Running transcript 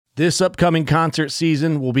This upcoming concert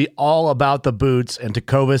season will be all about the boots, and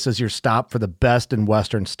Tecovas is your stop for the best in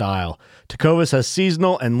Western style. Tecovas has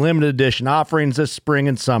seasonal and limited edition offerings this spring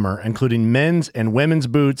and summer, including men's and women's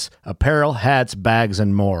boots, apparel, hats, bags,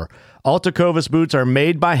 and more. All Tecovas boots are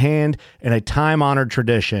made by hand in a time-honored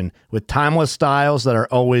tradition with timeless styles that are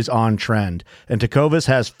always on trend. And Tecovas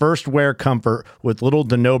has first wear comfort with little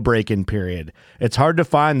to no break-in period. It's hard to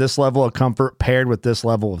find this level of comfort paired with this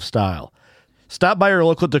level of style. Stop by your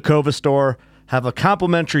local Tecovas store, have a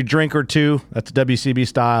complimentary drink or two, that's WCB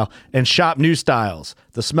style, and shop new styles.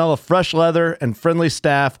 The smell of fresh leather and friendly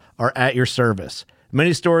staff are at your service.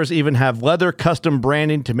 Many stores even have leather custom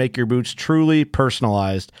branding to make your boots truly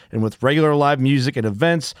personalized. And with regular live music and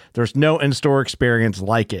events, there's no in-store experience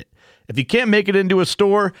like it. If you can't make it into a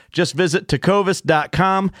store, just visit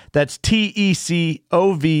tecovas.com. That's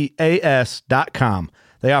TECOVAS.com.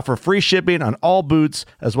 They offer free shipping on all boots,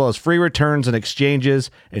 as well as free returns and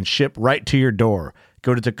exchanges, and ship right to your door.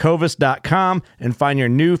 Go to tecovas.com and find your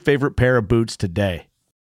new favorite pair of boots today.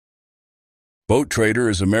 Boat Trader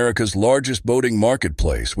is America's largest boating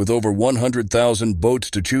marketplace with over 100,000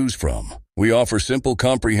 boats to choose from. We offer simple,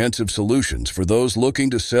 comprehensive solutions for those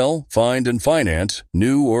looking to sell, find, and finance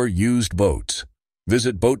new or used boats.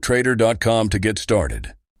 Visit BoatTrader.com to get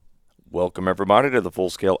started. Welcome, everybody, to the Full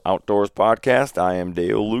Scale Outdoors Podcast. I am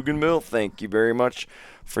Dale Luganville. Thank you very much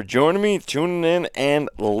for joining me, tuning in, and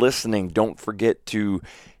listening. Don't forget to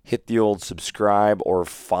hit the old subscribe or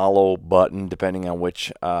follow button, depending on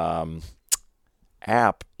which app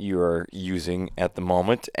you're using at the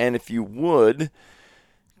moment. And if you would,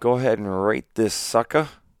 go ahead and rate this sucker.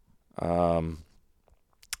 I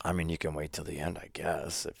mean, you can wait till the end, I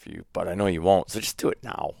guess, but I know you won't, so just do it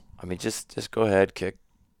now. I mean, just go ahead, kick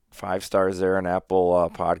 5 stars there on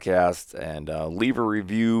Apple Podcast, and leave a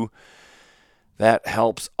review. That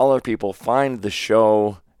helps other people find the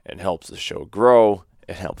show. It helps the show grow.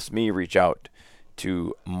 It helps me reach out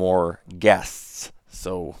to more guests.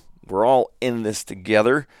 So we're all in this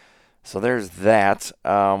together. So there's that.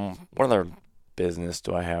 What other business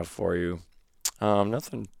do I have for you?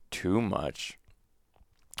 Nothing too much.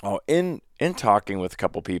 Oh, in talking with a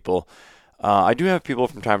couple people, I do have people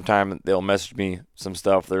from time to time, they'll message me some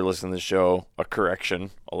stuff. They're listening to the show, a correction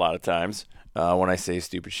a lot of times when I say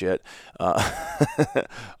stupid shit. But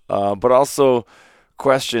also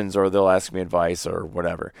questions, or they'll ask me advice or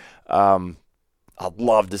whatever. I'd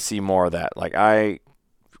love to see more of that. Like, I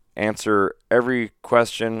answer every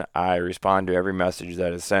question. I respond to every message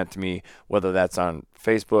that is sent to me, whether that's on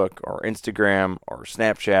Facebook or Instagram or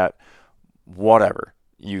Snapchat, whatever.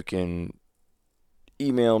 You can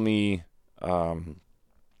email me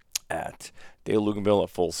at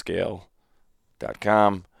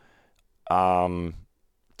DaleLuganville@fullscale.com.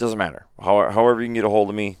 Doesn't matter. However you can get a hold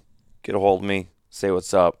of me, say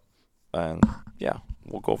what's up, and yeah,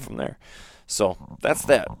 we'll go from there. So that's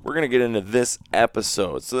that. We're going to get into this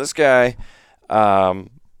episode. So this guy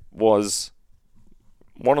was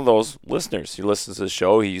one of those listeners. He listens to the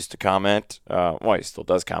show. He used to comment. He still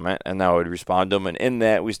does comment, and now I would respond to him. And in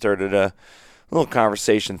that, we started a little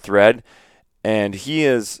conversation thread. And he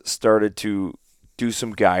has started to do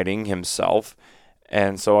some guiding himself.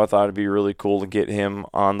 And so I thought it'd be really cool to get him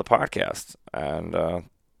on the podcast. And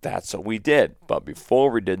that's what we did. But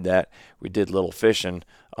before we did that, we did a little fishing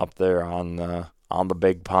up there on the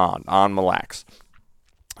big pond, on Mille Lacs.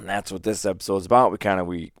 And that's what this episode's about. We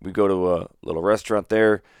go to a little restaurant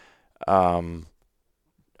there. Oh,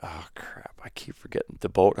 crap. I keep forgetting. The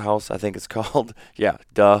Boathouse, I think it's called. Yeah,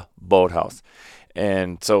 the Boathouse.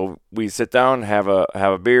 And so we sit down, have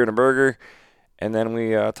a beer and a burger, and then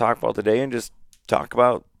we talk about the day and just talk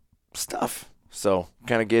about stuff. So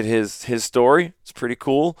kind of get his story. It's pretty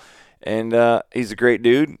cool, and he's a great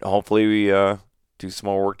dude. Hopefully we do some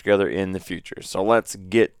more work together in the future. So let's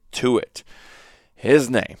get to it. His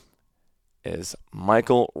name is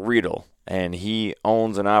Michael Riedel, and he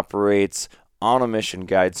owns and operates On a Mission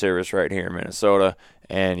Guide Service right here in Minnesota,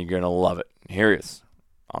 and you're going to love it. Here he is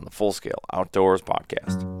on the Full Scale Outdoors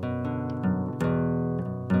Podcast.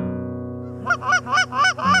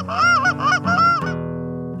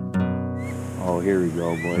 Oh, here we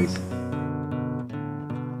go, boys.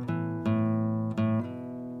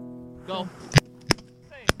 Go.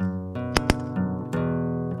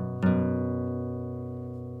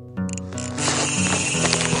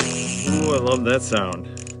 Ooh, I love that sound.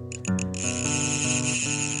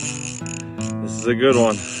 This is a good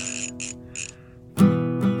one.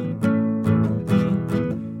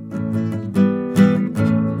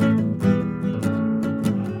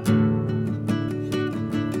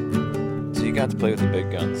 So you got to play with the big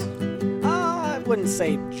guns. wouldn't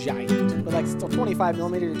say giant, but like still 25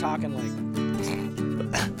 millimeter. You're talking like,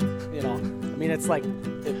 you know, I mean, it's like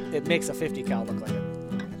it makes a 50 cal look like it.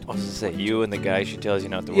 I was to say, you and the guy she tells you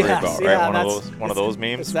not to worry Yes, about, yeah, right? One of those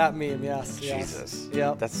memes. It's that meme, yes. Jesus.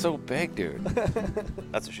 Yep. That's so big, dude.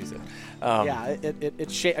 That's what she said. Yeah,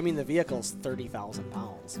 I mean, the vehicle's 30,000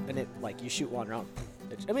 pounds, and it like you shoot one round.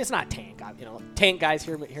 I mean, it's not tank. You know, tank guys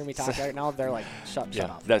hear me talk right now. They're like, shut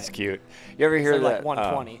up. That's right? cute. You ever hear that? Like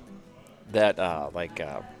 120.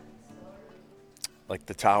 Like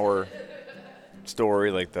the tower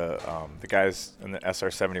story, like the guys in the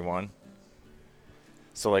SR-71.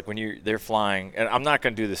 So like when they're flying, and I'm not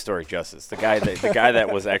going to do the story justice. The guy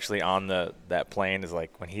that was actually on that plane is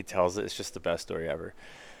like, when he tells it, it's just the best story ever.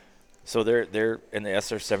 So they're in the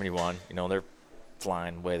SR-71. You know, they're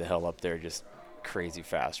flying way the hell up there, just crazy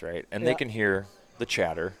fast, right? And they can hear the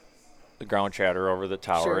chatter, the ground chatter over the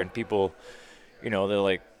tower, Sure. and people, you know, they're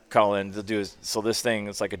like call in to do. So this thing,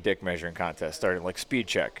 it's like a dick measuring contest, starting like speed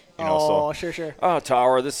check. You know, Oh, so, sure. Oh,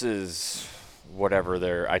 tower, this is whatever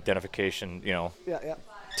their identification, you know. Yeah.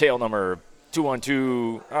 Tail number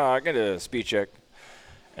 212. I got a speed check.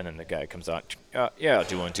 And then the guy comes out. Yeah,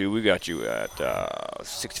 212. We got you at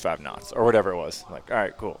 65 knots or whatever it was. I'm like, all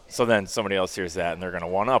right, cool. So then somebody else hears that and they're going to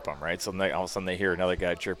one up them, right? So then all of a sudden they hear another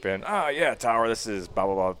guy chirp in. Yeah, tower, this is blah,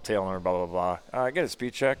 blah, blah, tail number, blah, blah, blah. I get a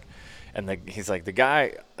speed check. And he's like, the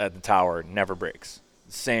guy at the tower never breaks.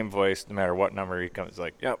 Same voice, no matter what number he comes.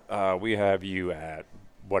 Like, yep, we have you at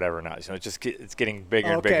whatever knots. You know, it's getting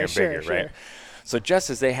bigger and bigger and bigger, right? So just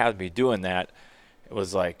as they had me doing that, it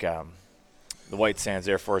was like the White Sands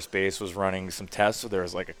Air Force Base was running some tests. So there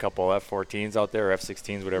was like a couple F-14s out there, or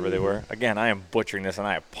F-16s, whatever they were. Again, I am butchering this, and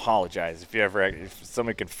I apologize. If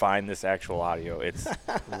somebody can find this actual audio, it's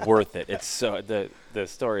worth it. It's so the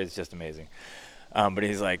story is just amazing. But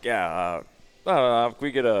he's like, yeah,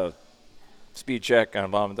 we get a speed check on a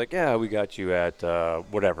bomb. It's like, yeah, we got you at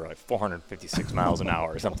whatever, like 456 miles an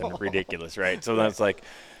hour or something ridiculous, right? So that's like,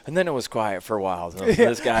 and then it was quiet for a while. So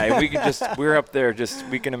this guy, we're up there,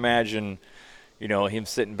 we can imagine, you know, him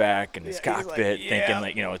sitting back in his cockpit, like, thinking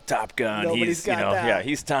like, you know, Top Gun.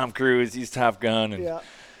 He's Tom Cruise, he's Top Gun, and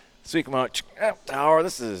so we come out, tower,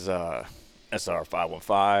 this is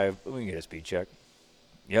SR-515. We can get a speed check.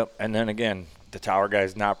 Yep, and then again, the tower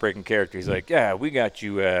guy's not breaking character. He's like, yeah, we got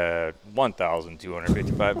you at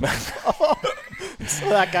 1,255 miles. So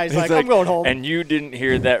that guy's like, I'm going home. And you didn't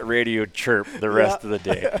hear that radio chirp the rest of the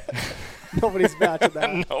day. Nobody's matching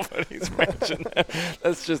that. Nobody's matching that.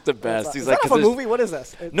 That's just the best. He's is like, that a movie? What is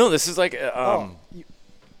this? No, this is like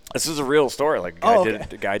this is a real story. Like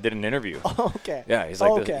the guy did an interview. Oh, okay. Yeah, he's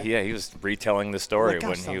like, he was retelling the story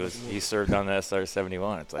when he served on the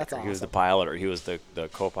SR-71. It's like he was the pilot, or he was the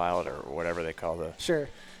co-pilot, or whatever they call the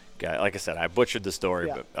guy. Like I said, I butchered the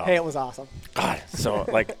story, but hey, it was awesome. God, so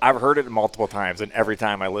like I've heard it multiple times, and every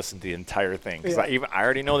time I listen to the entire thing, because I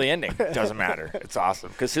already know the ending. It doesn't matter. It's awesome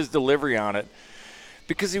because his delivery on it.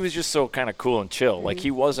 Because he was just so kind of cool and chill. Mm-hmm. Like,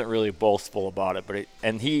 he wasn't really boastful about it.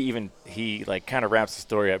 He like kind of wraps the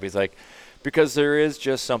story up. He's like, because there is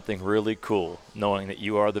just something really cool knowing that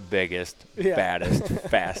you are the biggest, baddest,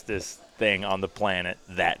 fastest thing on the planet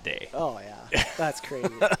that day. Oh, yeah. That's crazy.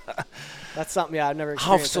 That's something, I've never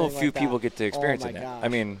experienced. How so few people get to experience it now? Gosh. I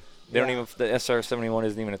mean, they don't even, the SR-71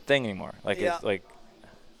 isn't even a thing anymore. Like, it's like,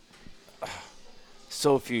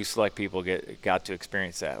 so few select people got to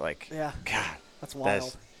experience that. Like, God. That's wild.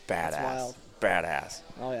 That's badass. That's wild. Badass.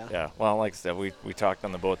 Oh yeah. Yeah. Well, like I said, we talked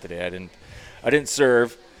on the boat today. I didn't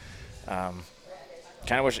serve. Kind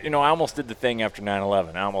of wish, I almost did the thing after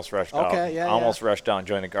 9/11. I almost rushed out. Yeah. I almost rushed out and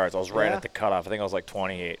joined the guards. I was right at the cutoff. I think I was like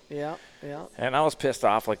 28. Yeah. And I was pissed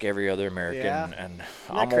off like every other American. Yeah. And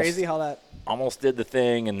Isn't that crazy how that? Almost did the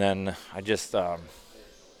thing, and then I just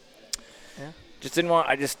didn't want.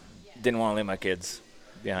 I just didn't want to leave my kids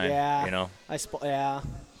behind. Yeah.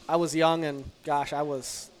 I was young, and gosh, I don't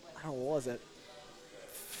know, what was it?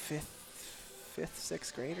 Fifth,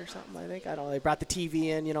 sixth grade or something, I think. I don't know. They brought the TV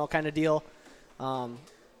in, kind of deal.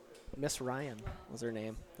 Miss Ryan was her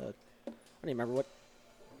name. I don't even remember what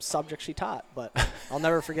subject she taught, but I'll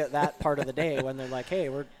never forget that part of the day when they're like, hey,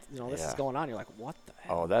 this is going on. You're like, what the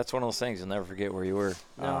hell? Oh, that's one of those things. You'll never forget where you were.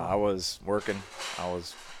 No. I was working. I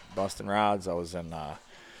was busting rods. I was in the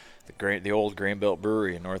old Grain-Belt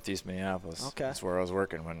Brewery in Northeast Minneapolis. Okay. That's where I was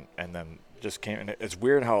working and then just came. And it's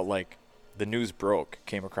weird how like the news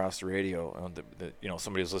came across the radio, and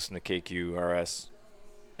somebody was listening to KQRS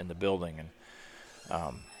in the building, and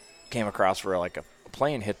came across where like a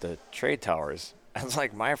plane hit the trade towers. I was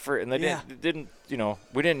like, and they didn't,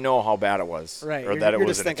 we didn't know how bad it was, right? Or that it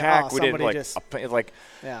was an attack. We didn't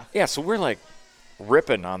So we're like,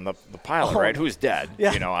 ripping on the pilot, right? Who's dead.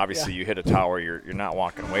 Yeah. You know, obviously you hit a tower, you're not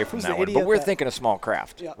walking away from Who's that the one. But idiot we're that- thinking a small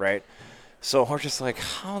craft, Yeah. right? So we're just like,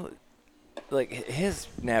 how, like his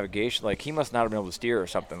navigation, like he must not have been able to steer or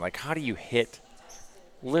something. Like, how do you hit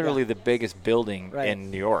literally the biggest building Right. in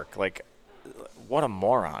New York? Like, what a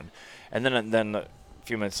moron. And then a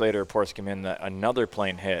few minutes later, reports came in that another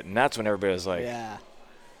plane hit, and that's when everybody was like, Yeah.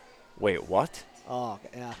 wait, what? Oh,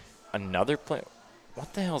 yeah. Another plane?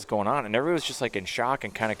 What the hell's going on? And everybody was just like in shock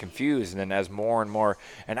and kind of confused. And then as more and more,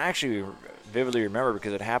 and I actually vividly remember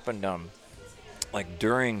because it happened like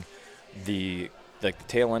during the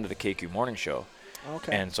tail end of the KQ morning show.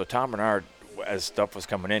 Okay. And so Tom Bernard, as stuff was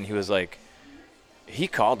coming in, he was like, he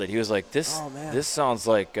called it. He was like, this sounds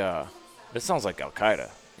like Al Qaeda.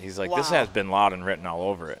 He's like, this Wow. has Bin Laden written all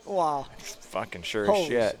over it. Wow. Fucking sure Holy as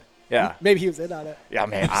shit. Yeah. Maybe he was in on it. Yeah,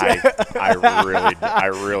 man, I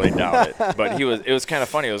really doubt it. But it was kind of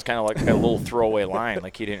funny. It was kind of like a little throwaway line.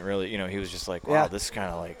 Like he didn't really, he was just like, wow, Yeah. this is kind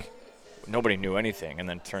of like, nobody knew anything. And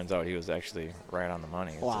then it turns out he was actually right on the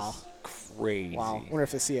money. It's Wow. just crazy. Wow. Wonder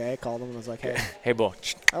if the CIA called him and was like, hey, Hey, Bo,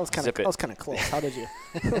 that was kind zip it. of close. How did you?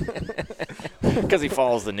 Because he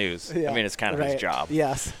follows the news. Yeah. I mean, it's kind of his Right. job.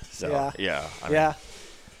 Yes. So, yeah. I mean, Yeah.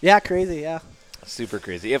 Yeah, crazy, yeah. super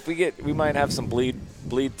crazy. If we might have some bleed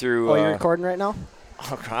through. Oh, you're recording right now?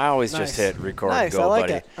 I always Nice. just hit record. Nice, Go, I like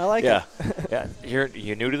buddy. it. I like yeah. it. Yeah.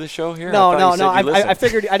 You new to the show here? No. I I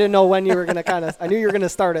figured I didn't know when you were gonna I knew you were gonna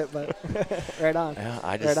start it, but right on. Yeah,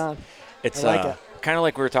 Right on. It's I like it. kind of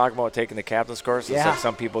like we were talking about taking the captain's course. It's Yeah. like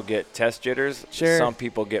some people get test jitters. Sure. Some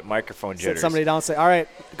people get microphone Sit jitters. somebody down and say, all right,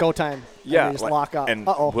 go time. And yeah. they just lock up. And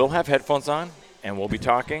Uh-oh. we'll have headphones on, and we'll be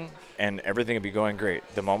talking, and everything will be going great.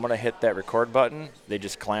 The moment I hit that record button, they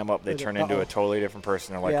just clam up. They turn into Uh-oh. a totally different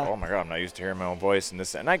person. They're like, Yeah. oh my god, I'm not used to hearing my own voice and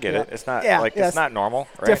this. And I get Yeah. it. It's not Yeah, like yes. it's not normal.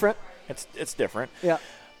 Right? Different. It's different. Yeah.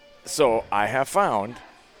 So I have found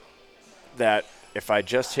that if I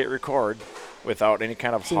just hit record without any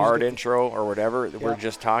kind of Seems hard good. intro or whatever, we're Yeah.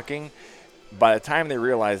 just talking, by the time they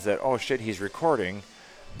realize that, oh shit, he's recording,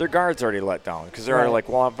 their guard's already let down because they're already Right. like,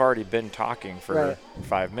 well, I've already been talking for Right.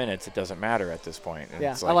 5 minutes. It doesn't matter at this point. And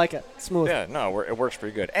Yeah. it's I like it. Smooth. Yeah, no, it works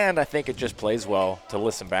pretty good. And I think it just plays well to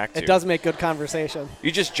listen back to. It does make good conversation.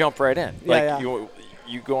 You just jump right in. Yeah, like yeah.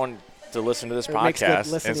 you go on to listen to this It makes good podcast, and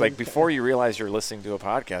it's listening. like before you realize you're listening to a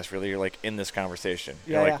podcast, really, you're like in this conversation.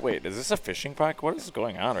 Yeah, You're like, yeah. wait, is this a fishing podcast? What is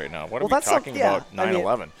going on right now? What Well, are we that's talking yeah, about? I mean,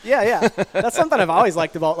 9/11. Yeah. That's something I've always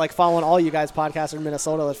liked about like following all you guys' podcasts in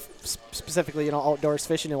Minnesota, specifically, outdoors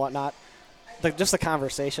fishing and whatnot. Just the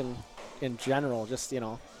conversation in general, just,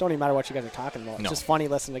 don't even matter what you guys are talking about. No. It's just funny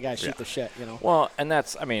listening to guys shoot Yeah. the shit, Well, and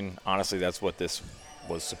honestly, that's what this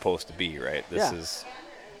was supposed to be, right? This Yeah. is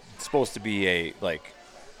supposed to be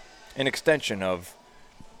an extension of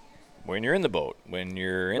when you're in the boat, when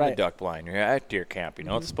you're in the Right. duck blind, you're at deer camp.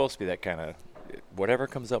 It's supposed to be that kind of whatever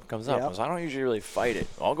comes up comes up. Yep. So I don't usually really fight it.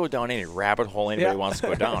 I'll go down any rabbit hole anybody Yeah. wants to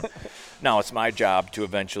go down. Now it's my job to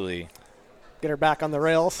eventually Get her back on the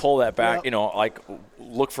rails. pull that back. Yep.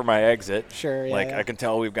 Look for my exit. Sure, yeah, yeah. I can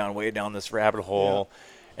tell we've gone way down this rabbit hole,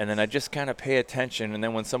 and then I just kind of pay attention. And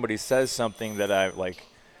then when somebody says something that I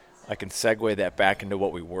can segue that back into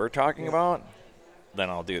what we were talking about. Then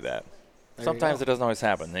I'll do that. There you Sometimes go. it doesn't always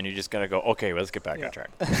happen. Then you just gotta go. Okay, let's get back Yeah. on track.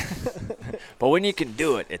 But when you can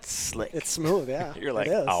do it, it's slick. It's smooth, yeah. You're like,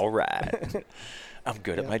 it is. all right, I'm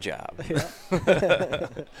good at my job. Yeah.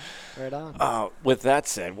 Right on. With that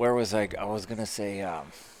said, where was I? I was gonna say.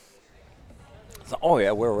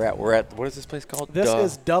 Where we're at? We're at what is this place called? This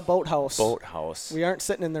is Da Boathouse. Boathouse. We aren't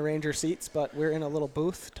sitting in the Ranger seats, but we're in a little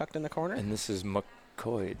booth tucked in the corner. And this is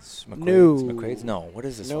McCoy's. No. McCoy's? No. What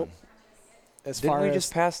is this Nope. one? As Didn't far we as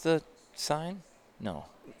just pass the sign? No.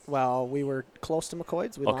 Well, we were close to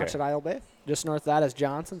McCoy's. We Okay. launched at Isle Bay. Just north of that is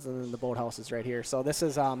Johnson's, and then the boathouse is right here. So this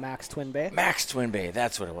is Max Twin Bay. Max Twin Bay.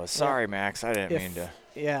 That's what it was. Sorry, Max. I didn't mean to.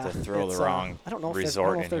 Yeah, to throw the it's, wrong I don't know if resort there's, I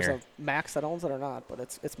don't know in if here. there's a Max that owns it or not, but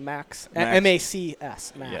it's Max. Max.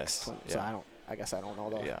 MACS. Max. Yes, Twin. yeah. So I guess I don't know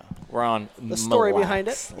though. Yeah. We're on The story Mille behind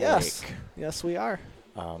it. Lacs Yes. Lake. Yes, we are.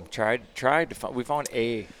 Tried to find. We found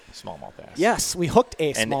a smallmouth bass. Yes, we hooked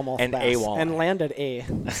a And- smallmouth and bass a walleye. and landed a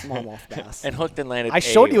smallmouth bass. And hooked and landed. I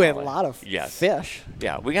showed you a walleye. lot of Yes. fish.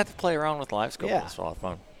 Yeah, we got to play around with the live scope. Yeah. It was a lot of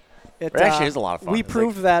fun. It actually is a lot of fun. We It's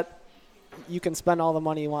proved that you can spend all the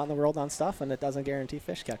money you want in the world on stuff, and it doesn't guarantee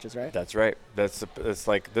fish catches, right? That's right. It's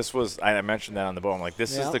like this was. I mentioned that on the boat. I'm like,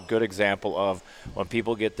 this Yeah. is the good example of when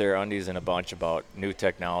people get their undies in a bunch about new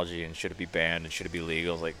technology and should it be banned and should it be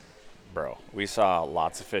legal. It's like, bro, we saw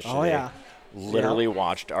lots of fish Oh, today. yeah. Literally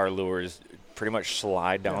watched our lures pretty much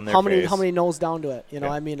slide down their How many face. how many nose down to it? Yeah.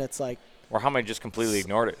 I mean, it's like Or how many just completely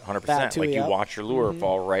ignored it, 100%. That too, like you yep. watch your lure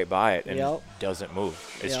fall right by it and Yep. it doesn't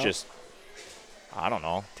move. It's Yep. just, I don't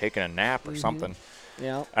know, taking a nap or something.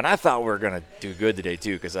 Yeah. And I thought we were going to do good today,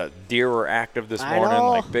 too, because deer were active this I morning, know.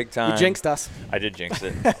 like big time. You jinxed us. I did jinx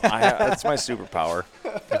it. That's my superpower.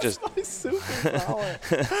 It just,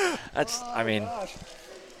 that's, I mean,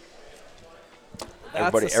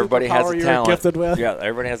 everybody has a superpower you're talent. gifted with. Yeah,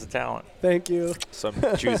 everybody has a talent. Thank you. Some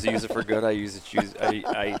choose to use it for good. I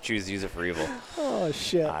choose to use it for evil. Oh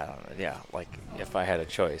shit. I don't know. Yeah, like if I had a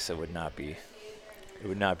choice, it would not be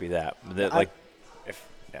that. If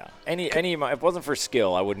it wasn't for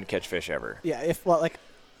skill, I wouldn't catch fish ever. Yeah. If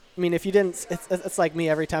you didn't, it's like me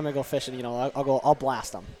every time I go fishing. You know, I'll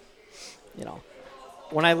blast them. You know,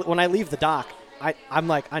 when I leave the dock, I'm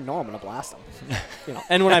like, I know I'm gonna blast them. You know,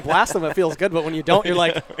 and when I blast them, it feels good. But when you don't, you're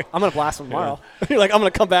like, I'm gonna blast them tomorrow. You're like, I'm gonna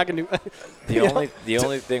come back and do. The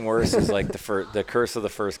only thing worse is like the curse of the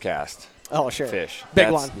first cast. Oh sure. Fish. Big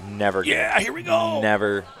That's one. Never good. Yeah, here we go.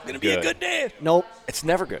 Never Gonna be a good day. Nope. It's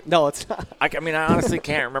never good. No, it's not. I mean, I honestly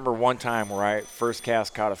can't remember one time where I first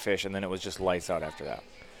cast caught a fish and then it was just lights out after that.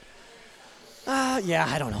 Yeah,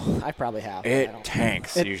 I don't know. I probably have. It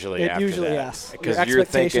tanks usually after usually, that. yes. Because Your you're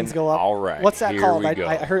expectations thinking, go up. all right, What's that here called? we go.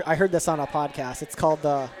 I heard this on a podcast. It's called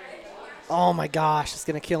the. Oh my gosh, it's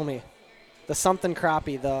gonna kill me. The something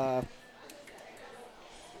crappie.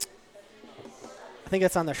 I think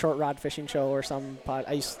it's on the Short Rod Fishing Show or some pod.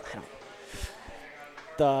 I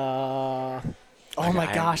don't. Oh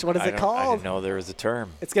my gosh, what is it called? I didn't know there was a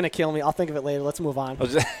term. It's gonna kill me. I'll think of it later. Let's move on.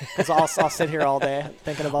 Because I'll sit here all day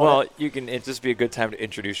thinking about it. Well, it'd just be a good time to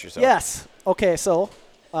introduce yourself. Yes. Okay, so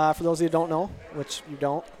for those of you who don't know, which you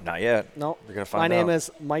don't. Not yet. No. We're going to find My out. name is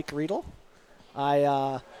Mike Riedel.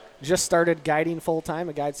 I just started guiding full-time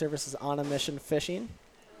at Guide Services On a Mission Fishing.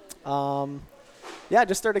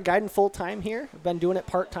 Just started guiding full-time here. I've been doing it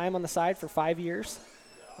part-time on the side for 5 years.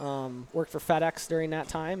 Worked for FedEx during that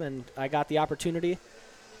time, and I got the opportunity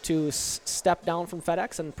to step down from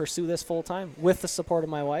FedEx and pursue this full-time with the support of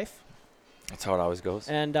my wife. That's how it always goes.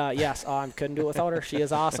 And yes, I couldn't do it without her. She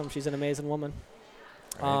is awesome. She's an amazing woman.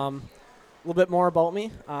 Right. A little bit more about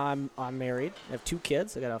me. I'm married. I have 2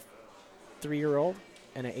 kids. I got a 3-year-old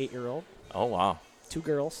and an 8-year-old. Oh, wow. 2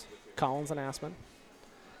 girls, Collins and Aspen.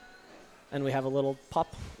 And we have a little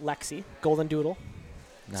pup, Lexi, golden doodle.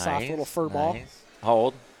 Nice. Soft little fur ball. Nice. How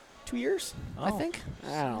old? 2 years, I Oh. think.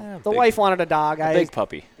 I don't know. Yeah, The big- wife wanted a dog. A big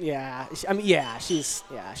puppy. Yeah. She's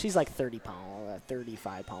like 30 pounds,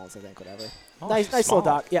 35 pounds, I think, whatever. Oh, nice she's little small.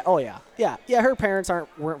 dog. Yeah. Oh yeah. Yeah. Her parents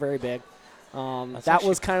weren't very big. That's That actually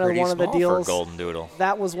was kind of pretty one of the small for a deals. golden doodle.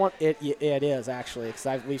 That was one. It is actually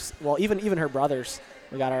because even her brothers.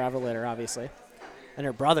 We got our Everlitter obviously, and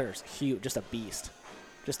her brother's huge, just a beast.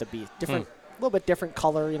 Different, a little bit different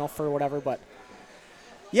color, fur, whatever. But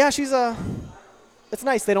yeah, it's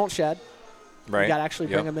nice. They don't shed. Right. You got to actually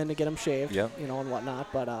bring Yep. them in to get them shaved. Yep. And whatnot.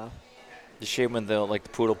 But You shave them with the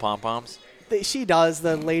poodle pom-poms? she does.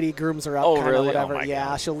 The lady grooms her up. Oh, kind of really? whatever. Oh, my yeah,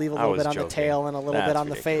 God. she'll leave a I little was bit on the joking. tail and a little bit That's on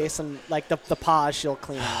the ridiculous. face, and like the paws she'll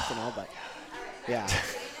clean off. But yeah,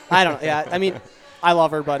 I don't. Yeah, I mean, I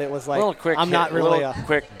love her, but it was like I'm not really a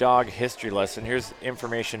quick dog history lesson. Here's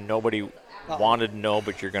information nobody wanted to know,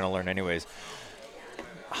 but you're going to learn anyways.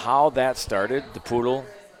 How that started, the poodle,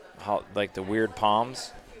 how like the weird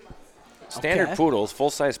palms. Standard Okay. poodles,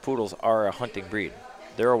 full-size poodles, are a hunting breed.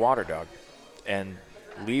 They're a water dog, and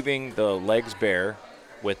leaving the legs bare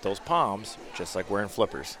with those palms, just like wearing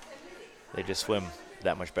flippers, they just swim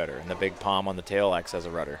that much better. And the big palm on the tail acts as a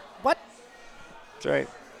rudder. what? That's right.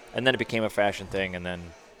 And then it became a fashion thing, and then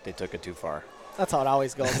they took it too far. That's how it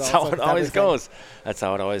always goes. That's though. how It's it like always everything. goes. That's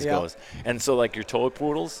how it always Yep. goes. And so, like your toy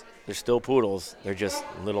poodles, they're still poodles. They're just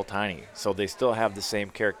little tiny. So they still have the same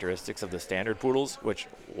characteristics of the standard poodles, which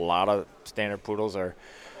a lot of standard poodles are.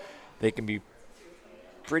 They can be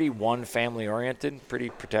pretty one-family oriented, pretty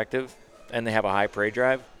protective, and they have a high prey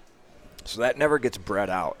drive. So that never gets bred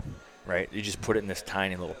out, right? You just put it in this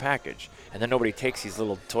tiny little package. And then nobody takes these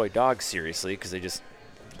little toy dogs seriously because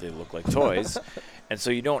they look like toys. And so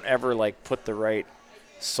you don't ever put the right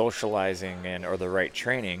socializing in or the right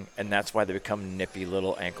training, and that's why they become nippy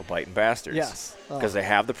little ankle biting bastards. Yes. Because they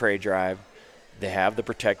have the prey drive, they have the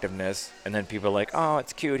protectiveness, and then people are like, "Oh,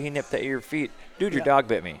 it's cute. He nipped at your feet, dude. Your Yeah. dog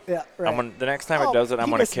bit me." Yeah, right. The next time it does it, I'm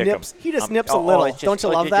he gonna just kick nips, him. He just I'm- nips a little. it's Don't you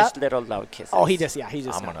love just that? little loud kisses. Oh, he just. He's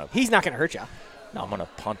not gonna hurt you. I'm gonna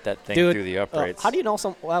punt that thing Dude, through the uprights. how do you know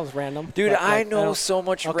some? Well, that was random. Dude, but, I like, know don't- so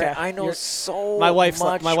much. Okay, I know you're- so my wife's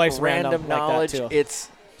much random like that, knowledge. too. It's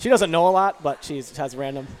She doesn't know a lot, but she has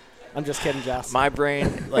random. I'm just kidding, Jess. my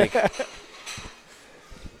brain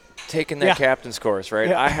taking that Yeah. captain's course, right?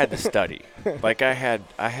 Yeah. I had to study. Like I had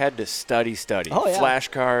to study. Oh, yeah.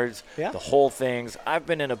 Flashcards, Yeah. the whole things. I've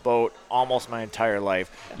been in a boat almost my entire life.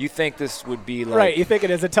 You think this would be like Right, you think it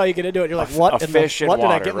is until you get into it. You're like, what? a fish in what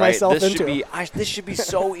water, did I get right? myself This into? should be this should be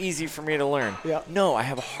so easy for me to learn. Yeah. No, I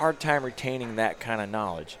have a hard time retaining that kind of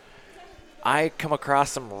knowledge. I come across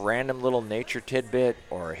some random little nature tidbit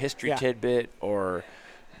or a history Yeah. tidbit or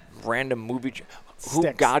random movie. Who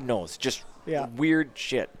Sticks. God knows, just Yeah. weird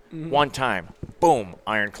shit. One time, boom,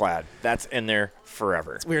 ironclad. That's in there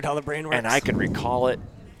forever. It's weird how the brain works. And I can recall it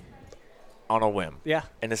on a whim. Yeah.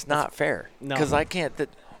 And it's not fair. No. Because I can't.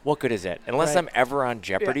 What good is it? Unless Right. I'm ever on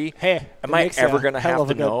Jeopardy. Hey, it am I makes ever you a going to hell have of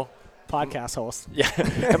to a good know? podcast host. Yeah.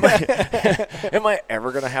 Am I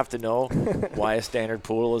ever going to have to know why a standard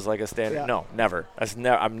poodle is like a standard? Yeah. No, never.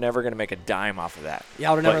 I'm never going to make a dime off of that. Yeah,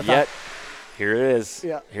 I would've never But thought. yet, here it is.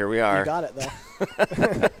 Yeah. Here we are. You got it,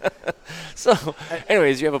 though. So,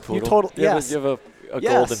 anyways, you have a poodle. Yes. You have a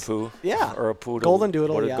Yes. golden poo. Yeah. Or a poodle. Golden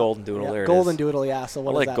doodle, What yeah. a golden doodle. Yeah. There Golden it is. doodle, yeah. So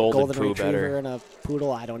what I is like that? golden golden poo retriever better. and a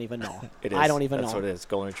poodle? I don't even know. It is. I don't even That's know. what it is.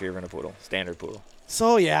 Golden retriever and a poodle. Standard poodle.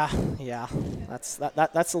 So yeah. That's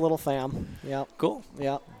that's a little fam. Yep. Cool.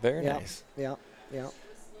 Yep. Very Yep. nice. Yep. Yep.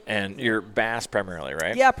 And you're bass primarily,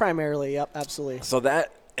 right? Yeah, primarily. Yep, absolutely. So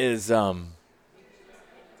that is,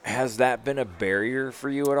 has that been a barrier for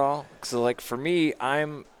you at all? So like for me,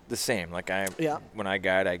 I'm the same. Like Yeah. when I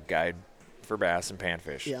guide for bass and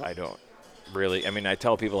panfish. Yeah. I don't really, I mean, I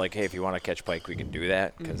tell people like, hey, if you want to catch pike, we can do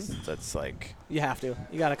that because Mm-hmm. that's like, You have to.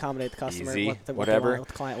 You got to accommodate the customer. Easy, What whatever. what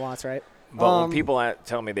the client wants, right? but when people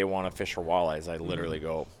tell me they want to fish for walleyes, I literally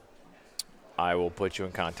go, I will put you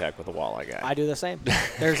in contact with a walleye guy. I do the same.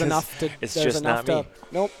 There's enough to. It's there's just enough not to. me.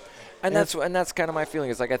 Nope. And If- that's kind of my feeling.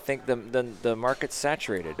 Is like I think the market's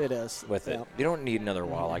saturated It is. with it. Yep. You don't need another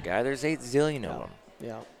walleye guy. There's 8 zillion of them.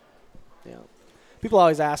 Yeah. Yeah. People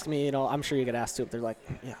always ask me, I'm sure you get asked too, but they're like,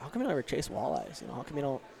 yeah, how come you don't ever chase walleyes? How come you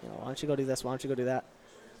don't, why don't you go do this? Why don't you go do that?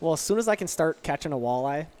 Well, as soon as I can start catching a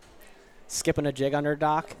walleye, skipping a jig under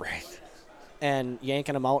dock, Right. and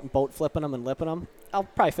yanking them out and boat flipping them and lipping them, I'll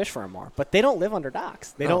probably fish for them more. But they don't live under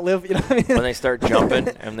docks. They No. don't live, what I mean? When they start jumping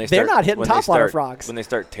and they They're start, not hitting when they topwater start- frogs. When they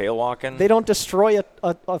start tail walking. They don't destroy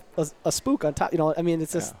a spook on top. I mean,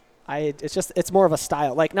 it's just it's more of a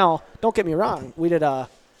style. Like now, don't get me wrong. We did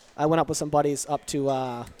I went up with some buddies up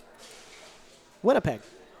to Winnipeg.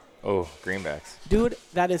 Oh, greenbacks. Dude,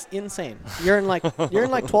 that is insane. You're in like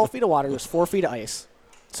 12 feet of water. There's 4 feet of ice,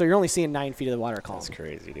 so you're only seeing 9 feet of the water column. That's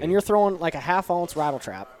crazy, dude. And you're throwing like a half-ounce rattle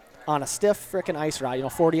trap on a stiff frickin' ice rod.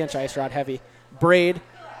 40-inch ice rod, heavy braid.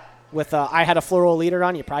 With I had a fluoro leader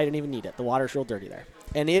on. You probably didn't even need it. The water's real dirty there,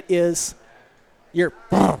 and it is. You're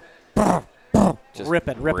Just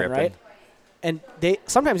ripping, right? And they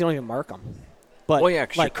sometimes you don't even mark them. But Well, yeah,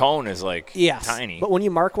 'cause like, your cone is like yes, tiny. But when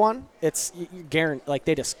you mark one, it's you guarantee like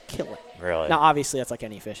they just kill it. Really? Now, obviously, that's like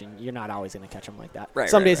any fishing. You're not always going to catch them like that. Right,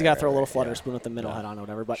 Some right, days you right, got to throw a right, little right, flutter yeah. spoon with the middle head on or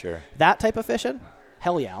whatever. But Sure. that type of fishing,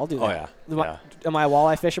 hell yeah, I'll do that. Oh, yeah. Am I a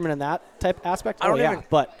walleye fisherman in that type aspect? I don't yeah. even.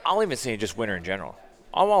 But I'll even say just winter in general.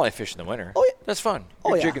 I'll walleye fish in the winter. Oh, yeah. That's fun. Oh,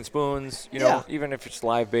 You're yeah. jigging spoons. You know, Yeah. even if it's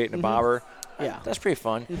live bait and a bobber. Yeah. That's pretty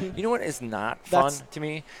fun. You know what is not fun That's- to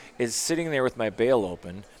me is sitting there with my bail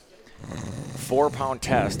open, 4-pound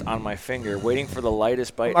test on my finger, waiting for the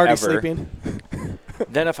lightest bite I'm already ever. sleeping.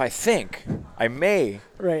 Then if I think I may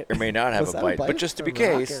Right. or may not have Was a that bite, but just to or be a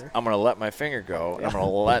case, rocker? I'm going to let my finger go. And I'm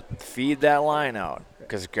going to feed that line out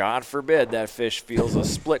because God forbid that fish feels a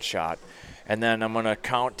split shot. And then I'm going to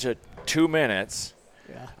count to 2 minutes.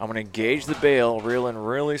 Yeah. I'm going to engage the bail, reel in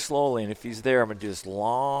really slowly, and if he's there, I'm going to do this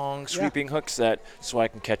long sweeping hook set so I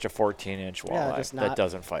can catch a 14-inch walleye just that not-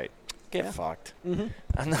 doesn't fight. Get Yeah. fucked.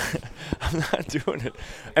 I'm not doing it.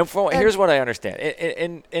 And here's what I understand.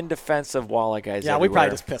 In defense of walleye guys Yeah, we everywhere,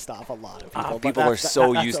 probably just pissed off a lot of people. but people are that's-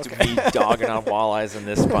 so that's used okay. to me dogging on walleyes in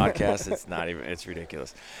this podcast. It's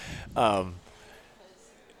ridiculous.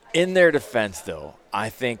 In their defense, though, I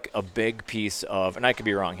think a big piece of, and I could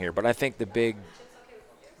be wrong here, but I think the big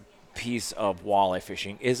piece of walleye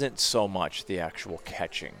fishing isn't so much the actual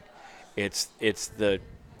catching. It's the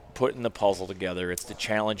putting the puzzle together. It's the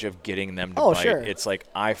challenge of getting them to Oh, bite. sure. It's like,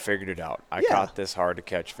 I figured it out. I Yeah. caught this hard to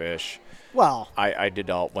catch fish. Well, I did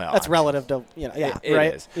all well. that's I mean, relative to yeah, It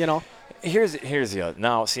right. is. Here's the other.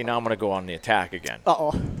 Now I'm going to go on the attack again.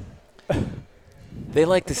 Uh-oh. They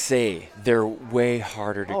like to say they're way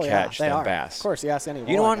harder to Oh, yeah, catch they than are. bass. Of course, yes, any You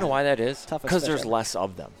don't walleye want to know guy. why that is? Toughest Because fish there's ever. less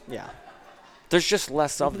of them. Yeah. There's just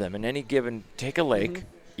less of them in any given. Take a lake,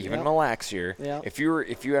 even Yep. Mille Lacs here. Yep. If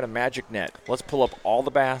you had a magic net, let's pull up all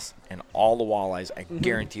the bass and all the walleyes. I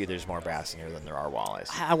guarantee you, there's more bass in here than there are walleyes.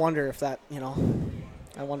 I wonder if that,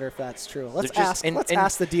 I wonder if that's true. Let's They're just- ask. Let's and-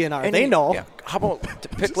 ask the DNR. and They know. Yeah. How about to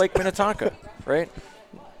pick Lake Minnetonka, right?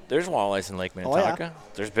 There's walleyes in Lake Oh, yeah. Minnetonka.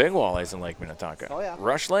 There's big walleyes in Lake Minnetonka. Oh, yeah.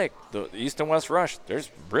 Rush Lake, the East and West Rush, there's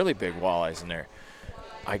really big walleyes in there.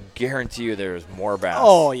 I guarantee you there's more bass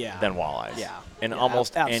than walleyes Yeah. in Yeah,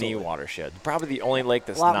 almost any absolutely. watershed. Probably the only lake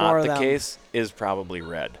that's A lot more not of the them. case is probably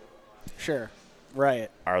red. Sure.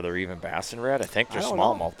 Right. Are there even bass in red? I think there's I don't know.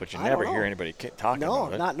 smallmouth, but you I never don't hear know. anybody talking No,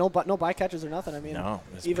 about it. no bycatches or nothing. I mean, No,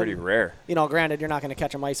 it's even, pretty rare. You know, granted, you're not going to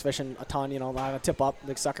catch them ice fishing a ton. You know, not going to tip up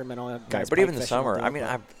big sucker minnow. Right, Guys but pike even the fishing all summer, day, I mean,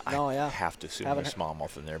 but- I have to assume Haven't there's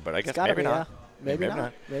smallmouth in there, but I It's guess gotta maybe be, not. yeah. Maybe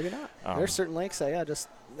not. Maybe not. Um, There's certain lakes that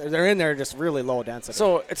they're in there just really low density.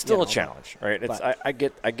 So it's still you a know, challenge, right? It's but- I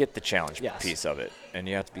get the challenge Yes. piece of it, and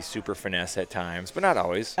you have to be super finesse at times, but not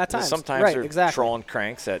always. At times, sometimes right, they're exactly. trolling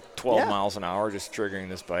cranks at 12 Yeah. miles an hour, just triggering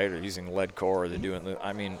this bite, or using lead core, or they're doing.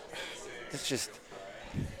 I mean, it's just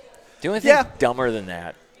the only thing Yeah. dumber than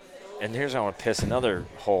that. And here's how I want to piss another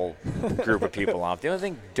whole group of people off. The only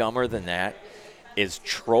thing dumber than that is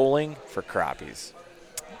trolling for crappies.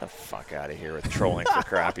 Get the fuck out of here with trolling for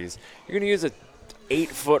crappies. You're going to use a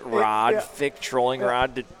 8-foot rod, Yeah. thick trolling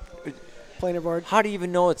rod. To, planer board. how do you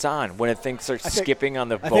even know it's on when it starts I think- skipping on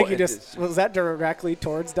the boat? I think you just was that directly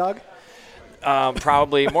towards Doug.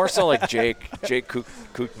 Probably more so like Jake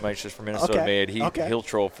Kuchmeister from Minnesota Okay, made. He'll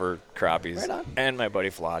troll for crappies, Right on. and my buddy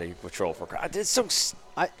Flotty will troll for crappies. It's so.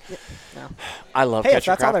 No. I love Hey, if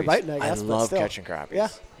catching that's how they're crappies. biting, I guess, but love still. catching crappies. Yeah.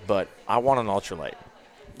 But I want an ultralight.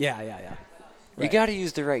 Yeah. You Right. got to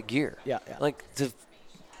use the right gear. Yeah. Like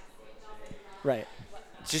Right.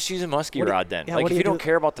 just use a musky What do- rod then. yeah, Like what if do you you don't do?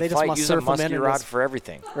 care about They the just fight, must use a surf 'em in musky and rod just- for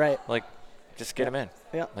everything. Right. Like just get them in.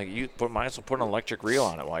 Yeah. Like might as well put an electric reel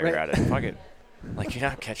on it while you're Right. at it. Fuck it. Like you're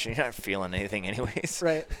not feeling anything anyways.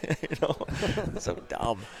 Right. You know, so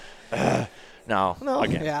dumb. No,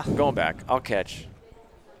 again, yeah. going back, I'll catch.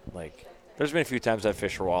 Like, there's been a few times I've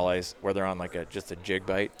fished for walleyes where they're on like just a jig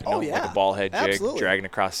bite, you know, like yeah. a ball head jig, Absolutely. dragging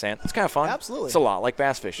across sand. It's kind of fun. Absolutely. It's a lot like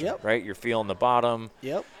bass fishing, Yep. right? You're feeling the bottom,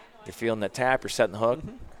 Yep. you're feeling that tap, you're setting the hook.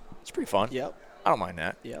 It's pretty fun. Yep. I don't mind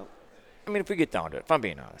that. Yep. I mean, if we get down to it, if I'm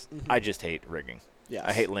being honest, I just hate rigging. Yes.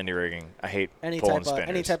 I hate Lindy rigging. I hate Any pulling type spinners. of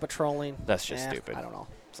any type of trolling. That's just stupid. I don't know.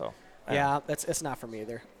 So, Yeah, it's not for me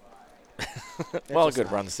either. well, just good.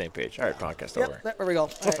 not. We're on the same page. All right, podcast Yep. over. There we go. All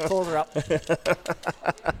right, close her up.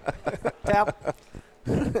 Tap.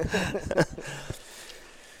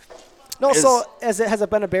 No, so has it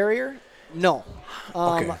been a barrier? No.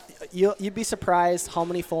 Okay. You'd be surprised how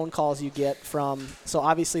many phone calls you get from. So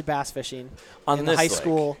obviously bass fishing On in the this high lake,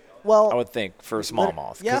 school. Well, I would think for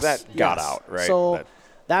smallmouth because yes, that got yes. out, right? So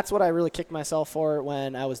that's what I really kicked myself for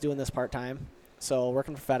when I was doing this part time. So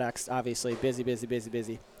working for FedEx, obviously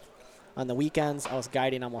busy. On the weekends, I was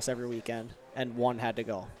guiding almost every weekend, and one had to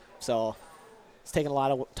go. So it's taking a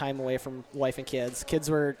lot of time away from wife and kids. Kids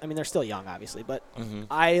were, I mean, they're still young, obviously, but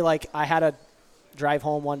I had to drive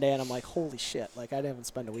home one day, and I'm like, holy shit! Like I didn't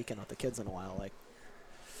spend a weekend with the kids in a while. Like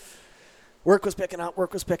work was picking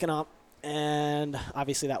up. And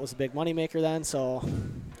obviously that was a big moneymaker then, so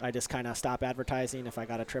I just kind of stopped advertising. If I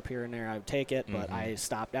got a trip here and there, I would take it, but I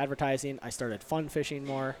stopped advertising. I started fun fishing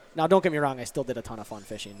more. Now, don't get me wrong, I still did a ton of fun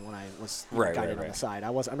fishing when I was guiding on the side.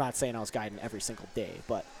 I'm not saying I was guiding every single day,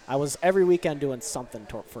 but I was every weekend doing something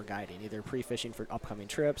for guiding, either pre-fishing for upcoming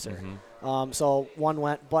trips or so one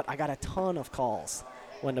went, but I got a ton of calls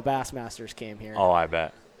when the Bassmasters came here. Oh, I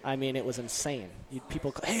bet. I mean, it was insane.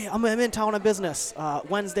 People, hey, I'm in town on business.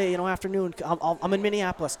 Wednesday, afternoon. I'm in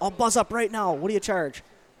Minneapolis. I'll buzz up right now. What do you charge?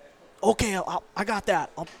 Okay, I got that.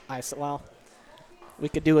 I said, well, we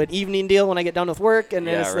could do an evening deal when I get done with work, and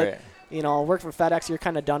Yeah, it's right. like, work for FedEx. You're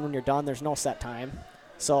kind of done when you're done. There's no set time,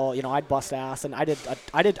 so I'd bust ass, and I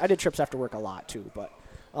did trips after work a lot too. But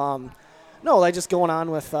no, like just going on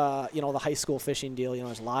with the high school fishing deal.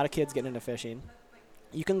 There's a lot of kids getting into fishing.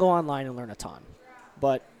 You can go online and learn a ton,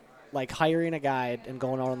 but like hiring a guide and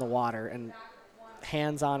going out on the water and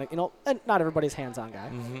hands-on, and not everybody's hands-on guy,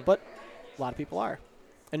 but a lot of people are.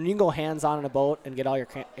 And you can go hands-on in a boat and get all your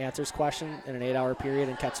answers questioned in an 8-hour period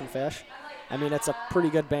and catch some fish. I mean, it's a pretty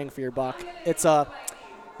good bang for your buck.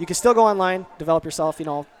 You can still go online, develop yourself,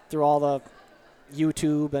 through all the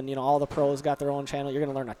YouTube and, all the pros got their own channel. You're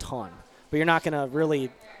going to learn a ton. But you're not going to really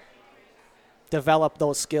develop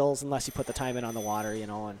those skills unless you put the time in on the water,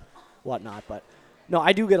 and whatnot. But no,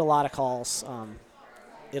 I do get a lot of calls.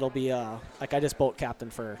 It'll be like I just boat captain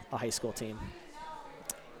for a high school team,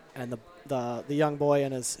 and the young boy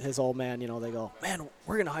and his old man, they go, man,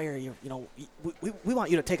 we're gonna hire you. We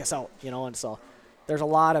want you to take us out. And so there's a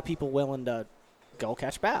lot of people willing to go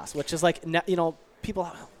catch bass, which is like, people.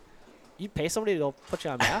 you pay somebody to go put you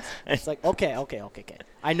on bass? It's like, okay.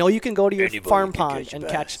 I know you can go to your farm pond and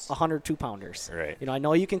catch 100 2-pounders. Right. I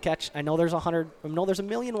know you can catch. I know there's 1,000,000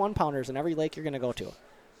 1-pounders in every lake you're going to go to.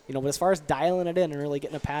 But as far as dialing it in and really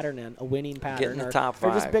getting a pattern in, a winning pattern, getting the top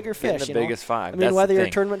 5, or just bigger fish, getting the biggest 5. I mean, whether you're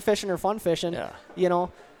tournament fishing or fun fishing,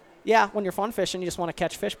 when you're fun fishing, you just want to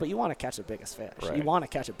catch fish, but you want to catch the biggest fish. Right. You want to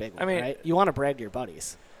catch a big one, right? You want to brag to your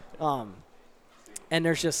buddies. And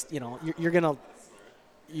there's just, you're going to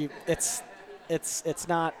it's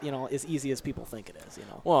not, as easy as people think it is,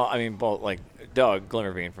 Well, I mean, both, like Doug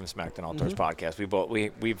Glimmerbean from Smackdown Outdoors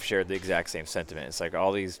podcast, we've shared the exact same sentiment. It's like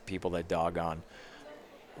all these people that dog on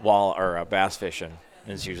bass fishing,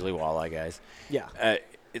 and it's usually walleye guys. Yeah.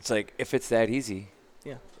 It's like, if it's that easy,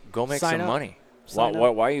 go make Sign some up. money. Sign Why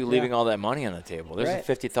up. are you leaving all that money on the table? There's Right.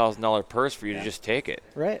 a $50,000 purse for you to just take it.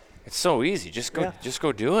 Right. It's so easy. Just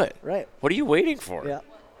go do it. Right. What are you waiting for? Yeah.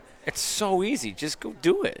 It's so easy. Just go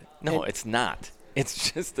do it. No, And- it's not.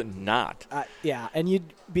 It's just a not. And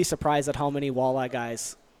you'd be surprised at how many walleye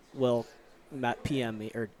guys will PM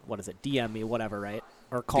me, or what is it, DM me, whatever, right?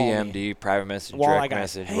 Or call me. PMD, private message, Walleye direct guys.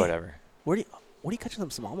 message, Hey, whatever. What are you catching them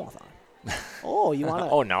smallmouth on? Oh, you want to?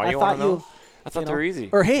 Oh, now you want to know? I thought they were easy.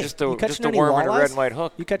 Or hey, just you a catching any worm and a walleyes? red and white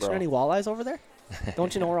hook. You catching bro. any walleyes over there?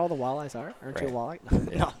 Don't you know where all the walleyes are? Aren't you a walleye?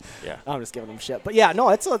 No. Yeah. I'm just giving them shit. But yeah, no,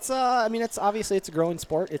 it's obviously it's a growing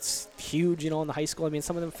sport. It's huge, in the high school. I mean,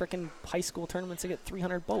 some of them freaking high school tournaments, they get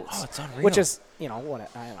 300 boats. Oh, it's unreal. Which is, what,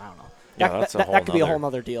 I don't know. Yeah, that could be a whole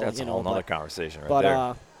nother deal. That's a whole nother conversation right but,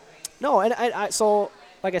 there. No, and I so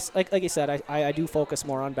like you said, I do focus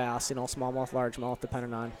more on bass, smallmouth, largemouth,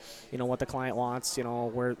 depending on, what the client wants,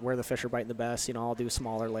 where the fish are biting the best. I'll do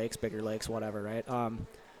smaller lakes, bigger lakes, whatever, right?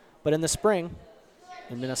 But in the spring,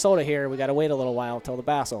 in Minnesota here, we got to wait a little while till the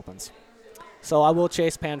bass opens. So I will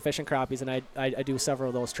chase panfish and crappies, and I do several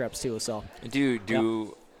of those trips too. So Do you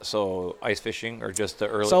do so ice fishing or just the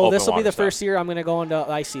early? So open this will be water the stuff? first year I'm going to go into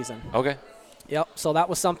ice season. Okay. Yep. So that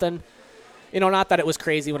was something, not that it was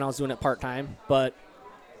crazy when I was doing it part-time, but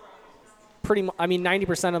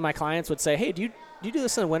 90% of my clients would say, hey, do you do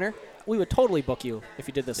this in the winter? We would totally book you if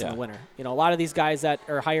you did this in the winter. A lot of these guys that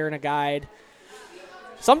are hiring a guide,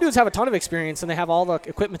 some dudes have a ton of experience and they have all the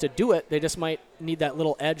equipment to do it. They just might need that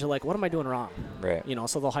little edge of like, what am I doing wrong? Right.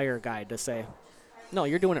 So they'll hire a guide to say, no,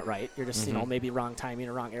 you're doing it right. You're just, maybe wrong timing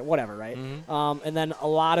or wrong, whatever, right? And then a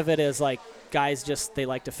lot of it is like guys they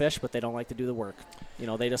like to fish, but they don't like to do the work.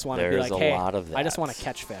 They just want to be like, hey, I just want to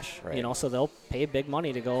catch fish. Right. So they'll pay big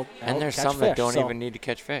money to go And there's catch some that fish. don't So even need to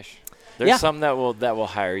catch fish. There's some that will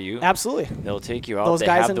hire you. Absolutely. They'll take you out. Those they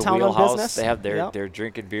guys have in the town on wheelhouse. business. They have Yep. they're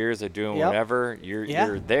drinking beers. They're doing Yep. whatever.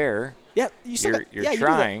 You're there. Yeah, you're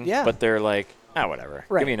trying. Yeah, But they're like, whatever.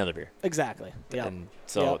 Right. Give me another beer. Exactly. Yeah. And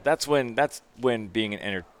so that's when being an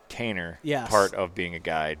entertainer part of being a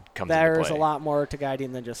guide comes into play. There's a lot more to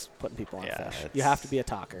guiding than just putting people on fish. You have to be a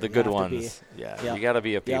talker. The You good have to ones. Yep. You got to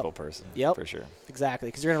be a people person. Yep. For sure. Exactly,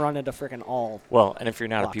 because you're going to run into freaking all. Well, and if you're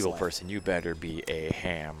not a walks people of life. person, you better be a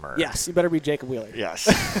hammer. Yes, you better be Jacob Wheeler. Yes.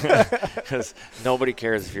 Because nobody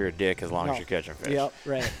cares if you're a dick as long as you're catching fish. Yep,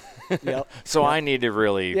 right. Yep. So I need to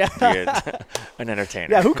really be an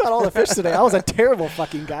entertainer. Yeah, who caught all the fish today? I was a terrible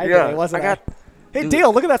fucking guy today, wasn't I? Hey,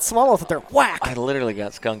 Dale, look at that smallmouth up there. Whack! I literally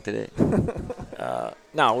got skunked today.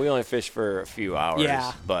 No, we only fished for a few hours.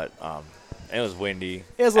 Yeah. But it was windy.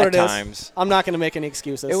 It is what at it is. times. I'm not going to make any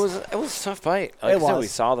excuses. It was a tough fight. Like It I said, was. we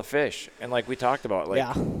saw the fish, and like we talked about,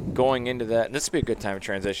 going into that. And this would be a good time to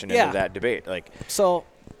transition into that debate. Like, so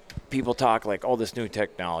people talk like, "Oh, this new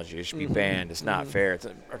technology, it should be banned. It's not fair."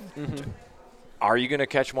 Are you going to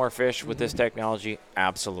catch more fish with this technology?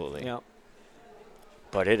 Absolutely. Yeah.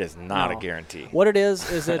 But it is not a guarantee. What it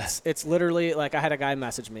is it's literally like I had a guy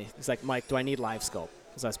message me. He's like, Mike, do I need live scope?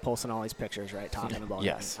 Because I was posting all these pictures, right, talking about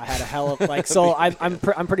Yes. it. I had a hell of so I'm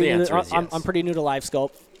pretty The new. answer is yes. I'm pretty new to live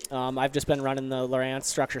scope. I've just been running the Lowrance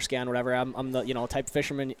structure scan, whatever. I'm the type of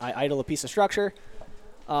fisherman. I idle a piece of structure.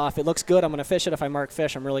 If it looks good, I'm gonna fish it. If I mark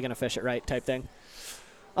fish, I'm really gonna fish it right, type thing.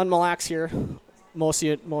 On Mille Lacs here, most of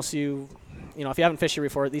you, if you haven't fished here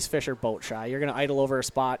before, these fish are boat shy. You're going to idle over a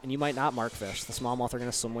spot, and you might not mark fish. The smallmouth are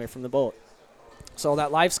going to swim away from the boat. So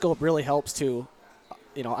that live scope really helps to,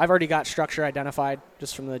 I've already got structure identified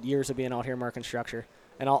just from the years of being out here marking structure,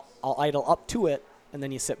 and I'll idle up to it, and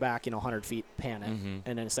then you sit back, 100 feet, pan it,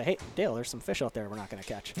 and then say, hey, Dale, there's some fish out there we're not going to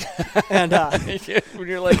catch. And when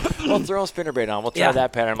you're like, well, throw a spinnerbait on, we'll try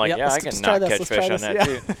that pattern. I'm like, I can not catch fish on that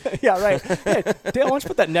too. Yeah, right. Hey, Dale, why don't you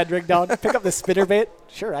put that Ned rig down, pick up the spinnerbait?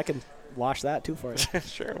 Sure, I can wash that too for you.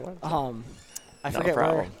 Sure. I forget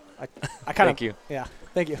problem. where I kind of. Thank you. Yeah,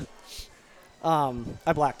 thank you.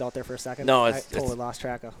 I blacked out there for a second. No, I totally lost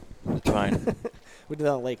track of. It's fine. We did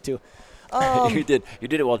that on the lake too. You did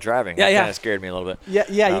it while driving. Yeah, It yeah. kind of scared me a little bit.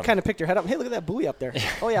 Yeah, you kind of picked your head up. Hey, look at that buoy up there.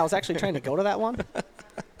 Oh, yeah, I was actually trying to go to that one.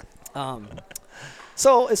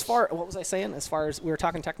 So what was I saying? As far as we were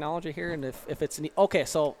talking technology here, and if it's okay,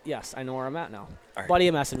 so yes, I know where I'm at now. All right. Buddy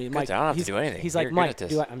messaged me, Mike. I don't have to do anything. He's You're like, good Mike, at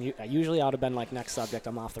this. I usually I would have been like, next subject.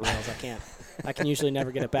 I'm off the rails. I can usually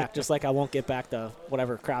never get it back. Just like I won't get back the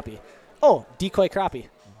whatever crappie. Oh, decoy crappie.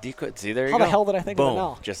 Decoy. See, there you How go. the hell did I think of it Boom,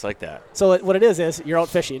 now? just like that. So what it is you're out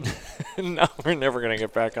fishing. No, we're never gonna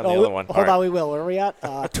get back on the other one. Hold on, we will. Where are we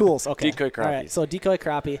at? Tools. Okay. Decoy All right. crappies. So decoy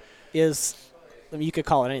crappie is, I mean, you could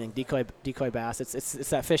call it anything. Decoy bass. It's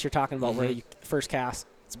that fish you're talking about where you first cast.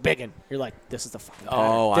 It's big and you're like, this is the fucking pattern.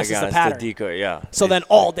 Oh, this I got is it. the pattern. It's the decoy. Yeah. So then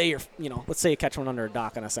all day let's say you catch one under a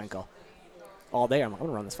dock on a Senko. All day I'm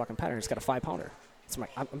gonna run this fucking pattern. It's got a 5-pounder. So I'm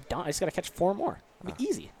like, I'm done. I just gotta catch 4 more. It'll be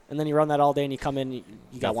easy. And then you run that all day and you come in. You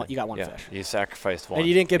got one. You got one yeah. fish. You sacrificed one. And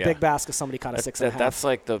you didn't get yeah. big bass because somebody caught a 6.5. That's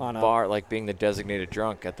like the on a- bar, like being the designated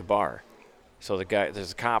drunk at the bar. So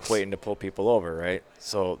there's a cop waiting to pull people over, right?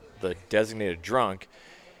 So the designated drunk,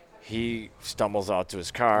 he stumbles out to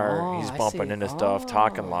his car. Oh, He's I bumping see. into stuff,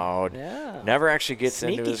 talking loud. Yeah. Never actually gets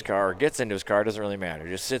into his Sneaky. car. Or gets into his car, doesn't really matter.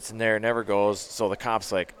 Just sits in there, never goes. So the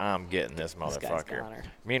cop's like, I'm getting this This guy's motherfucker. got her.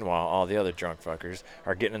 Meanwhile, all the other drunk fuckers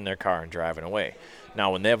are getting in their car and driving away.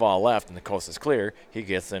 Now, when they've all left and the coast is clear, he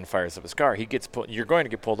gets in, fires up his car. He gets you're going to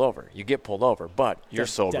get pulled over. You get pulled over, but you're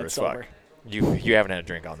sober dead as sober. fuck. You haven't had a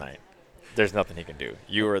drink all night. There's nothing he can do.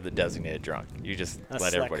 You are the designated drunk. You just That's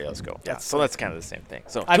let slick. everybody else go. That's So that's kind of the same thing.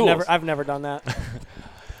 So I've never done that.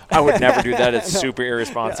 I would never do that. It's super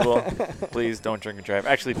irresponsible. Please don't drink and drive.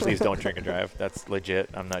 Actually, please don't drink and drive. That's legit.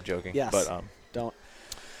 I'm not joking. Yes. But Don't.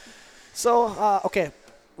 So, okay,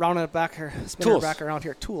 rounding it back here, spinning it Tools. back around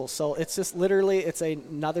here, tools. So it's just literally, it's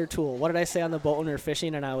another tool. What did I say on the boat when we were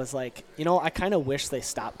fishing? And I was like, I kind of wish they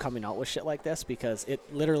stopped coming out with shit like this because it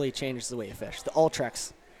literally changes the way you fish. The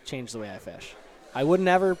Ultrex changed the way I fish. I would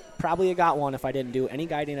never probably have got one if I didn't do any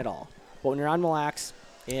guiding at all. But when you're on Mille Lacs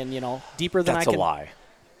and, deeper than that's I a can. lie.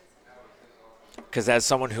 Because as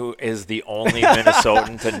someone who is the only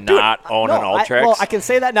Minnesotan to not own an Ultrex, I can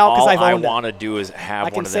say that now because all I've I owned it. want to do is have I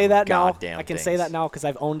one can of say them that now. goddamn I can things. say that now because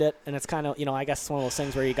I've owned it, and it's kind of, I guess it's one of those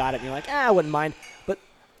things where you got it and you're like, I wouldn't mind. But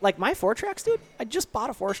like my 4-Trax, dude, I just bought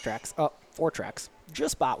a 4-Trax.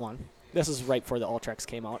 Just bought one. This is right before the Ultrex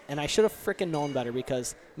came out, and I should have freaking known better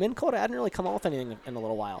because Minn Kota hadn't really come out with anything in a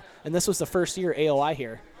little while, and this was the first year AOI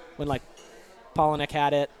here when like Polinick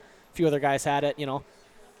had it, a few other guys had it,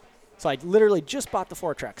 So I literally just bought the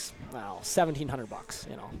 4-Trax. Wow,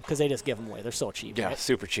 $1,700, because they just give them away. They're so cheap. Yeah, right?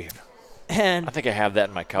 super cheap. And I think I have that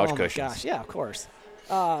in my couch oh cushions. my gosh, yeah, of course.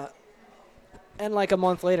 And like a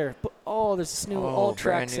month later, there's this new brand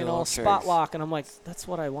Ultrex, new Spot Ultrex. Lock, and I'm like, that's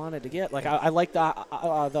what I wanted to get. Like, I like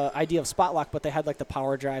the idea of Spot Lock, but they had like the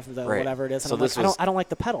power drive, the Right. whatever it is. And So I'm like, this was I don't like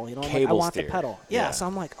the pedal, I'm like, I cable want steer. the pedal. Yeah. Yeah, so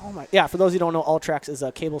I'm like, oh my, yeah. For those who don't know, Ultrex is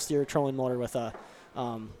a cable steer trolling motor with a,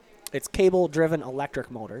 it's cable driven electric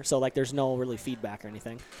motor. So like, there's no really feedback or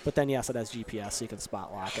anything. But then yes, it has GPS, so you can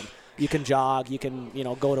spot lock and you can jog, you can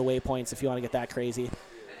go to waypoints if you want to get that crazy.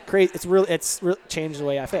 It's really changed the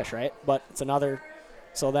way I fish, right? But it's another.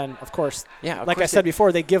 So then, of course, Yeah, of like I course said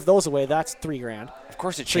before, they give those away. That's $3,000. Of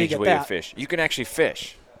course, it So you changed the get way you that. fish. You can actually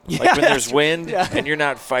fish. Yeah, Like when that's there's true. wind Yeah. and you're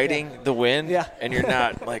not fighting the wind, Yeah. and you're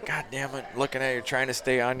not like, God damn it, looking at it, you're trying to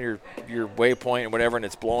stay on your waypoint and whatever, and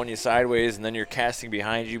it's blowing you sideways, and then you're casting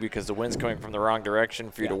behind you because the wind's coming from the wrong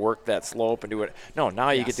direction for you to work that slope and do it. No, now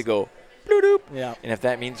you get to go bloop. Yeah. And if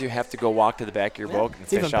that means you have to go walk to the back of your boat and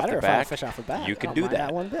It's fish even off better the if I back, fish off the back. you I can don't do mind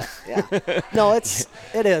that. one bit. Yeah. No, it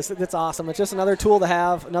is. It's awesome. It's just another tool to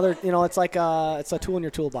have. Another, it's like it's a tool in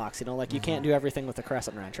your toolbox. Like you can't do everything with a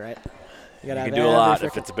crescent wrench, right? You gotta can have do a lot every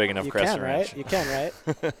if it's a big enough you crescent can, wrench. right? You can,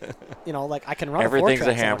 right? Like I can run. Everything's a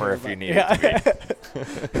 4-Trax hammer out if here, you but- need it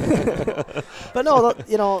to be. But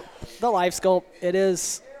no, the live scope, it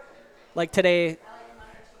is like today.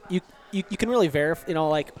 You can really verify.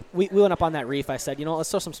 Like we went up on that reef. I said, let's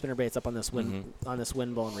throw some spinner baits up on this wind on this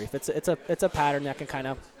windbone reef. It's a pattern that can kind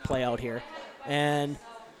of play out here. And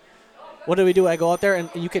what do? I go out there and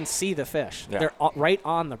you can see the fish. Yeah. They're right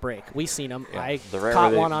on the break. We seen them. Yeah, I they're right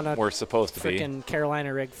caught where one on a we're supposed to be. freaking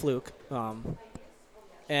Carolina rig fluke.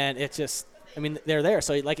 And it's just. They're there,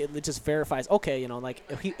 so like it just verifies. Okay, like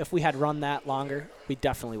if we had run that longer, we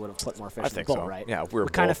definitely would have put more fish I in the think boat, so. right? Yeah, we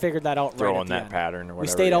kind of both figured that out. throwing right at the that end. pattern or We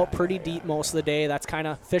whatever. stayed Yeah, out pretty deep most of the day. That's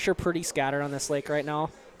fish are pretty scattered on this lake right now.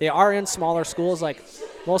 They are in smaller schools. Like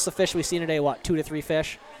most of the fish we've seen today, 2 to 3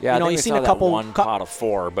 fish. Yeah, I think you've we seen saw a couple that one pot of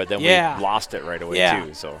 4, but then Yeah. we lost it right away Yeah.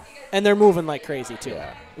 too. So and they're moving like crazy too.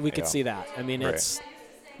 Yeah. We could Yeah. see that. Right.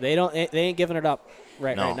 They ain't giving it up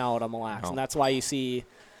right No. now at Mille Lacs, No. and that's why you see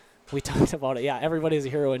We talked about it. Yeah, everybody's a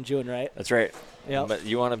hero in June, right? That's right. Yep. But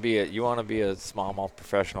you want to be a smallmouth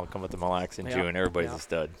professional, come with the Mille Lacs in Yep. June. Everybody's Yep. a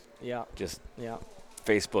stud. Yeah. Just Yeah.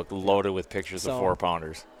 Facebook loaded with pictures of So-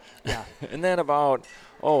 4-pounders. Yeah. And then about,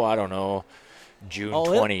 I don't know, June Oh,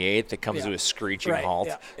 28th, it comes yeah. to a screeching Right. halt.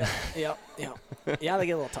 Yeah. Yeah, they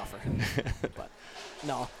get a little tougher. But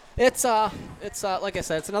no, it's like I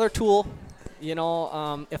said, it's another tool. You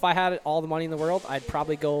know, if I had all the money in the world, I'd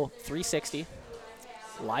probably go 360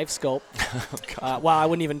 live scope. Well, I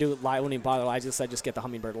wouldn't even do live. I wouldn't even bother live. I'd just get the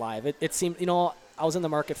Humminbird live. It seemed, I was in the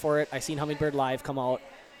market for it. I seen Humminbird live come out.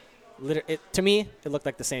 To me, it looked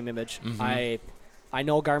like the same image. Mhm. I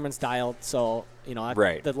know Garmin's dialed, so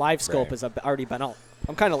Right. the live scope Right. has already been out.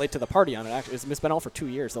 I'm kind of late to the party on it. Actually, it's been out for 2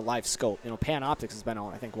 years. The live scope, Panoptics has been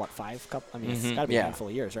out. I think 5 cup. I mean, it's Mhm. got to be Yeah. a handful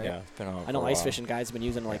of years, right? Yeah, it's been on I know for a ice while. fishing guys have been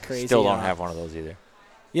using it like crazy. Still don't have one of those either.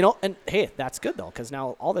 And hey, that's good though, because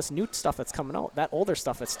now all this new stuff that's coming out, that older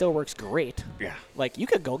stuff that still works great. Yeah. Like you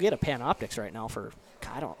could go get a Panoptics right now for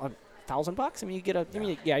 $1,000. I mean, you get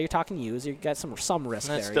you're talking used. You got some risk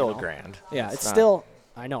And there. that's still you know? $1,000. Yeah, it's not- still.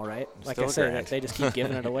 I know, right? Like I still said, $1,000. they just keep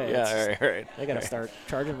giving it away. It's Yeah, just- right. They got to right. start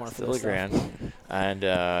charging more for Still this stuff. $1,000.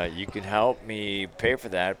 And you can help me pay for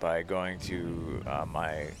that by going to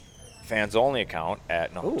my fans only account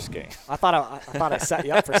at Ooh. I'm just kidding. I thought I set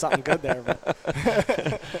you up for something good there. But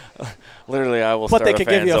Literally, I will But start they a could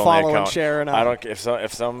give fans you a only follow and account. share and I don't care if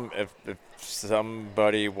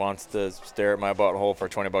somebody wants to stare at my butthole for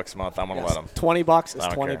 $20 a month, I'm gonna let them. $20 is I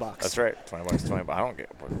don't $20. care. That's right. $20, $20. I don't get.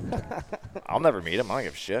 I'll never meet him. I don't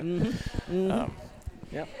give a shit.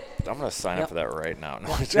 Yep. I'm gonna sign Yep. up for that right now. No,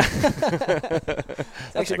 It's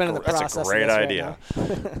actually been in the process. That's a of great this right idea.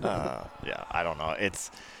 Yeah, I don't know.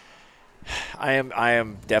 I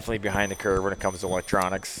am definitely behind the curve when it comes to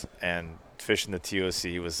electronics, and fishing the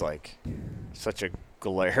TOC was like such a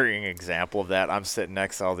glaring example of that. I'm sitting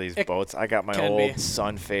next to all these It boats. I got my can old be.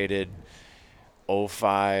 sun-faded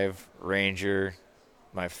 05 Ranger,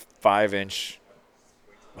 my 5-inch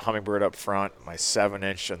Humminbird up front, my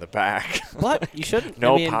 7-inch in the back. But you shouldn't.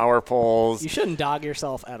 No I mean, power poles. You shouldn't dog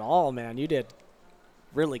yourself at all, man. You did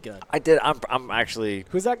really good. I did. I'm actually.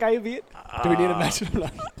 Who's that guy you beat? Do we need to mention him?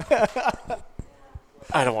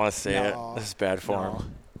 I don't want to say No. it. This is bad form.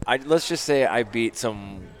 No. Let's just say I beat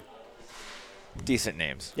some decent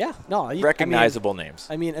names, Yeah, no, recognizable names.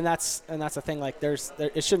 I mean, and that's the thing. Like,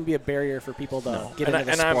 it shouldn't be a barrier for people to get And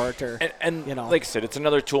into the I'm- sport or and you know. like I said, it's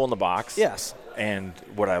another tool in the box. Yes. And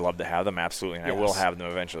would I love to have them? Absolutely, and I will Yes. have them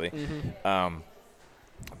eventually. Mm-hmm.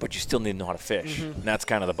 But you still need to know how to fish. And that's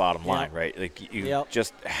kind of the bottom line, right? Like you Yep.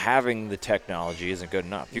 just having the technology isn't good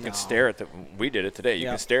enough. You can No. stare at we did it today. You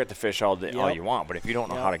Yep. can stare at the fish all Yep. you want, but if you don't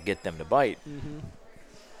know Yep. how to get them to bite,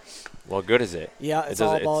 what good is it? Yeah, It it's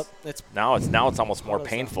doesn't- all about it's. Now it's almost more What is that?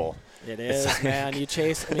 painful. It is, man. You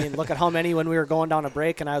chase. I mean, look at how many when we were going down a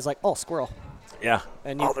break, and I was like, "Oh, squirrel," Yeah.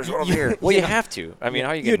 And there's one over here. Well, you have to. I mean, how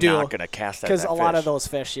are you do. not going to cast that? because a lot fish? of those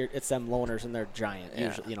fish, it's them loners and they're giant. Yeah.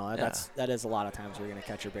 Usually, Yeah. that is a lot of times you're going to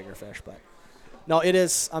catch your bigger fish. But no, it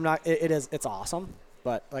is. I'm not. It is. It's awesome.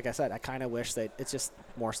 But like I said, I kind of wish that it's just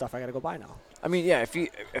more stuff I got to go buy now. I mean, yeah.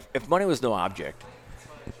 If money was no object,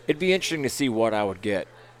 it'd be interesting to see what I would get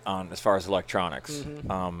on as far as electronics.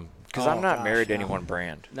 Because I'm not married to any one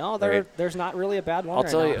brand. No, right? there's not really a bad one. I'll right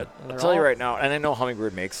tell now. you. And I'll they're tell you all- right now, and I know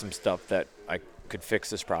Humminbird makes some stuff that I could fix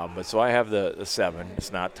this problem. But so I have the 7.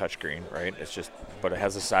 It's not touchscreen, right? It's just, but it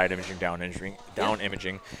has the side imaging, down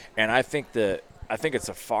imaging, and I think it's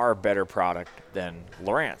a far better product than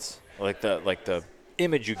Lowrance. Like the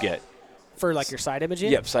image you get. for like your side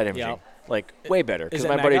imaging. Yep, side imaging. Yep. Like way better. Because it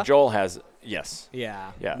my buddy Mega? Joel has yes.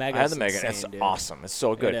 Yeah. Yeah, Mega's I have the Mega. And insane, it's dude. awesome. It's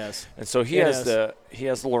so good. It is. And so he It has is. the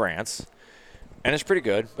Lowrance, and it's pretty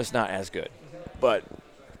good, but it's not as good. But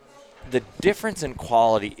the difference in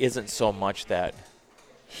quality isn't so much that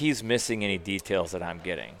he's missing any details that I'm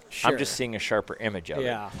getting. Sure. I'm just seeing a sharper image of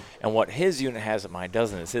Yeah. it. And what his unit has that mine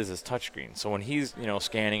doesn't is his is touchscreen. So when he's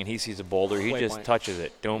scanning and he sees a boulder, he just Waypoint. touches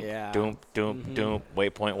it. Doom, Yeah. doom, doom, doom.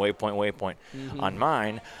 Waypoint, waypoint, waypoint. On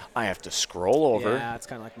mine, I have to scroll over. Yeah, it's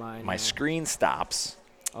kind of like mine. My yeah. screen stops.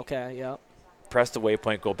 Okay. Yep. Press the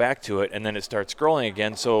waypoint, go back to it, and then it starts scrolling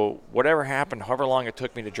again. So whatever happened, however long it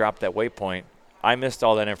took me to drop that waypoint, I missed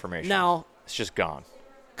all that information. Now, It's just gone.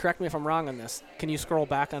 correct me if I'm wrong on this. Can you scroll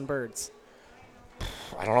back on birds?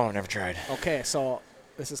 I don't know. I've never tried. Okay, so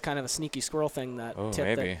this is kind of a sneaky squirrel thing that Oh, tip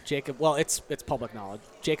maybe. that Jacob. Well, it's public knowledge.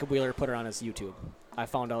 Jacob Wheeler put it on his YouTube. I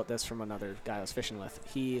found out this from another guy I was fishing with.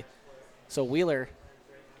 So Wheeler,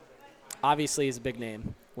 obviously, is a big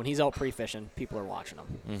name when he's out pre-fishing, people are watching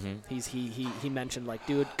him. Mm-hmm. He mentioned, like,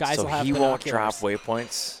 dude, guys so will have he won't drop binoculars.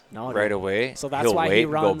 waypoints No, right no. away. So that's He'll why wait he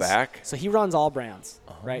and runs. go back. So he runs all brands,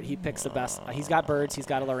 right? He picks the best. He's got Birds, he's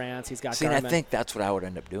got a Lowrance, he's got See, Garmin. and I think that's what I would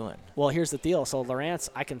end up doing. Well, here's the deal. So Lowrance,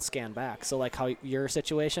 I can scan back. So like how your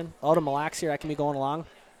situation, out of Mille Lacs here, I can be going along.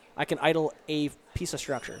 I can idle a piece of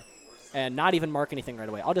structure and not even mark anything right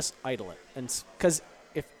away. I'll just idle it, and because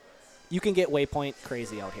if you can get waypoint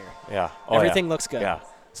crazy out here, Yeah. everything looks good. Yeah.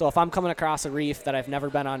 So if I'm coming across a reef that I've never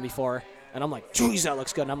been on before, and I'm like, geez, that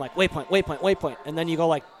looks good, and I'm like, waypoint, waypoint, waypoint, and then you go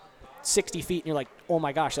like 60 feet, and you're like, oh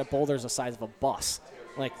my gosh, that boulder's the size of a bus.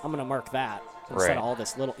 Like, I'm gonna mark that instead Right. of all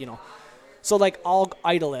this little, So like, I'll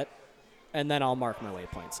idle it, and then I'll mark my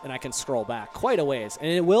waypoints, and I can scroll back quite a ways, and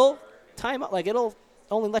it will time up. Like, it'll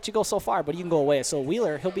only let you go so far, but you can go away. So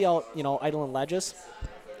Wheeler, he'll be out, idling ledges,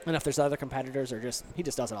 and if there's other competitors, he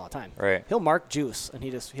just does it all the time. Right. He'll mark juice, and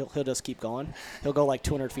he'll just keep going. He'll go like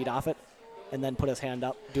 200 feet off it, and then put his hand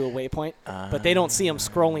up, do a waypoint. But they don't see him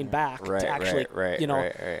scrolling back Right, to actually,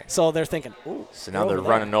 right. So they're thinking, ooh. So now they're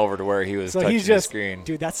running over to where he was So touching he's just, the screen.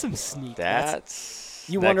 dude, that's some sneak. That's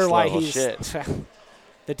you next wonder why level he's shit.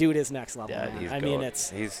 the dude is next level. Yeah, man. he's I goat. mean, it's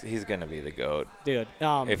he's gonna be the goat dude.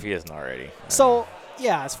 if he isn't already. So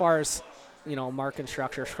yeah, as far as marking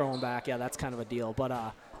structure, scrolling back, yeah, that's kind of a deal.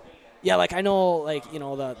 But yeah, like I know, like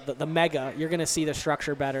the mega, you're gonna see the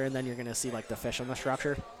structure better, and then you're gonna see like the fish on the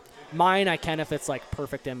structure. Mine, I can if it's like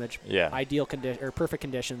perfect image, ideal condition or perfect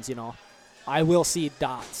conditions. I will see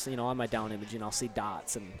dots. On my down image, I'll see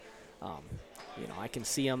dots, and I can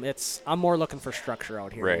see them. I'm more looking for structure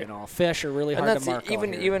out here. Right. Fish are really And hard that's to mark.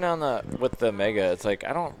 even on with the mega, it's like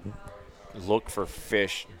I don't look for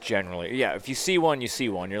fish generally. Yeah, if you see one, you see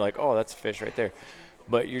one. You're like, oh, that's a fish right there.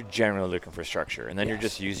 But you're generally looking for structure, and then you're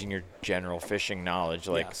just using your general fishing knowledge.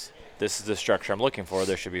 Like, this is the structure I'm looking for.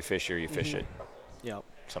 There should be fish here. You fish it. Yep.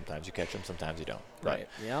 Sometimes you catch them, sometimes you don't. Right.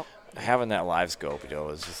 Yep. Having that live scope,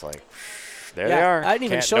 is just like, there Yeah, they are. I didn't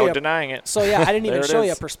even show no you. denying it. So yeah, I didn't even There it show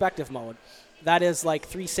you is. perspective mode. That is like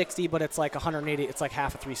 360, but it's like 180. It's like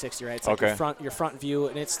half a 360, right? It's like your front view,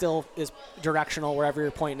 and it still is directional wherever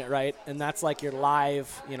you're pointing it, right? And that's like your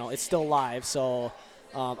live. It's still live. So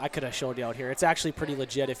I could have showed you out here. It's actually pretty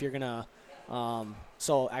legit if you're gonna.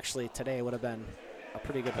 So actually, today would have been a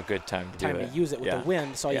pretty good time to use it with the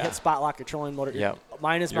wind. So you hit spot lock your trolling motor. Yep.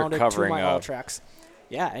 Mine is You're mounted to covering my up. Ultrex.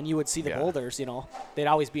 Yeah, and you would see the boulders. They'd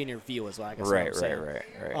always be in your view, is what I guess. Right.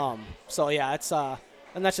 So yeah, it's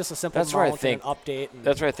and that's just a simple That's where I mount think and an update. And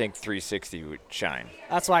that's where I think 360 would shine.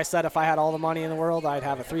 that's why I said if I had all the money in the world, I'd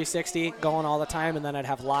have a 360 going all the time, and then I'd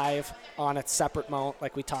have live on its separate mount,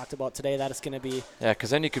 like we talked about today. That is going to be Yeah, because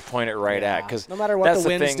then you could point it right at. Because no matter what that's the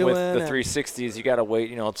the wind's thing with doing the and- 360s, you got to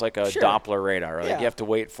wait. It's like a Sure. Doppler radar. Like Yeah. you have to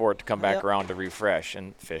wait for it to come back Yep. around to refresh,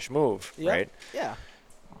 and fish move, Yep. right? Yeah.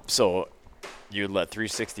 So you'd let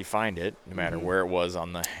 360 find it, no matter where it was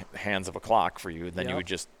on the hands of a clock for you. Then you Yep. would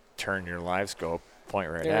just turn your live scope, point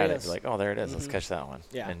right There at it it, is. be like, oh, there it is. Let's catch that one.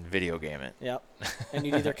 Yeah. And video game it. Yep. And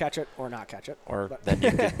you'd either catch it or not catch it. Or But- then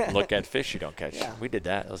you could look at fish you don't catch. Yeah. We did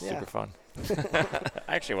that. It was Yeah. super fun.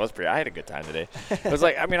 Actually, it was pretty. I had a good time today. It was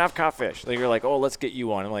like, I've caught fish. Like, you're like, oh, let's get you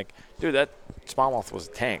one. I'm like, dude, that smallmouth was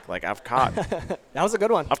a tank. Like, I've caught That was a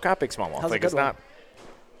good one. big smallmouth. That was a Like, good it's one. not.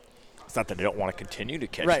 It's not that I don't want to continue to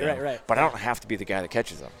catch Right, them. right. But I don't have to be the guy that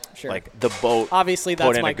catches them. Sure. Like the boat. Obviously, put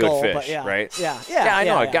that's in my a good goal, fish, but yeah. right? Yeah. I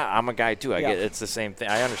know. Yeah. I'm a guy too. I Yeah. get it's the same thing.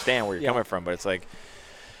 I understand where you're Yeah. coming from, but it's like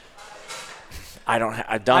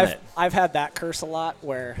I've done it. I've had that curse a lot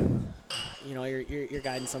where, you're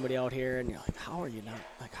guiding somebody out here and you're like, how are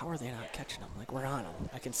they not catching them? Like, we're on them.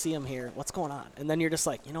 I can see them here. What's going on? And then you're just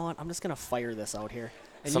like, you know what? I'm just gonna fire this out here.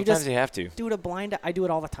 And Sometimes you you have to. do it a blind. I do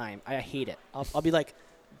it all the time. I hate it. I'll be like,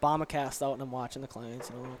 bomb a cast out and I'm watching the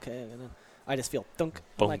clients. Okay, and then I just feel thunk.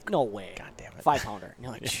 I'm like, no way. God damn it. 5-pounder. And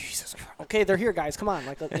you're like, Jesus Christ. Okay, they're here, guys. Come on.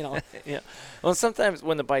 Like, Yeah. Well, sometimes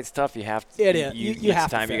when the bite's tough, you have to. It is. You have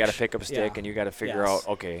to time you got to fish. pick up a stick Yeah. and you got to figure Yes.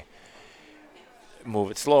 out, okay,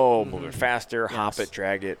 move it slow, move it faster, hop Yes. it,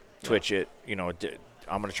 drag it, twitch it.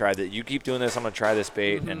 I'm gonna try that. You keep doing this. I'm gonna try this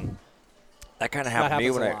bait, and that kind of happened to me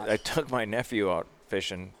happens when a lot. I took my nephew out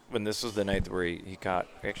fishing. When this was the night where he caught,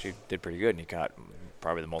 actually did pretty good, and he caught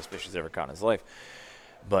probably the most fish he's ever caught in his life.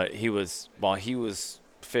 But while he was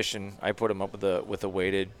fishing, I put him up with a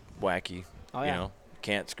weighted wacky. Oh, yeah.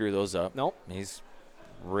 Can't screw those up. Nope. He's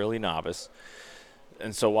really novice.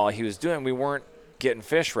 And so while he was doing, we weren't getting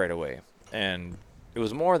fish right away. And it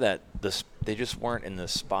was more that they just weren't in the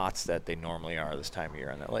spots that they normally are this time of year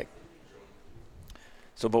on that lake.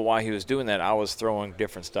 So, but while he was doing that, I was throwing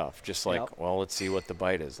different stuff. Just like, Yep. well, let's see what the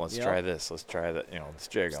bite is. Let's Yep. try this. Let's try that. This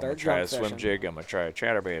jig. I'm Start going to try a junk swim fishing. jig. I'm going to try a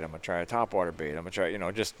chatterbait. I'm going to try a topwater bait. I'm going to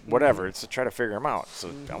try, just whatever. It's to try to figure them out.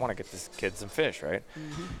 So I want to get this kid some fish, right?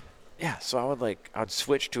 Yeah, so I'd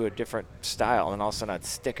switch to a different style, and all of a sudden I'd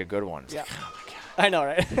stick a good one. It's Yeah. like, oh my God. I know,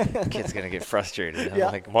 right? Kid's going to get frustrated. Yeah.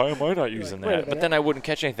 I'm like, why am I not using wait a that? But minute. then I wouldn't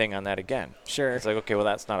catch anything on that again. Sure. It's like, okay, well,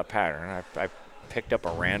 that's not a pattern. I picked up a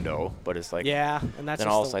rando, but it's like, Yeah, and that's then just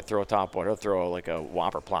all of a the- sudden I throw a topwater, I'll throw like a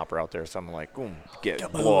whopper plopper out there, something like, boom,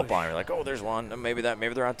 blow up on it. You're like, oh, there's one. Maybe they're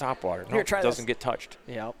on topwater. No, Here, try it doesn't this. get touched.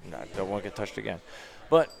 Yep. No, don't want to get touched again.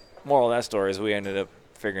 But moral of that story is we ended up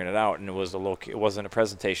figuring it out, and it was it wasn't a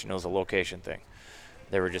presentation, it was a location thing.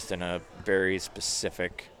 They were just in a very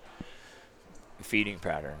specific feeding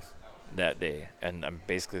pattern that day, and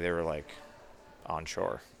basically they were like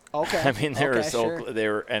onshore. Okay. I mean, they were Okay,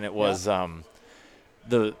 sure. and it was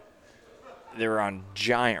they were on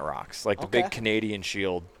giant rocks, like the Okay. big Canadian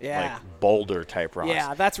Shield, Yeah. like boulder type rocks.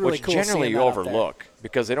 Yeah, that's really which cool generally seeing you that up there. overlook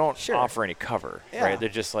because they don't Sure. offer any cover, Yeah. right? They're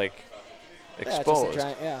just like Yeah, it's just exposed. a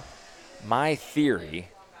giant, yeah. My theory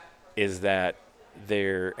is that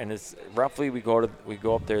and it's roughly we go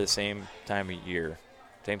up there the same time of year,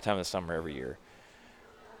 same time of the summer every year.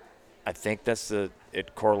 I think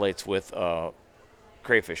it correlates with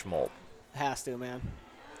crayfish molt. Has to, man.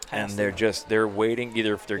 And Has to. they're waiting,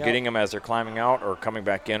 either if they're Yep. getting them as they're climbing out or coming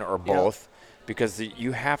back in or both, because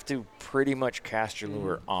you have to pretty much cast your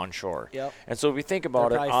lure onshore. Yep. And so if you think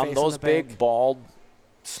about it, probably on facing those the big, bank. bald,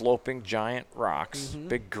 sloping giant rocks, Mm-hmm.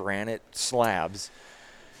 big granite slabs,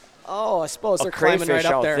 Oh, I suppose a they're climbing crayfish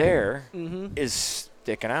right up out there. is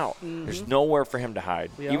sticking out. There's nowhere for him to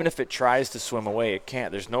hide. Yep. Even if it tries to swim away, it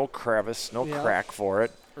can't. There's no crevice, no Yep. crack for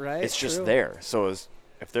it. Right, It's just true. there. So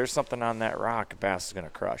if there's something on that rock, a bass is going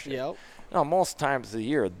to crush it. Yep. No, most times of the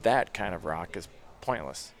year, that kind of rock is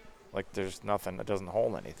pointless. Like, there's nothing that doesn't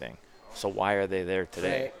hold anything. So why are they there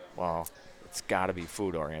today? Right. Well, it's got to be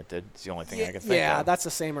food-oriented. It's the only thing I can think Yeah, of. that's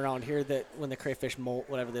the same around here. That when the crayfish molt,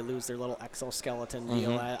 whatever, they lose their little exoskeleton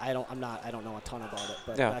deal. I don't know a ton about it,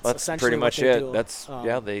 but yeah, that's that's essentially pretty much what they it. do.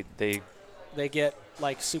 That's They get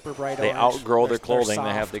like super bright they orange. outgrow their They're clothing. They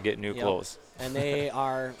have soft. to get new Yep. clothes. And they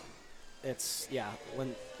are. It's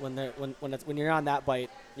when you're on that bite,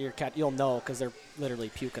 you'll know because they're literally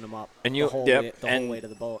puking them up And the whole way to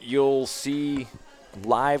the boat. You'll see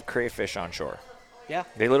live crayfish on shore. Yeah.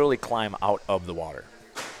 They literally climb out of the water.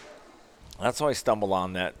 That's how I stumbled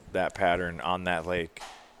on that pattern on that lake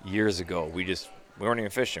years ago. We weren't even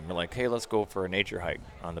fishing. We're like, hey, let's go for a nature hike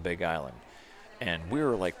on the Big Island. And we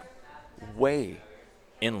were like way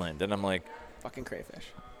inland. And I'm like, Fucking crayfish.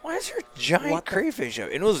 why is there a giant What the- crayfish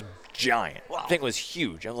out? And it was giant. The thing was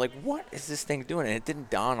huge. I was like, what is this thing doing? And it didn't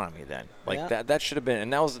dawn on me then. Like Yeah. that should have been.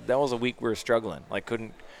 And that was a week we were struggling. Like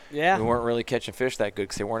Yeah. we weren't really catching fish that good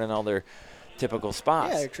because they weren't in all their typical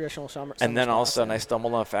spots. Yeah, your traditional summer. And then all of a spots, sudden yeah. I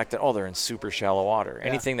stumbled on the fact that, they're in super shallow water. Yeah.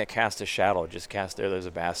 Anything that casts a shadow, just cast there's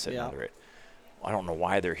a bass sitting Yeah. under it. I don't know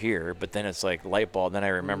why they're here, but then it's like light bulb. Then I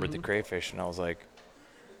remembered Mm-hmm. the crayfish, and I was like,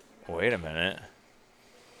 wait a minute.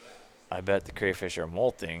 I bet the crayfish are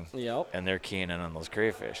molting, Yep. and they're keying in on those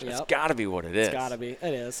crayfish. It's Yep. got to be what it is. It's got to be. It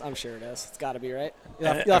is. I'm sure it is. It's got to be, right?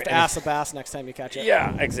 And You'll have I to mean- ask the bass next time you catch it.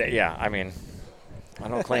 Yeah, exactly. Yeah, I mean, I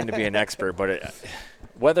don't claim to be an expert, but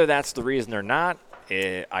whether that's the reason or not,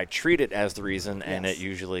 I treat it as the reason, and Yes. it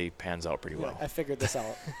usually pans out pretty well. I figured this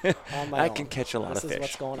out on my I own. can catch a lot This of is fish.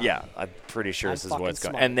 what's going on. Yeah, I'm pretty sure I'm this is fucking what's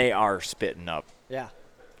going on. smart. And they are spitting up Yeah.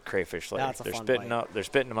 crayfish later. That's a They're fun spitting bite. up. They're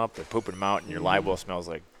spitting them up. They're pooping them out, and your live well smells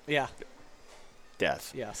like Yeah.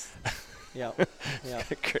 death. Yes. Yep. Yeah.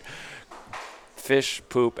 Fish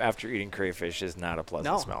poop after eating crayfish is not a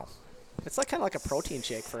pleasant No. smell. It's like kind of like a protein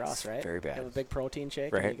shake for us, right? very bad. You have a big protein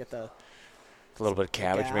shake, Right. and you get the A little bit of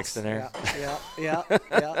cabbage gas. mixed in there. Yeah. Yeah.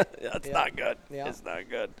 Yeah. That's Yeah. not good. Yeah. It's not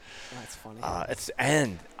good. That's funny.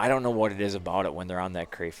 And I don't know what it is about it when they're on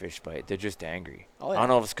that crayfish bite. They're just angry. Oh, I yeah. don't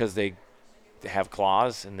know if it's because they have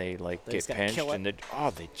claws and they like They get just gotta pinched kill it. and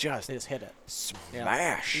they just they just hit it.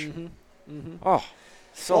 smash. Mm-hmm. Oh,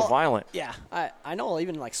 so Well, violent. Yeah, I know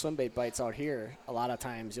even like swim bait bites out here, a lot of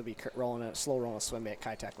times you'll be slow rolling a swim bait,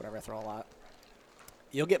 Kitech, whatever, I throw a lot.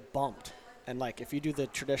 You'll get bumped. And like if you do the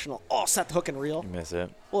traditional, set the hook and reel, You miss it.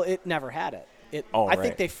 well, it never had it. Oh, I think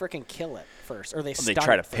right. they freaking kill it first, or they They stun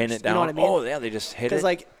try it to pin first. it down. You know what I mean? Oh, yeah, they just hit Because it.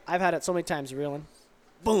 like I've had it so many times, you're reeling,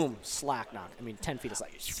 boom, slack knock. I mean, 10 feet is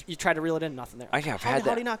like you try to reel it in, nothing there. I've how, had that.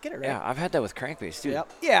 How do you not get it right? Yeah, I've had that with crankbaits too.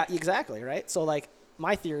 Yep. Yeah, exactly, right? So, like,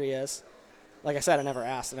 my theory is, like I said, I never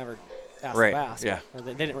asked Right, the bass. yeah. Or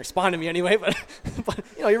they didn't respond to me anyway, but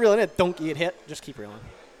you're reeling it, don't get hit, just keep reeling.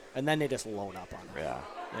 And then they just load up on it. Yeah.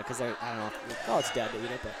 because I don't know. Oh, it's dead to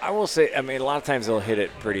eat it, but I will say, I mean, a lot of times they'll hit it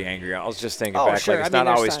pretty angry. I was just thinking Oh, back, sure. like it's I mean,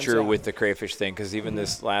 not there's always times, true yeah. with the crayfish thing, because even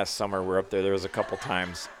this last summer we're up there, there was a couple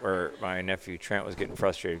times where my nephew Trent was getting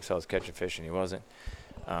frustrated because I was catching fish and he wasn't.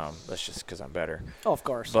 That's just because I'm better. oh, of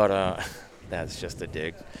course. But that's just a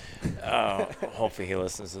dig. Hopefully he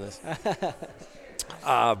listens to this.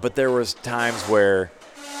 But there was times where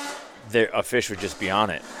a fish would just be on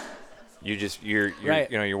it. You're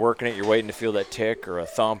Right. you're working it. You're waiting to feel that tick or a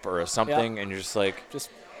thump or a something, and you're just like,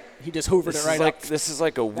 He just hoovered it right up. this is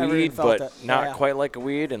like a Never even weed, felt but it. not Yeah. quite like a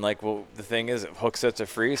weed. And like, well, the thing is, it hook sets it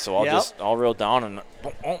free, so Yep. I'll reel down and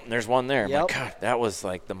boom, boom, and there's one there. I'm Yep. like, God, that was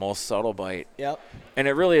like the most subtle bite. Yep. And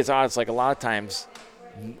it really is odd. It's like a lot of times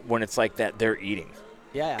when it's like that, they're eating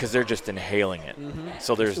Yeah. because they're just inhaling it.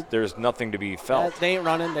 So there's nothing to be felt. They ain't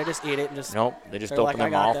running. They just eat it and just. Nope, they just They're open like, their "I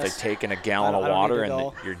got mouth, this. they take in a gallon of I don't need water, to and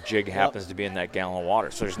go." your jig happens to be in that gallon of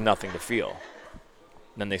water. So there's nothing to feel.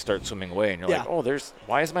 Then they start swimming away, and you're like, Yeah. oh,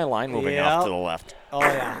 why is my line moving off Yep. to the left? Oh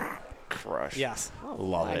yeah. Crush. Yes.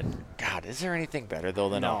 Love it. God, is there anything better, though,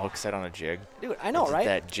 than a No. hook set on a jig? Dude, I know, Just right?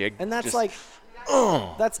 That jig. And that's just, like,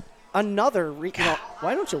 that's another.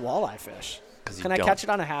 Why don't you walleye fish? 'Cause you Can I don't. catch it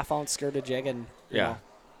on a half-ounce skirted jig and? you Yeah. know,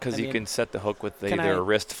 Because I you mean, can set the hook with can either I- a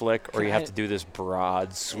wrist flick or can you have I- to do this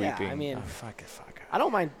broad sweeping. I mean, oh, fuck it. I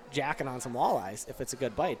don't mind jacking on some walleyes if it's a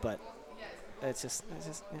good bite, but it's just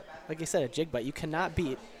like you said, a jig bite. You cannot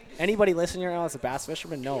beat. Anybody listening right now as a bass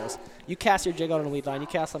fisherman knows. You cast your jig out on a weed line, you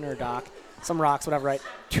cast under a dock, some rocks, whatever, right?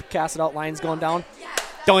 Cast it out, lines going down,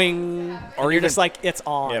 doing, Or or you're even- just like, it's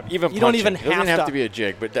on. Yeah, even you don't punching. even It doesn't have have to be a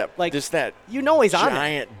jig, but that like, just that You know he's on it.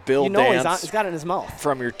 giant bill You know dance he's got it in his mouth.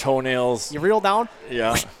 from your toenails. You reel down,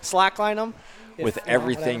 Yeah. slack line him. With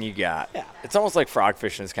everything you got. Yeah. It's almost like frog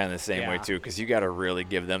fishing is kind of the same way, Yeah. too, because you got to really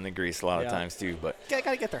give them the grease a lot of Yeah. times, too. But Got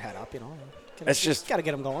to get their head up, you know. It's just- got to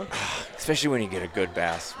get them going. especially when you get a good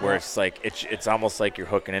bass, where it's like it's almost like you're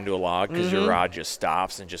hooking into a log because your rod just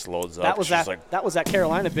stops and just loads up. That was It's just that. That was that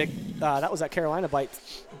Carolina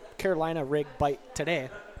Carolina rig bite today.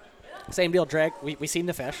 Same deal, drag. We seen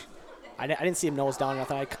the fish. I didn't see him nose down or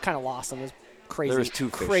nothing. I kind of lost him. It was crazy. There was two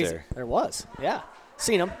fish crazy. there. There was, yeah.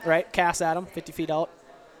 Seen him, right? Cast at him, 50 feet out.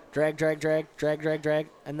 Drag.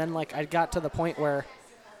 And then, like, I got to the point where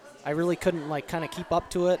I really couldn't, like, kind of keep up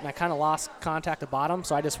to it, and I kind of lost contact at bottom,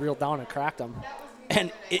 so I just reeled down and cracked him.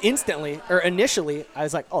 And initially, I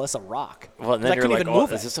was like, oh, this is a rock. well, and 'Cause then I you're couldn't like, even oh,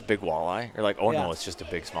 move is it. this a big walleye? You're like, oh, Yeah. no, it's just a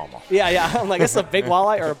big smallmouth. Yeah. I'm like, it's a big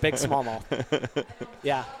walleye or a big smallmouth.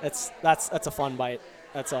 Yeah, that's a fun bite.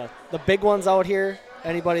 The big ones out here.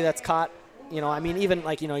 Anybody that's caught, I mean, even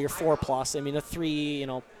like your 4+. I mean, a 3,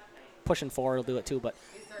 pushing 4 will do it too. But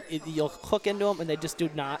you'll hook into them and they just do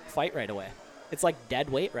not fight right away. It's like dead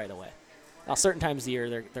weight right away. Now, certain times of the year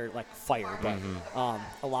they're like fire, but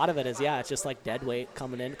a lot of it is it's just like dead weight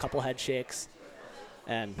coming in, a couple head shakes,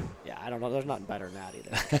 and I don't know. There's nothing better than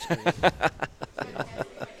that either.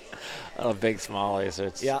 Oh, big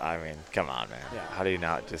smallies. Yeah. I mean, come on, man. Yeah. How do you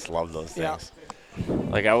not just love those Yeah. things?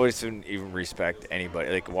 Like, I wouldn't even respect anybody,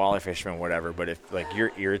 like walleye fishermen, whatever. But if like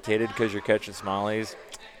you're irritated because you're catching smallies,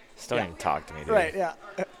 just don't Yeah. even talk to me, dude. Right? Yeah.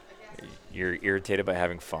 You're irritated by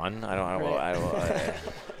having fun. I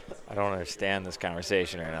don't understand this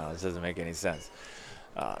conversation right now. This doesn't make any sense.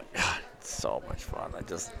 God, it's so much fun. I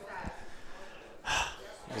just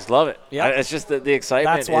love it. Yeah. It's just the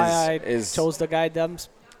excitement. That's why I is chose to guide them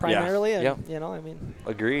primarily. Yeah. And, I mean,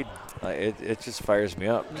 agreed. It just fires me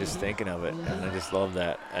up just thinking of it, and I just love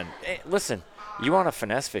that. And hey, listen, you want to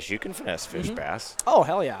finesse fish? You can finesse fish bass. oh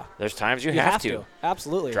hell yeah, There's times you you have to.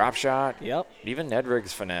 absolutely. Drop shot. Yep. Even Ned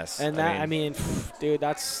rigs finesse. And that dude,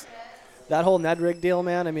 that whole Ned rig deal,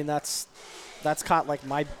 man. I mean, that's caught like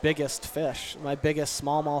my biggest fish, my biggest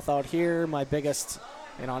smallmouth out here, my biggest,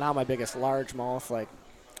 not my biggest largemouth, like.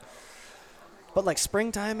 But like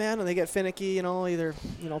springtime, man, and they get finicky, either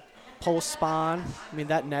post spawn. I mean,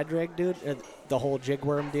 that Ned rig, dude, the whole jig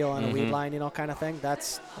worm deal on a weed line, kind of thing.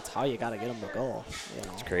 That's how you got to get them to go.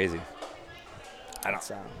 It's crazy.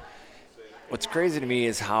 It's, What's crazy to me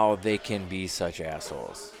is how they can be such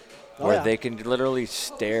assholes. Oh, Where yeah. they can literally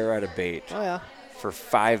stare at a bait oh yeah. for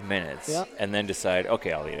 5 minutes Yep. and then decide,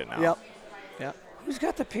 okay, I'll eat it now. Yep. Who's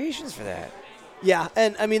got the patience for that? Yeah,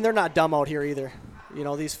 and I mean they're not dumb out here either.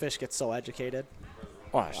 These fish get so educated.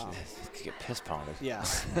 Watch, they get piss pounded.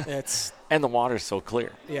 Yes, it's And the water's so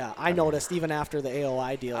clear. I noticed even after the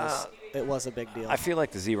AOI deals, it was a big deal. I feel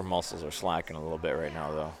like the zebra mussels are slacking a little bit right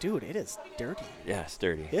now, though. Dude, it is dirty. Yeah, it's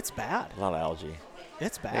dirty. It's bad. A lot of algae.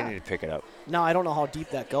 It's They bad. need to pick it up. Now, I don't know how deep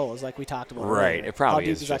that goes, like we talked about Right, earlier. it probably How deep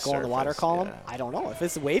is does that just go in the water surface, column? yeah. I don't know. If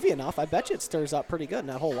it's wavy enough, I bet you it stirs up pretty good, and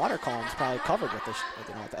that whole water column is probably covered with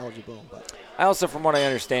with the algae bloom. But I also, from what I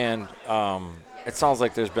understand, it sounds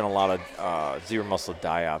like there's been a lot of zebra mussel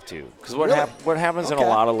die-off too. Because what, Really? what happens in a Okay.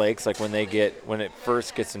 lot of lakes, like when it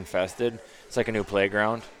first gets infested, it's like a new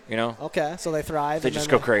playground, you know? okay, so they thrive. They and just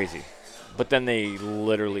then go crazy. But then they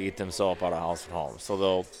literally eat themselves out of house and home. So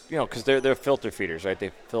they'll, because they're filter feeders, right? They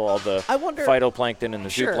fill all the I wonder- phytoplankton and the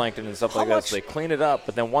Sure. zooplankton and stuff How like that. much- So they clean it up.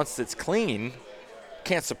 But then once it's clean,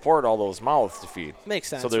 can't support all those mouths to feed. Makes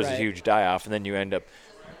sense, So there's a right. huge die-off, and then you end up,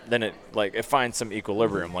 it finds some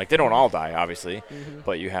equilibrium. Like, they don't all die, obviously,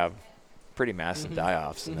 but you have pretty massive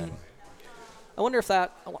die-offs. And then I wonder if how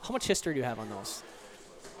much history do you have on those?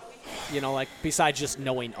 Like besides just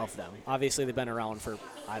knowing of them. Obviously, they've been around for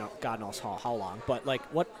God knows how long. But like,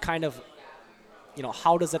 what kind of,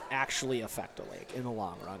 how does it actually affect a lake in the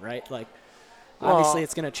long run, right? Like, obviously, Well-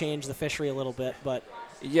 it's going to change the fishery a little bit, but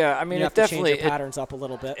yeah, I mean, you it have to definitely change your patterns up a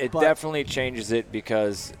little bit. It but definitely changes it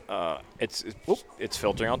because it's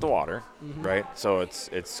filtering out the water, right? So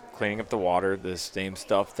it's cleaning up the water, the same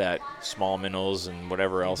stuff that small minnows and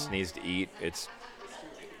whatever else needs to eat. It's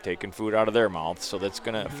taking food out of their mouth, so that's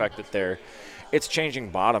going to affect it there. It's changing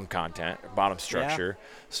bottom content, bottom structure.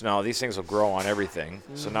 So now these things will grow on everything.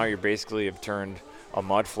 So now you basically have turned a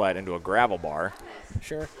mud flat into a gravel bar.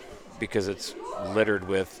 Sure. Because it's littered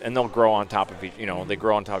with, and they'll grow on top of each, they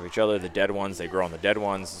grow on top of each other. The dead ones, they grow on the dead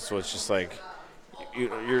ones. So it's just like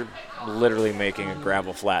you're literally making a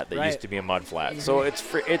gravel flat that Right. used to be a mud flat. So it's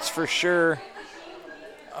for sure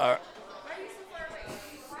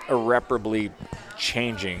irreparably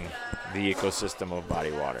changing the ecosystem of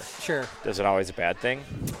body water. Sure. Is it always a bad thing?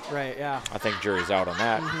 Right. Yeah. I think jury's out on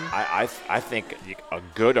that. I think a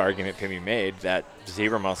good argument can be made that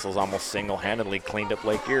zebra mussels almost single-handedly cleaned up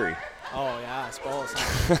Lake Erie. Oh yeah, I suppose.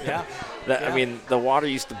 Yeah. I Yeah. mean, the water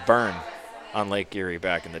used to burn on Lake Erie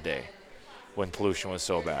back in the day when pollution was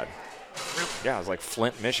so bad. Yeah, it was like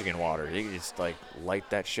Flint, Michigan water. You could just light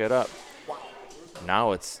that shit up.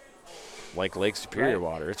 Now it's like Lake Superior Right.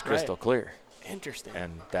 water. It's crystal clear. Interesting.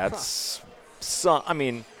 And that's I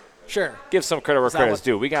mean, Sure. give some credit where Is that credit's what-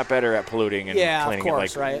 due. We got better at polluting and Yeah, of cleaning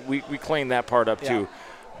course, it. right. We cleaned that part up Yeah. too.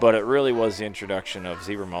 But it really was the introduction of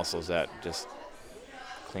zebra mussels that just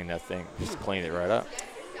cleaned that thing, just cleaned it right up.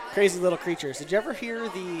 Crazy little creatures. Did you ever hear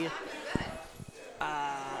the?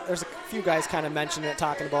 There's a few guys kind of mentioning it,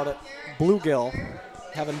 talking about it. Bluegill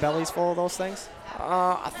having bellies full of those things.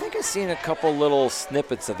 I think I've seen a couple little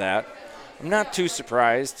snippets of that. I'm not too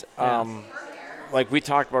surprised. Yeah. Like we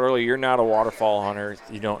talked about earlier, you're not a waterfall hunter.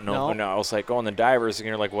 You don't know. No. I was like, and the divers, and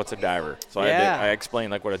you're like, what's a diver? So Yeah. I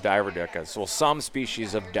explained what a diver duck is. So some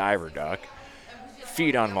species of diver duck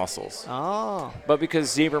feed on mussels. Oh. But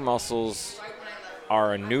because zebra mussels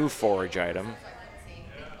are a new forage item,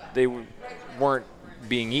 they weren't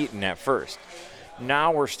being eaten at first.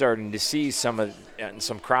 Now we're starting to see some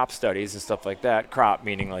crop studies and stuff like that. Crop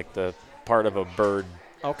meaning like the part of a bird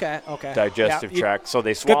Okay. digestive Yeah, you- tract. So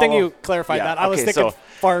they swallow. Good thing you clarified Yeah, that. I was okay, thinking so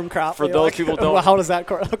farm crop. for You're those like, people who well, don't- how does that?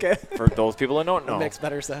 Okay. For those people that don't know, That makes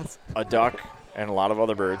better sense. a duck and a lot of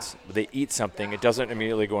other birds, they eat something. It doesn't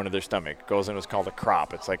immediately go into their stomach. It goes in what's called a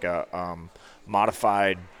crop. It's like a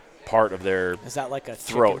modified part of their Is that like a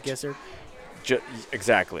Throat. chicken gizzard?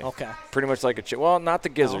 exactly. Okay. Pretty much like well, not the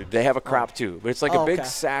gizzard. No. They have a crop too, but it's like Oh, a big okay.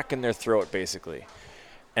 sac in their throat basically.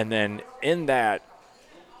 And then in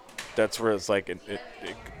that's where it's like it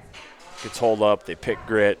gets holed up. They pick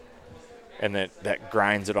grit, and that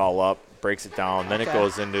grinds it all up, breaks it down. Then it Okay.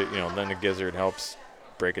 goes into then the gizzard helps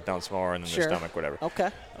break it down some more, and then Sure. their stomach, whatever.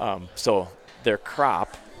 Okay. So their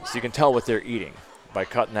crop, so you can tell what they're eating by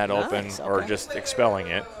cutting that open Nice, or okay. just expelling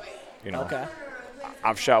it. Okay.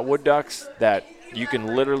 I've shot wood ducks that you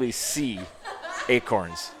can literally see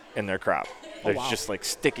acorns in their crop. They're wow. just like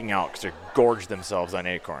sticking out because they gorge themselves on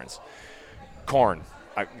acorns. Corn.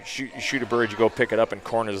 You shoot a bird, you go pick it up, and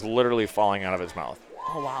corn is literally falling out of its mouth.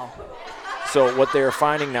 Oh wow. So what they are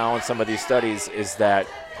finding now in some of these studies is that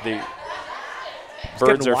the It's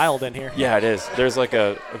birds getting are wild in here. Yeah, it is. There's like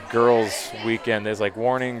a girls' weekend. There's like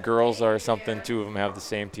warning, girls are something. Two of them have the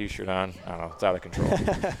same T-shirt on. I don't know. It's out of control.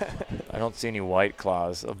 I don't see any White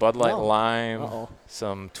Claws. A Bud Light No. Lime, Uh-oh.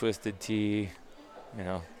 some Twisted Tea,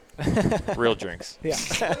 real drinks. Yeah.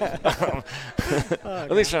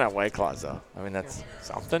 At least they're not White Claws, though. I mean, that's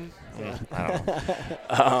something. I don't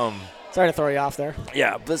know. Sorry to throw you off there.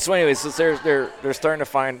 Yeah, but so anyways, so they're starting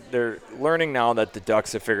to they're learning now that the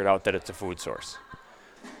ducks have figured out that it's a food source.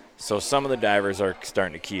 So some of the divers are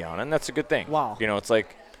starting to key on, and that's a good thing. Wow. It's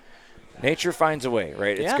like Nature finds a way,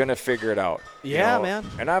 right? It's Yeah. going to figure it out. Yeah, man.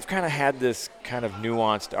 And I've kind of had this kind of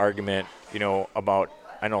nuanced argument, about,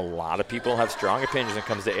 I know a lot of people have strong opinions when it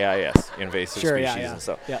comes to AIS, invasive Sure, species yeah. and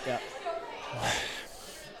stuff. Yeah.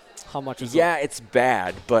 How much is Yeah, it's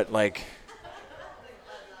bad, but like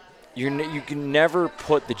you can never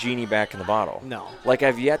put the genie back in the bottle. No. Like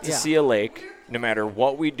I've yet to Yeah. see a lake, no matter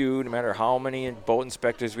what we do, no matter how many boat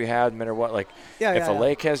inspectors we have, no matter what, like if a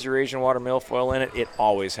lake has Eurasian water milfoil in it, it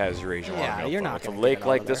always has Eurasian water milfoil. you're not If a gonna get lake it out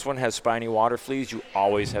like of this there. one has spiny water fleas, you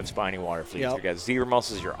always have spiny water fleas. Yep. You got zebra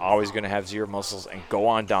mussels, you're always going to have zebra mussels, and go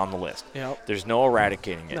on down the list. Yep. There's no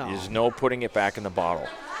eradicating it. No. There's no putting it back in the bottle.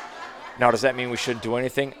 Now, does that mean we shouldn't do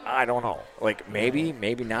anything? I don't know. Like, maybe,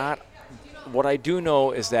 maybe not. What I do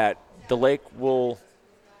know is that the lake will,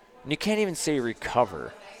 and you can't even say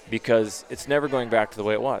recover, because it's never going back to the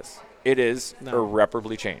way it was. It is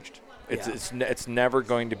irreparably changed. It's never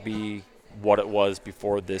going to be what it was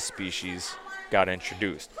before this species got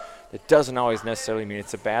introduced. It doesn't always necessarily mean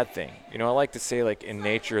it's a bad thing. I like to say, like, in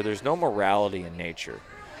nature, there's no morality in nature.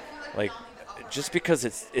 Like, just because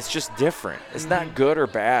it's just different. It's not good or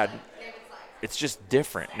bad. It's just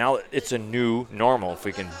different. Now it's a new normal, if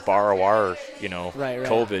we can borrow our, Right.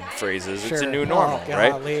 COVID phrases. It's a Sure. new normal, Oh,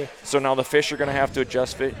 right? golly. So now the fish are going to have to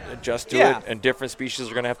adjust to Yeah. it, and different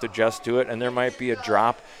species are going to have to adjust to it, and there might be a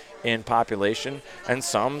drop in population, and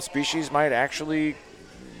some species might actually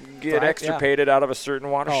get Right, extirpated out of a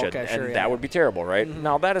certain watershed, okay, and sure, that would be terrible, right?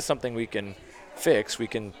 Now that is something we can fix. We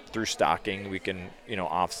can, through stocking, we can,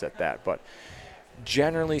 offset that, but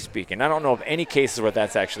generally speaking, I don't know of any cases where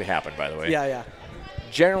that's actually happened, by the way. Yeah.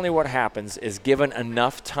 Generally what happens is, given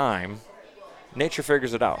enough time, nature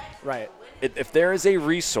figures it out. Right. If there is a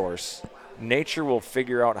resource, nature will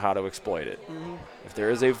figure out how to exploit it. If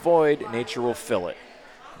there is a void, nature will fill it.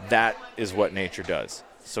 That is what nature does.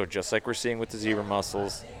 So just like we're seeing with the zebra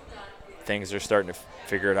mussels, things are starting to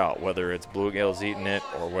figure it out, whether it's bluegills eating it,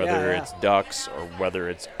 or whether it's ducks, or whether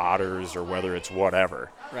it's otters, or whether it's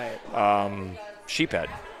whatever. Right.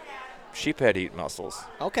 Sheephead eat mussels.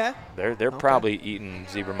 Okay. They're probably eating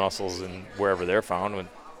zebra mussels and wherever they're found,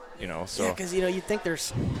 so. Yeah, because you'd think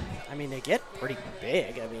there's, they get pretty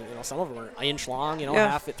big. Some of them are an inch long,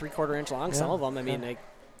 half at 3/4 inch long. Some of them,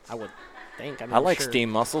 I would think. I like sure.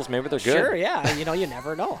 steam mussels. Maybe they're good. Sure, yeah. You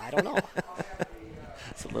never know. I don't know.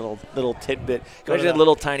 It's a little tidbit. Go to Imagine a the-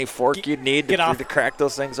 little tiny fork you'd need get off- to crack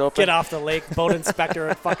those things open. Get off the lake, boat inspector,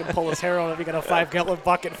 and fucking pull his hair out if you got a 5-gallon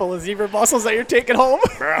bucket full of zebra mussels that you're taking home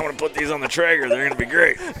I'm going to put these on the Traeger. They're going to be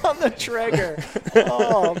great. on the Traeger.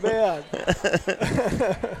 Oh, man.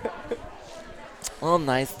 Oh,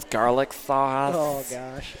 nice garlic sauce. Oh,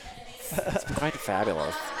 gosh. It's quite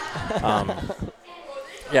fabulous.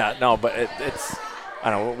 Yeah, no, but it's, I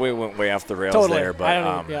don't know, we went way off the rails Totally. there, but I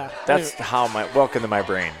don't even- yeah. that's how welcome to my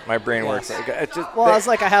brain. My brain works. Yes. It's just, Well, I was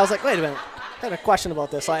like, wait a minute. I had a question about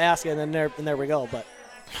this. So I asked you, and there we go. But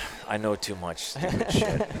I know too much stupid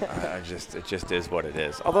shit. It just is what it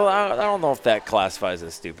is. Although I don't know if that classifies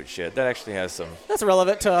as stupid shit. That actually has some. that's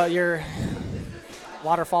relevant to your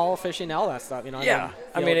waterfowl fishing, all that stuff. Yeah,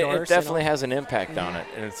 I mean, it definitely has an impact on it,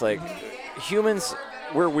 and it's like humans,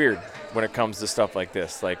 we're weird when it comes to stuff like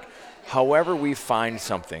this. Like, however we find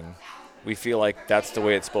something, we feel like that's the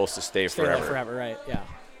way it's supposed to stay Stay there forever. forever, right?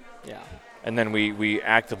 Yeah. And then we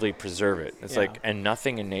actively preserve it. It's Yeah. like, and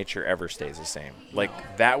nothing in nature ever stays the same. Like,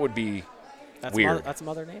 that would be That's weird. That's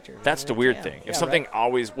Mother Nature. That's the weird Yeah. thing. If Yeah, something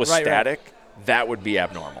always was Right, right. static, that would be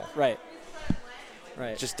abnormal. Right.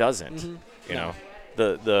 It just doesn't. You know,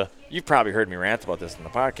 the you've probably heard me rant about this in the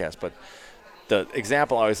podcast, but the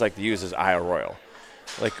example I always like to use is Isle Royal.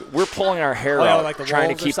 Like, we're pulling our hair out like the trying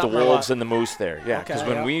to wolves or keep the something, or wolves what? and the moose there. Yeah, because Okay,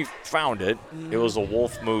 when yeah. we found it, it was a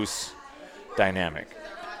wolf-moose dynamic.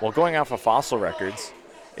 Well, going off of fossil records,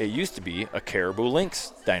 it used to be a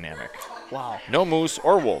caribou-lynx dynamic. Wow. No moose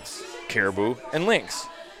or wolves, caribou and lynx.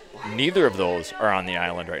 Neither of those are on the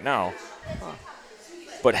island right now.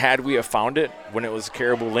 But had we have found it when it was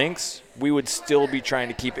caribou lynx, we would still be trying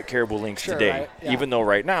to keep it caribou lynx Sure, today. right, yeah. Even though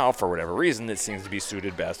right now, for whatever reason, it seems to be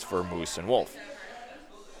suited best for moose and wolf.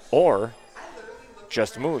 Or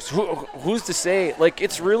just moose. Who's to say? Like,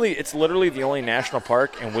 it's literally the only national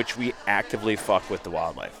park in which we actively fuck with the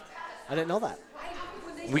wildlife. I didn't know that.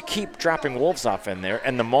 We keep dropping wolves off in there,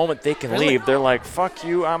 and the moment they can Really? leave, they're like, "Fuck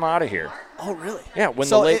you, I'm out of here." Oh, really? Yeah, when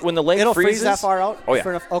So the lake it'll freezes, freeze that far out? Oh yeah,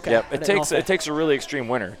 for enough- okay. Yep. I It didn't know takes if it takes a really extreme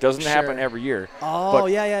winter. It doesn't happen Sure. every year. Oh,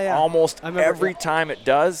 but yeah. Almost I remember- every time it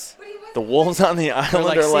does, the wolves on the island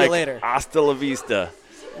like, are "See you like, later." "Hasta la vista."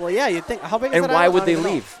 Well, yeah, you'd think. How big is And that why island? would I they don't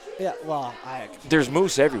even know. leave? Yeah, well, There's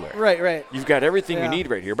moose everywhere. right. You've got everything Yeah. you need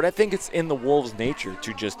right here, but I think it's in the wolves' nature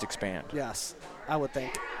to just expand. Yes, I would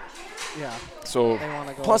think. Yeah. So They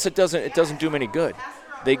wanna go- plus it doesn't do them any good.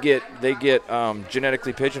 They get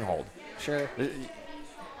genetically pigeonholed. Sure.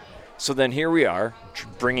 So then here we are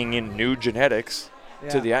bringing in new genetics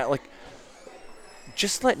to Yeah. the island. Like,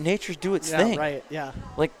 just let nature do its Yeah. thing. Right. Yeah.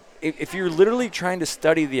 Like if you're literally trying to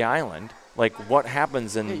study the island, like what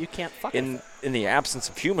happens Yeah, you can't fuck with it. in the absence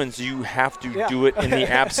of humans, you have to Yeah. do it in the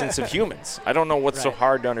absence of humans. I don't know what's so Right.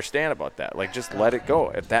 hard to understand about that. Like, just let it go.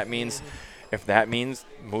 If that means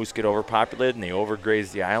moose get overpopulated and they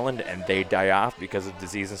overgraze the island and they die off because of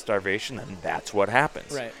disease and starvation, then that's what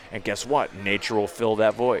happens. Right. And guess what? Nature will fill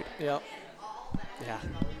that void. Yep. Yeah.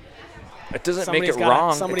 It doesn't make it gotta,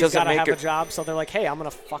 wrong. It Somebody's doesn't got to make have it. a job, so they're like, hey, I'm going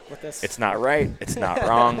to fuck with this. It's not right. It's not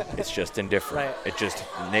wrong. It's just indifferent. Right. It just,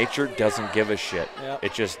 nature doesn't give a shit. Yep.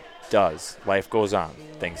 It just does. Life goes on.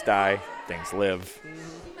 Things die. Things live.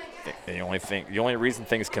 The only reason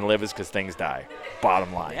things can live is because things die.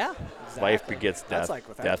 Bottom line. Yeah. Exactly. Life begets death. That's like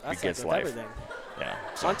with Death that's begets like with life. everything. Yeah.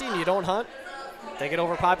 So, Hunting, you don't hunt. They get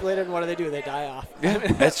overpopulated, and what do? They die off.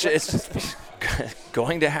 it's just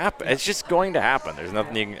going to happen. It's just going to happen. There's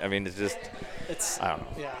nothing you can, I mean, it's just, It's. I don't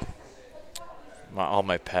know. Yeah. All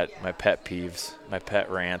my pet peeves, my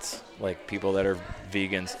pet rants, like people that are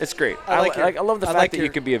vegans. It's great. I like your- I love the I fact like that you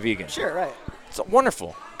your- can be a vegan. Sure. Right. It's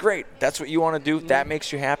wonderful. Great. That's what you want to do. That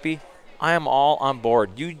makes you happy. I am all on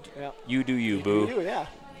board. You do you, boo. You do, yeah.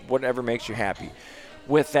 Whatever makes you happy.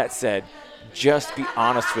 With that said, just be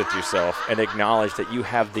honest with yourself and acknowledge that you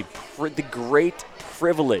have the great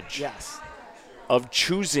privilege Yes. of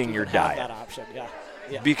choosing your Have diet. that option. Yeah.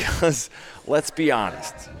 Yeah. Because let's be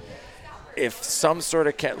honest, if some sort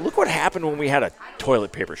of look what happened when we had a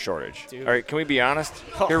toilet paper shortage. Dude. All right, can we be honest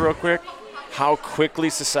Oh. here real quick? How quickly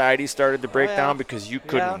society started to break yeah. down because you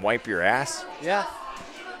couldn't Yeah. wipe your ass? Yeah.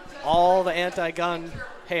 All the anti-gun.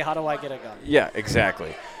 Hey, how do I get a gun? Yeah,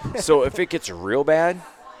 exactly. So if it gets real bad,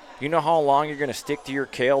 you know how long you're going to stick to your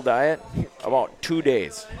kale diet? About 2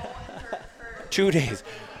 days. 2 days.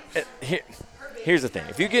 Here's the thing.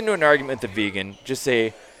 If you get into an argument with a vegan, just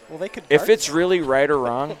say, Well, they could. if garden. it's really right or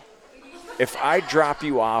wrong, if I drop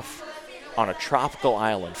you off on a tropical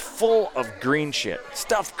island full of green shit,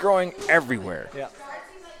 stuff growing everywhere, Yeah.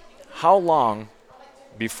 how long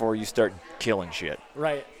before you start killing shit?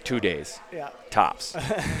 Right. 2 days. Yeah. Tops.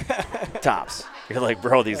 Tops. You're like,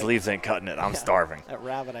 bro, these leaves ain't cutting it. I'm starving. That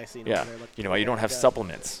rabbit I seen. Yeah. over there looked You know why you don't have dead.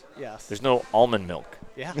 supplements? Yes. There's no almond milk.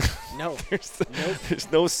 Yeah. No.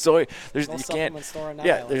 There's no soy. There's No you supplement can't. store on that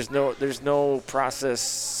Yeah. island. There's no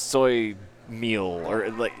processed soy meal or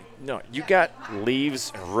like no. You got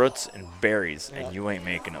leaves and roots and berries, and you ain't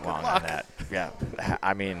making it long on that. Yeah.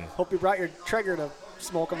 I mean, Hope you brought your trigger to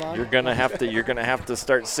smoke them on. you're gonna have to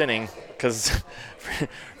start sinning because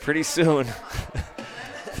pretty soon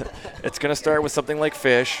it's gonna start with something like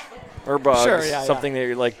fish or bugs, Sure, yeah, something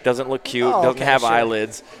that like doesn't look cute, Oh, doesn't okay, have sure.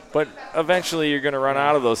 eyelids, but eventually you're gonna run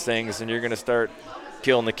out of those things and you're gonna start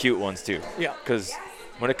killing the cute ones too. Yeah. Because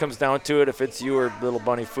when it comes down to it, if it's you or little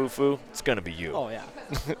bunny foo-foo, it's gonna be you. Oh yeah.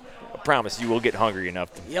 I promise you will get hungry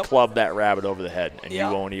enough to Yep. club that rabbit over the head, and Yeah.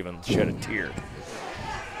 you won't even shed a tear.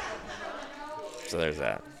 So there's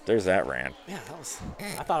that. There's that rant. Yeah, that was.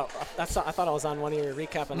 I thought I was on one of your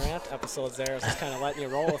recap and rant episodes there. I was just kind of letting you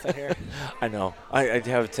roll with it here. I know. I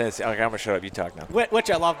have a tendency. Okay, I'm gonna shut up. You talk now. Which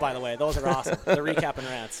I love, by the way. Those are awesome. The recap and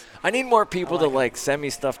rants. I need more people I like to like send me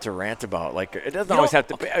stuff to rant about. Like it doesn't You always know- have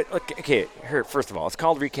to be. Okay, here. First of all, it's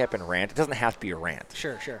called recap and rant. It doesn't have to be a rant.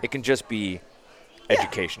 Sure. It can just be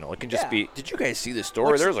educational. It can just Yeah. be. Did you guys see this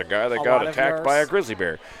story? What's There's a guy that a got lot of attacked by a yours- grizzly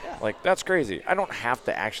bear. Yeah. Like that's crazy. I don't have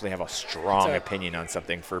to actually have a strong It's a- opinion on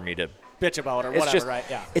something for me to. Bitch about it or It's whatever, just. right?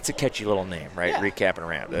 Yeah. It's a catchy little name, right? Yeah. Recap and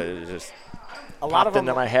rant. It just A lot of popped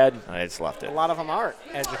into them. my head. And I just left it. A lot of them are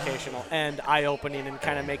educational and eye-opening and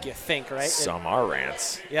kind of make you think, right? Some are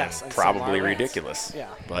rants. Yes, and and some are probably rants. ridiculous. Yeah.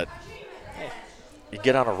 But Hey. you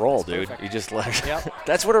get on a roll, dude. perfect. You just like Yep.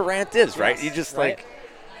 that's what a rant is, right? Yes, You just right. like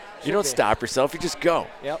you Should don't be. stop yourself. You just go.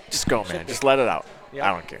 Yep. Just go, Should man. be. Just let it out. Yep. I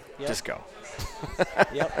don't care. Yep. Just go.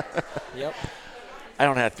 Yep. I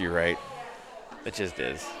don't have to be right. It just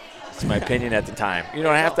is. It's my opinion at the time. You know,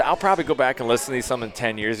 I have to. I'll probably go back and listen to these some in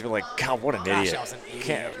 10 years and be like, God, what an Gosh, idiot. I was an idiot.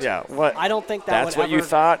 Can't, yeah. What? I don't think that That's would what you ever-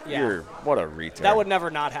 thought. yeah. You're what a retard. That would never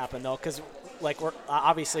not happen though, because like we're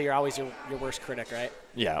obviously you're always your worst critic, right?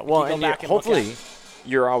 Yeah, well, go and back and look hopefully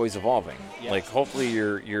you're always evolving. Yes. Like hopefully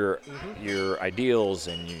your ideals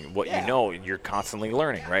and what Yeah. you know, you're constantly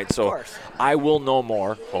learning, right? So course. I will know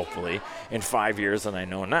more, hopefully, in 5 years than I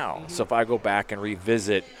know now. Mm-hmm. So if I go back and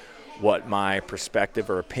revisit what my perspective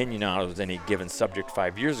or opinion on of any given subject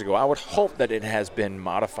 5 years ago, I would hope that it has been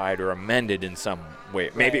modified or amended in some way.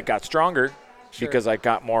 Maybe Right. it got stronger Sure. because I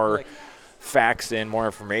got more Like- facts in, more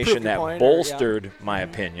information that point, bolstered my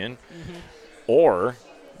opinion, or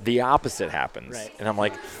the opposite happens. Right. And I'm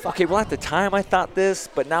like, okay, well, at the time I thought this,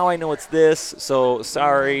 but now I know it's this, so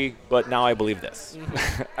sorry, but now I believe this.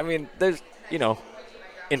 I mean, there's,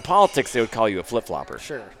 in politics they would call you a flip-flopper.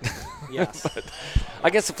 Sure. Yes. But I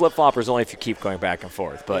guess a flip-flopper is only if you keep going back and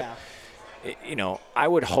forth. But, I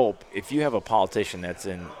would hope if you have a politician that's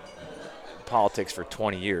in politics for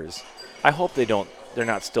 20 years, I hope they're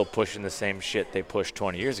not still pushing the same shit they pushed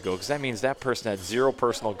 20 years ago, because that means that person had zero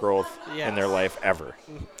personal growth in their life ever.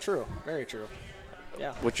 True. Very true.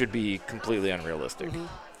 Yeah. Which would be completely unrealistic.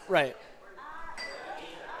 Right.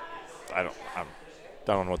 I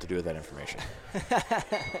don't know what to do with that information.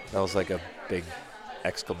 That was like a big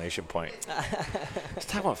exclamation point. Let's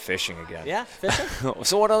talk about fishing again. Yeah, fishing.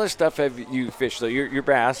 So what other stuff have you fished? So your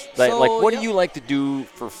bass. Like what do you like to do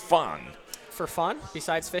for fun? For fun,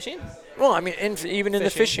 besides fishing? Well, I mean, even in the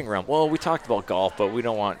fishing realm. Well, we talked about golf, but we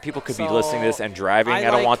don't want people could be listening to this and driving.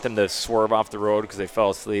 I don't want them to swerve off the road because they fell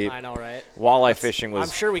asleep. I know, right? Walleye fishing was.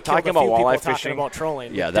 I'm sure we talking killed a few about walleye people fishing. talking about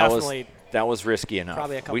trolling. Yeah, that was risky enough.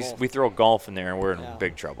 Probably a couple. We throw golf in there and we're in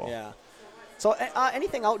big trouble. Yeah. So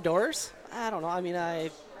anything outdoors? I don't know. I mean,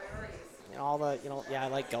 I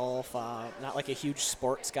like golf. Not like a huge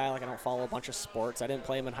sports guy. Like I don't follow a bunch of sports. I didn't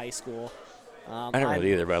play them in high school. I don't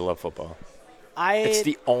really either, but I love football. It's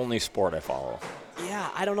the only sport I follow. Yeah,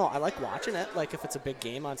 I don't know. I like watching it. Like if it's a big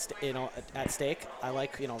game at stake, I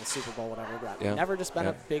like the Super Bowl, whatever. But I've never just been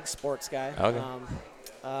a big sports guy. Okay.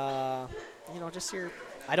 Just here.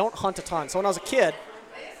 I don't hunt a ton. So when I was a kid,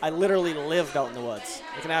 I literally lived out in the woods.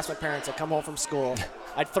 You can ask my parents. I'd come home from school.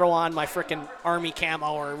 I'd throw on my freaking army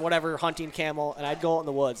camo or whatever hunting camo, and I'd go out in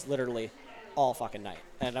the woods literally all fucking night.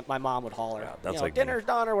 And my mom would holler, dinner's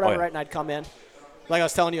done or whatever, right? And I'd come in. Like I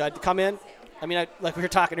was telling you, I'd come in. I mean, like we were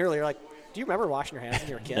talking earlier, like, do you remember washing your hands when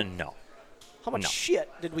you were a kid? No. How much shit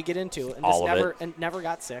did we get into and never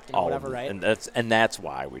got sick and whatever, right? And that's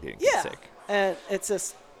why we didn't get sick. And it's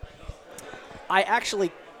just, I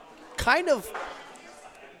actually kind of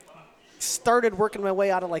started working my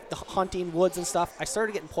way out of like the hunting woods and stuff. I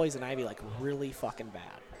started getting poison ivy like really fucking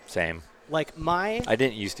bad. Same. Like I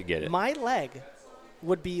didn't used to get it. My leg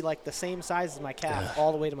would be like the same size as my calf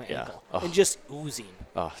all the way to my ankle and just oozing.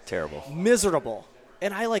 Oh, terrible. Miserable.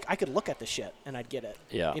 And I could look at the shit and I'd get it.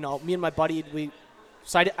 Yeah. Me and my buddy,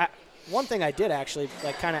 one thing I did actually,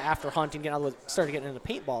 like kind of after hunting, started getting into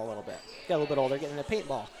paintball a little bit. Got a little bit older, getting into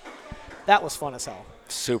paintball. That was fun as hell.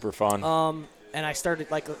 Super fun. And I started,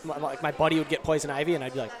 like my buddy would get poison ivy and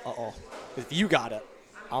I'd be like, uh-oh. If you got it,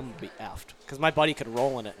 I'm going to be effed. Because my buddy could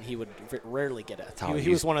roll in it and he would rarely get it. He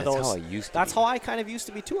was one of those. That's how I used to That's how I kind of used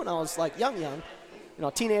to be too when I was like young.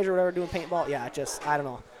 Teenager or whatever doing paintball. Yeah, I don't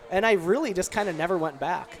know. And I really just kind of never went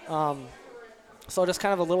back. So just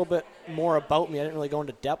kind of a little bit more about me. I didn't really go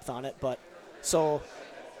into depth on it. But so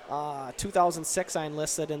 2006 I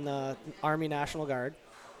enlisted in the Army National Guard.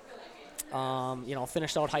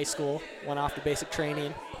 Finished out high school, went off to basic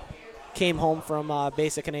training. Came home from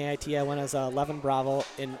basic and AIT. I went as a 11 Bravo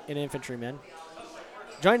in infantryman.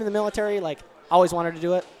 Joined in the military, always wanted to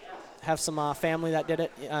do it. Have some family that did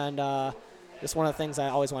it, and just one of the things I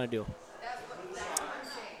always want to do.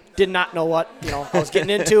 Did not know what I was getting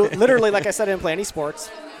into. Literally, like I said, I didn't play any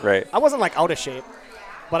sports. Right. I wasn't out of shape,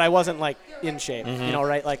 but I wasn't in shape.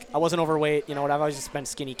 Right? I wasn't overweight. I've always just been a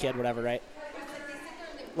skinny kid, whatever. Right.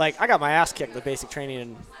 I got my ass kicked with basic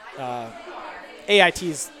training, and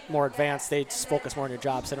AIT's more advanced. They just focus more on your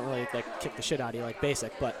jobs. They don't really kick the shit out of you like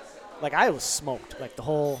basic. But I was smoked. The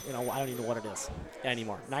whole, I don't even know what it is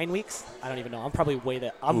anymore. 9 weeks? I don't even know. I'm probably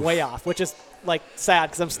way off, which is sad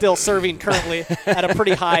because I'm still serving currently at a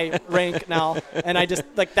pretty high rank now. And I just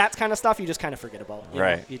that kind of stuff you just kind of forget about,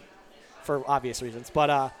 right? For obvious reasons.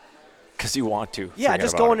 But because you want to. Yeah,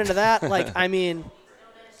 just going into that.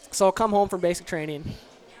 So come home from basic training.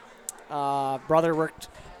 Brother worked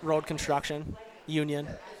road construction, union.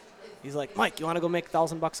 He's like, Mike, you want to go make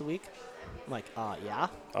 $1,000 a week? I'm like, yeah.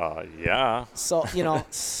 Yeah. So,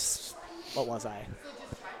 what was I?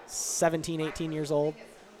 17, 18 years old.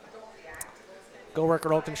 Go work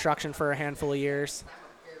road construction for a handful of years.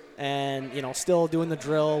 And, still doing the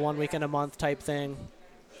drill 1 weekend a month type thing.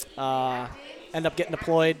 End up getting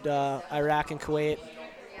deployed Iraq and Kuwait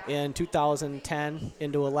in 2010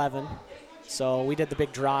 into 11. So we did the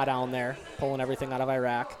big draw down there, pulling everything out of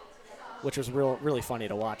Iraq, which was really funny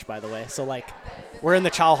to watch, by the way. So, we're in the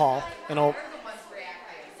chow hall, and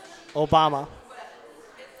Obama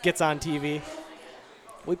gets on TV.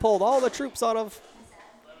 We pulled all the troops out of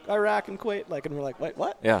Iraq and Kuwait. Like, and we're like, wait,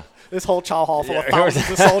 what? Yeah. This whole chow hall full of thousands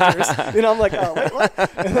of soldiers. I'm like, oh, wait, what?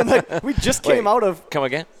 And then, like, we just came out of Come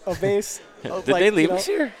again? a base. Did they leave us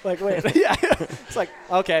here? Like, wait, yeah. It's like,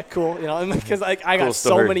 okay, cool. And because like I got Cool so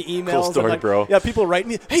story. many emails. Cool story, and, like, bro. Yeah, people writing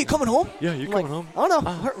me, hey, you coming home? Yeah, you I'm coming like, home? Oh,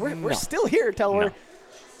 no, we're still here till we're.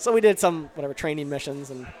 So we did some, training missions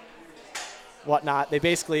and whatnot. They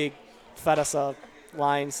basically fed us a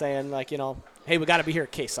line saying, like, hey, we got to be here in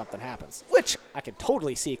case something happens, which I could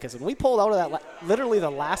totally see because when we pulled out of that, literally the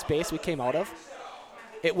last base we came out of,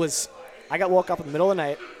 it was, I got woke up in the middle of the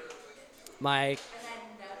night. My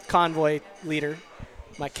convoy leader,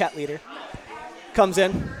 my cat leader, comes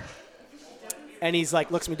in, and he's like,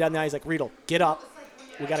 looks me dead in the eye. He's like, Riedel, get up.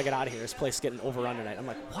 We got to get out of here. This place is getting overrun tonight. I'm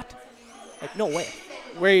like, what? Like, no way.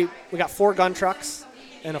 We got 4 gun trucks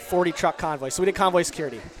and a 40-truck convoy. So we did convoy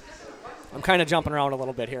security. I'm kind of jumping around a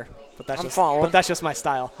little bit here, but that's just my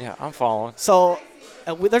style. Yeah, I'm following. So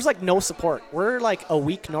there's like no support. We're like a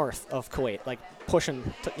week north of Kuwait, like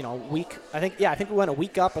pushing, week. I think we went a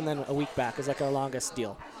week up and then a week back is like our longest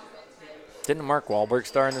deal. Didn't Mark Wahlberg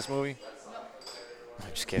star in this movie? I'm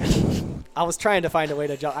just kidding. I was trying to find a way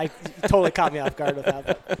to jump. I totally caught me off guard with that.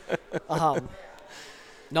 But,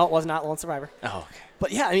 no, it was not Lone Survivor. Oh, okay.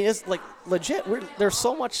 But yeah, I mean, it's like legit. There's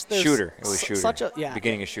so much. There's Shooter. It was Shooter. Such a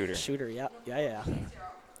Beginning of Shooter. Shooter. Yeah.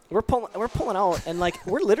 We're pulling out, and like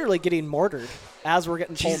we're literally getting mortared as we're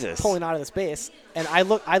getting pulling out of this base. And I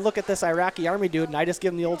look at this Iraqi army dude, and I just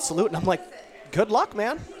give him the old salute, and I'm like, "Good luck,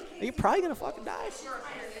 man. You're probably gonna fucking die."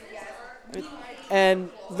 And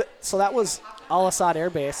so that was Al Assad Air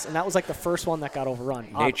Base, and that was like the first one that got overrun.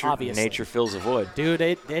 Obviously, nature fills a void. Dude,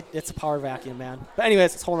 it's a power vacuum, man. But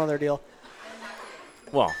anyways, it's a whole other deal.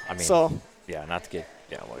 Well, I mean, yeah, not to get,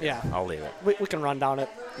 I'll leave it. We can run down it.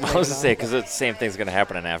 I was going to say, because the same thing's going to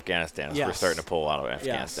happen in Afghanistan. We're starting to pull out of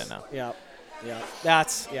Afghanistan now. Yeah. I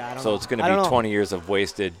don't know. So it's going to be 20 years of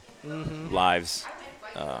wasted lives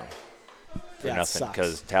for nothing,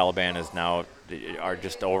 because Taliban is now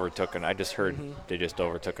just overtook, and I just heard they just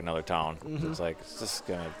overtook another town. It's like, it's just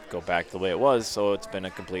going to go back the way it was, so it's been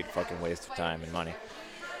a complete fucking waste of time and money.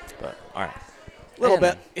 But, all right. A little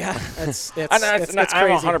bit, yeah. It's crazy. I'm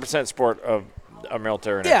 100% support of our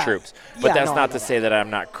military and our troops, but that's not to say that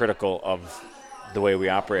I'm not critical of the way we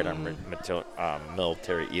operate our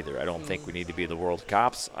military either. I don't think we need to be the world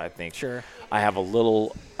cops. I think I have a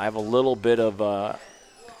little bit of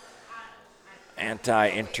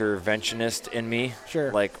anti-interventionist in me.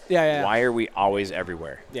 Sure. Like, why are we always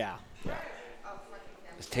everywhere? Yeah.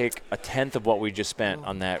 Let's take a tenth of what we just spent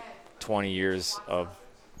on that 20 years of,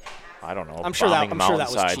 I don't know, bombing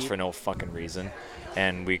mountainsides for no fucking reason,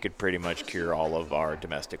 and we could pretty much cure all of our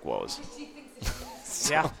domestic woes.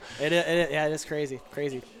 It is crazy.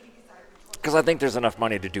 Because I think there's enough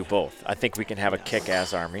money to do both. I think we can have a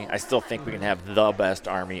kick-ass army. I still think we can have the best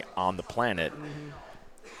army on the planet,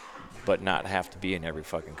 but not have to be in every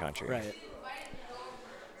fucking country. Right.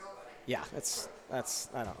 Yeah, that's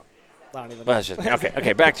I don't even know.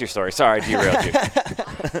 Okay, back to your story. Sorry, I derailed you.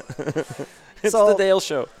 It's the Dale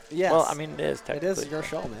Show. Yes. Well, I mean, it is technically. It is your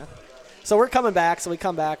show, man. So we're coming back. So we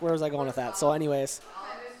come back. Where was I going with that? So anyways,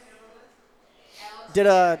 did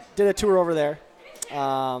a tour over there.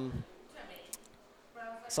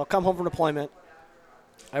 So come home from deployment.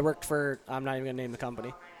 I worked for, I'm not even going to name the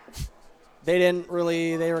company. They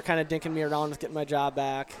were kind of dinking me around, just getting my job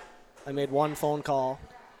back. I made one phone call,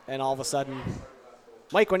 and all of a sudden,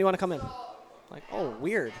 Mike, when do you want to come in? Like, oh,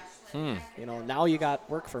 weird. Now you got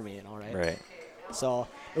work for me, right? Right. So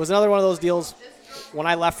it was another one of those deals. When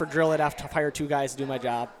I left for drill, I'd have to hire 2 guys to do my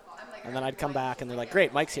job. And then I'd come back, and they're like,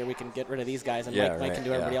 great, Mike's here. We can get rid of these guys, and Mike can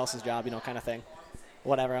do everybody else's job, kind of thing.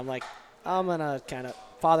 Whatever. I'm like, I'm going to kind of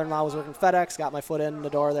 – father-in-law was working FedEx, got my foot in the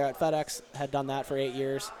door there at FedEx, had done that for 8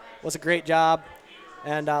 years. Was a great job.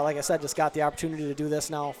 And like I said, just got the opportunity to do this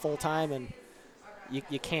now full-time, and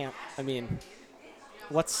you can't. I mean,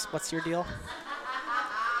 what's your deal?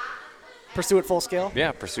 Pursue it full scale?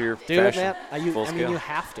 Yeah, pursue your passion. Man, full scale. You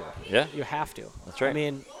have to. Yeah. You have to. That's right. I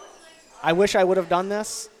mean, I wish I would have done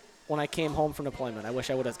this when I came home from deployment. I wish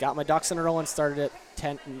I would have got my ducks in a row and started it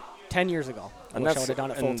 10 years ago. I wish I would have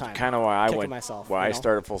done it full time. Kind of why I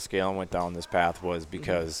started full scale and went down this path was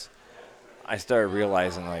because I started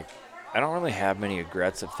realizing, like, I don't really have many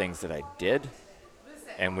regrets of things that I did.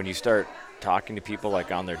 And when you start talking to people, like,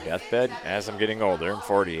 on their deathbed, as I'm getting older, I'm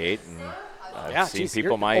 48, and I've seen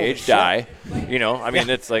people my age die. I mean,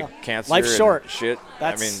 it's like cancer. Life's short. Shit.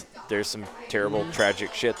 I mean, there's some terrible,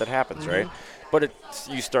 tragic shit that happens, right? But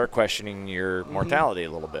you start questioning your mortality a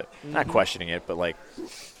little bit. Not questioning it, but, like,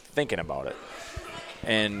 thinking about it.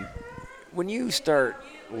 And when you start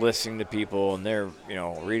listening to people and they're,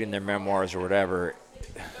 reading their memoirs or whatever,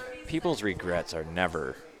 people's regrets are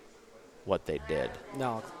never what they did.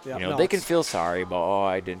 No. Yeah, They can feel sorry about,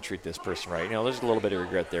 I didn't treat this person right. There's a little bit of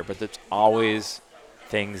regret there, but there's always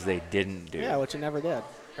things they didn't do. Yeah, which you never did,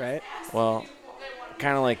 right? Well,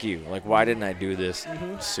 kind of like you. Like, why didn't I do this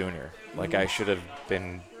sooner? Like, I should have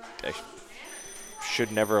been –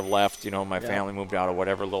 should never have left. My family moved out of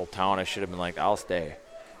whatever little town. I should have been like, I'll stay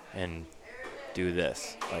and do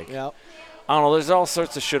this. Like, Yep. I don't know. There's all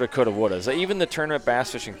sorts of shoulda, coulda, wouldas. Like, even the tournament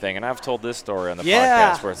bass fishing thing, and I've told this story on the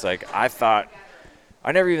podcast where it's like I thought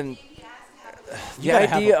I never even the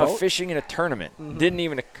idea of fishing in a tournament didn't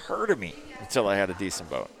even occur to me until I had a decent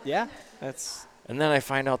boat. Yeah, that's. And then I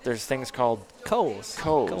find out there's things called coes,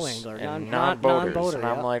 co-angler, and non-boaters, non-boater, and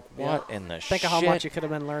I'm like, what in the shit? Think of how much you could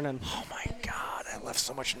have been learning. Oh my God, I left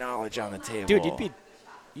so much knowledge on the table. Dude,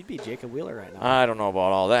 you'd be Jacob Wheeler right now. I don't know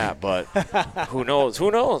about all that, but who knows?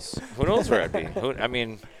 Who knows where I'd be?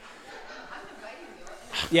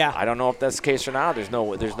 Yeah. I don't know if that's the case or not. There's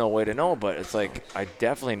no way to know, but it's like I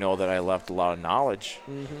definitely know that I left a lot of knowledge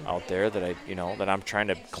out there that that I'm trying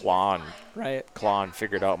to claw and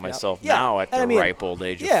figure it out myself now at the ripe old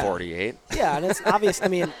age of 48. Yeah, and it's obvious. I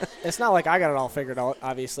mean, it's not like I got it all figured out.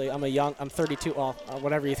 Obviously, I'm 32. Well,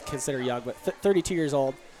 whatever you consider young, but 32 years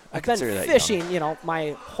old. I've been fishing,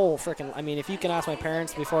 my whole freaking. I mean, if you can ask my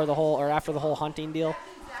parents before the whole or after the whole hunting deal,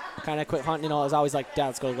 kind of quit hunting. I was always like,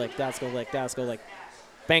 Dad's go lake, Dad's go lake, Dad's go lake.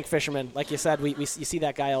 Bank fisherman, like you said, you see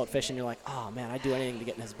that guy out fishing, you're like, oh man, I'd do anything to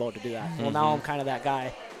get in his boat to do that. Well, now I'm kind of that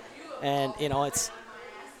guy, and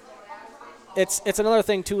it's another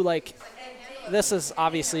thing too. Like, this is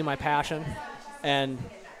obviously my passion, and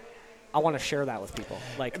I want to share that with people.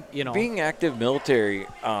 Like, being active military.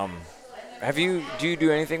 Do you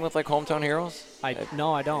do anything with like Hometown Heroes?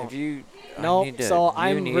 No, I don't. Have you? No, so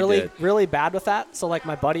I'm really bad with that. So like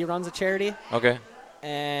my buddy runs a charity. Okay.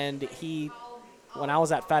 And when I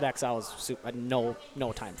was at FedEx, I had no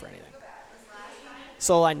time for anything.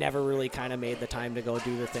 So I never really kind of made the time to go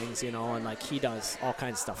do the things, and like he does all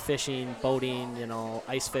kinds of stuff, fishing, boating,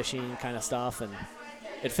 ice fishing kind of stuff, and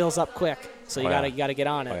it fills up quick. So you gotta get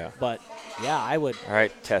on it. Yeah. But yeah, I would. All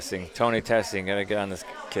right, Tony testing, gotta get on this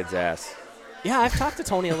kid's ass. Yeah, I've talked to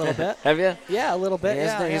Tony a little bit. Have you? Yeah, a little bit. He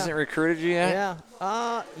hasn't recruited you yet?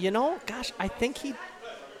 Yeah. Gosh, I think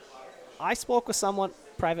I spoke with someone,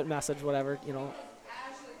 private message, whatever,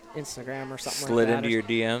 Instagram or something Slid like that. into your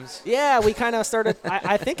DMs? Yeah, we kind of started.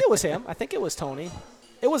 I think it was him. I think it was Tony.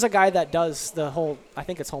 It was a guy that does the whole, I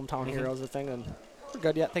think it's Hometown Heroes, the thing, and we're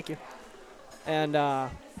good. Yeah, thank you. And,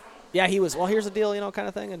 he was, well, here's the deal, kind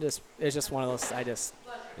of thing, and it's just one of those,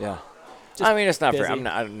 Yeah. I mean, it's not busy. fair.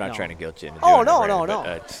 I'm not trying to guilt you into Oh, doing no, it, no.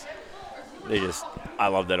 I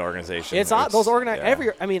love that organization. It's those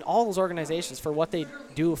all those organizations for what they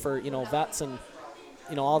do for, vets and,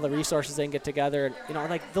 all the resources they can get together. And,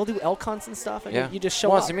 like they'll do elk hunts and stuff. And you just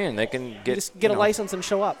show up. They can you just get a license and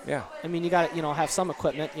show up. Yeah. I mean, you got to, have some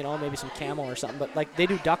equipment, maybe some camo or something. But, like, they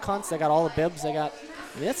do duck hunts. They got all the bibs.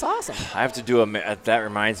 It's awesome. I have to do that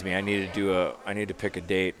reminds me, I need to pick a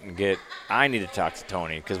date and I need to talk to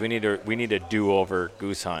Tony because we need a do-over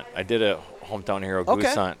goose hunt. I did a Hometown Hero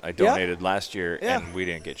goose hunt. I donated last year and we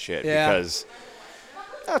didn't get shit because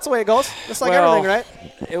that's the way it goes. Just like everything, right?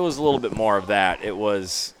 It was a little bit more of that. It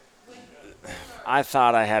was I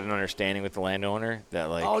thought I had an understanding with the landowner that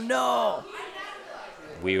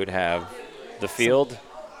we would have the field.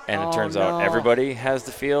 And it turns out everybody has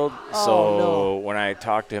the field. So when I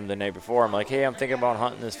talked to him the night before, I'm like, hey, I'm thinking about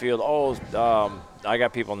hunting this field. I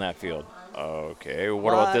got people in that field. Okay,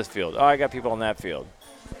 what about this field? Oh, I got people in that field.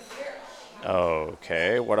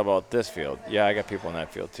 Okay, what about this field? Yeah, I got people in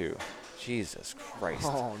that field too. Jesus Christ.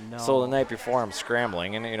 Oh, no. So the night before I'm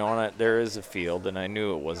scrambling, and there is a field, and I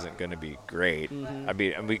knew it wasn't going to be great. I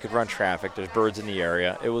mean, we could run traffic. There's birds in the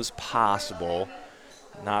area. It was possible.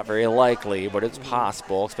 Not very likely, but it's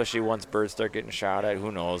possible, especially once birds start getting shot at.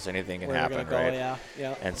 Who knows? Anything can happen, right?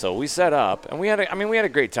 Yeah. And so we set up, and we had a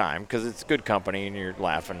great time because it's good company, and you're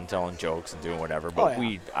laughing and telling jokes and doing whatever. But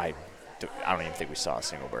I don't even think we saw a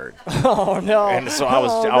single bird. Oh no! And so I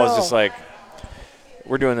was just like,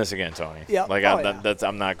 we're doing this again, Tony. Yeah. Like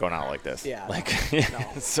I'm not going out like this. Yeah. Like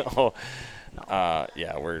So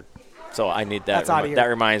I need that. That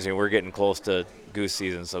reminds me, we're getting close to goose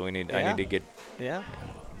season, so I need to get. Yeah.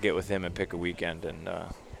 Get with him and pick a weekend and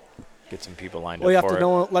get some people lined up for it. Well,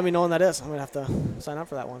 you have to let me know when that is. I'm going to have to sign up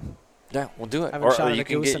for that one. Yeah, we'll do it. Or you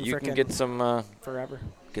can get some forever.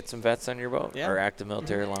 Get some vets on your boat or active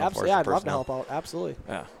military law enforcement. Yeah, I'd love to help out. Absolutely.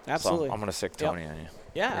 Yeah. Absolutely. So I'm going to sick Tony on you.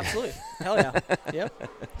 Yeah, absolutely. Hell yeah.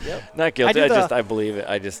 Yep. Not guilty. I believe it.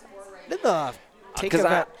 Did the take Because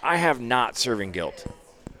of I have not serving guilt.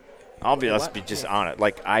 Let's be just on it.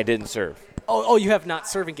 Like, I didn't serve. Oh, you have not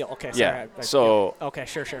serving guilt. Okay, sorry. Yeah. So okay,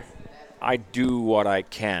 sure. I do what I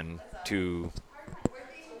can to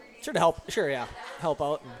Sure to help. Sure, yeah, help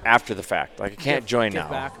out. after the fact. Like, I can't join give now.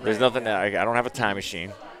 back. There's nothing. I don't have a time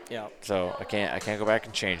machine, Yeah, so I can't go back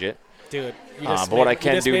and change it. dude. You But just what I you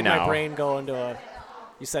can just do made my now- brain go into a.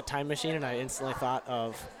 You said time machine, and I instantly thought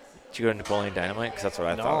of. Did you go to Napoleon Dynamite? Because that's what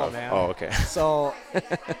I No, thought of. man. Oh, okay. So,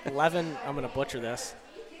 11. I'm gonna butcher this.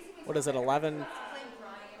 What is it? 11.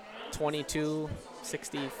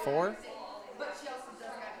 2264.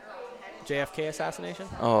 JFK assassination.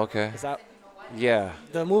 Oh, okay. Is that Yeah.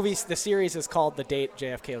 the movie? The series is called The Date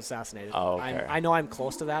JFK Was Assassinated. Oh, okay. I know I'm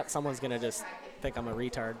close to that. Someone's gonna just think I'm a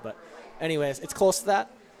retard, but anyways, it's close to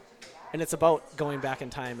that, and it's about going back in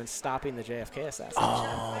time and stopping the JFK assassination.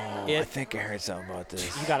 Oh, I It- think I heard something about this.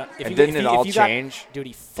 You gotta. If And you, didn't if it you, all if you got- change? dude,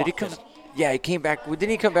 he Did fucked he come? it. Yeah, he came back. Didn't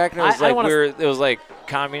he come back and it I was don't like wanna- it was like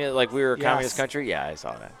communist, like we were a Yes. communist country? Yeah, I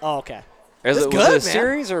saw that. Oh, okay. Was It's it good, a man.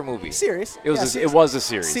 series or a movie? Series. It was. Yeah, It series. was a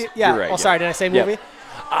series. Yeah. You're right. Oh, sorry. Did I say Yeah. movie?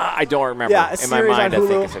 I don't remember. Yeah, a In my series mind, on I Hulu.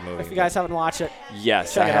 think it's a movie. If you guys haven't watched it,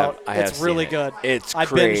 Yes, check I it have. out. I have It's really seen it. good. It's I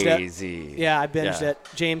binged it. crazy. yeah, I binged Yeah. it.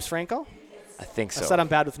 James Franco. I think so. I said I'm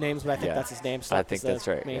bad with names, but I think Yeah. that's his name. So I think that's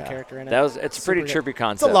right. Main yeah. character in it. That was. It's a pretty Super trippy good.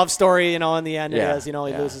 concept. It's a love story, in the end Yeah, it is. He yeah.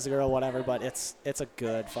 loses a girl, whatever. But it's a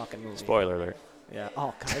good fucking movie. Spoiler alert. Yeah.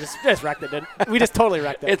 Oh god, I just wrecked it. Didn't we? Just totally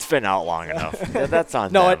wrecked it. It's been out long enough. That's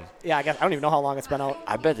on no, them. I guess I don't even know how long it's been out.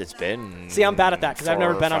 I bet it's been. See, I'm bad at that because I've 4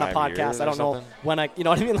 never or been on a 5 podcast. years I or don't know something. when you know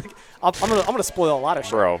what I mean. Like, I'm gonna spoil a lot of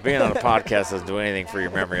shit. Bro, being on a podcast doesn't do anything for your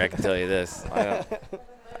memory. I can tell you this.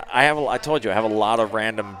 I told you I have a lot of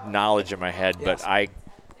random knowledge in my head, Yes. but I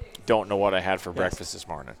don't know what I had for breakfast this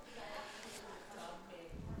morning.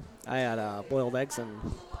 I had boiled eggs and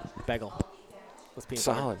bagel with peanut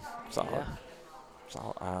butter. Solid. Yeah.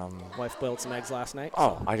 Solid. Wife boiled some eggs last night.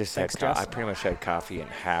 Oh, so I just thanks, had. Jess. I pretty much had coffee and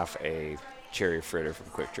half a cherry fritter from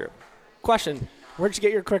Quick Trip. Question: where'd you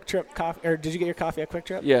get your Quick Trip coffee, or did you get your coffee at Quick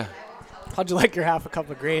Trip? Yeah. How'd you like your half a cup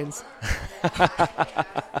of grains?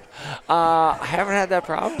 I haven't had that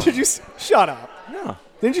problem. Did you shut up? No.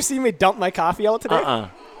 Didn't you see me dump my coffee out today?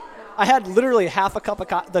 I had literally half a cup of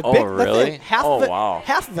coffee. Oh, really? Half Oh, of it. wow.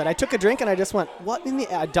 Half of it. I took a drink and I just went, what in the?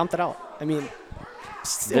 I dumped it out. I mean, it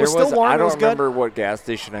There was still warm. I It don't was good. remember what gas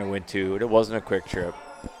station I went to. It wasn't a Quick Trip.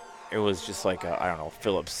 It was just like I don't know,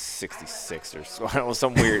 Phillips 66 or so, I don't know,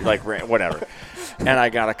 some weird like whatever. And I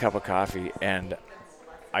got a cup of coffee and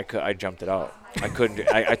I jumped it out. I couldn't.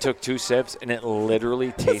 I took 2 sips and it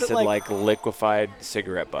literally tasted like- like liquefied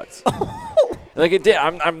cigarette butts. Like it did.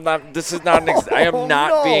 I'm not. This is not. I am Oh, not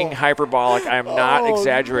no. being hyperbolic. I am not Oh,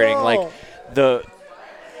 exaggerating. no. Like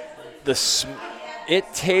it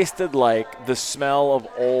tasted like the smell of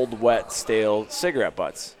old, wet, stale cigarette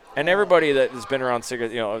butts. And everybody that has been around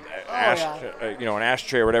cigarette, an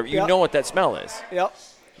ashtray or whatever, you Yep. know what that smell is. Yep.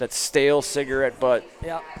 That stale cigarette butt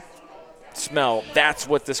Yep. smell. That's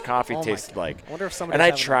what this coffee Oh my tasted God. like. I wonder if somebody's And I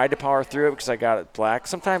having tried to power through it because I got it black.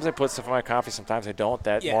 Sometimes I put stuff in my coffee. Sometimes I don't.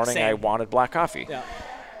 That Yeah, morning I same. wanted black coffee. Yeah.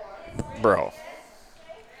 Bro.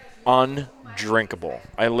 Undrinkable.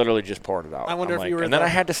 I literally just poured it out. I wonder I'm if you were and then the- I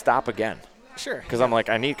had to stop again. Sure. Because I'm like,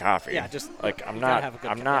 I need coffee. Yeah, just like I'm you gotta not. have a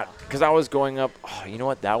good I'm cup, not. yeah. Because I was going up. Oh, you know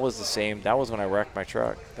what? That was the same. That was when I wrecked my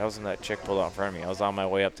truck. That was when that chick pulled out in front of me. I was on my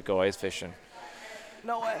way up to go ice fishing.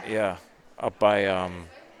 No way. Yeah, up by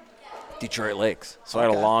Detroit Lakes. So I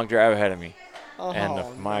had Okay. a long drive ahead of me, Oh,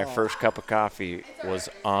 and my no. first cup of coffee was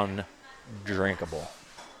undrinkable.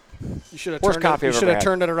 You should have Worst turned coffee it. You I've should ever have had.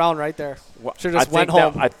 turned it around right there. Well, Should have just I went think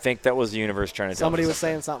home. I think that was the universe trying to tell Somebody me was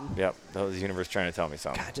something. saying something. Yep, that was the universe trying to tell me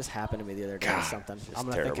something. God, it just happened to me the other day or God, something. it's I'm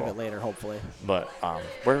gonna think of terrible. it later, hopefully. But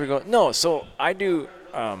where do we go? No, so I do.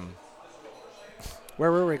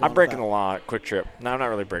 Where were we going? I'm breaking the with law. Quick Trip. No, I'm not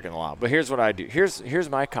really breaking the law. But here's what I do. Here's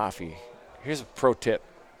my coffee. Here's a pro tip.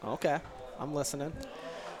 that? Okay, I'm listening.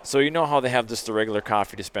 So you know how they have just the regular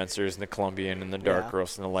coffee dispensers and the Colombian and the dark Yeah.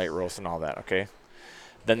 roast and the light roast and all that, okay?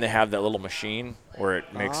 Then they have that little machine where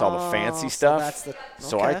it makes all the fancy Oh, stuff. So, that's the,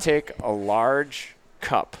 So I okay. take a large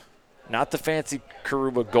cup, not the fancy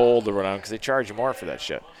Karuba Gold or whatever, because they charge you more for that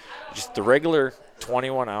shit. Just the regular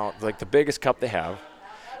 21 ounce, like the biggest cup they have.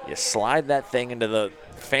 You slide that thing into the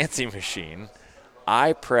fancy machine.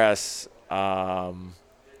 I press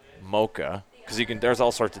mocha because there's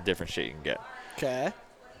all sorts of different shit you can get. Okay.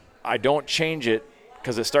 I don't change it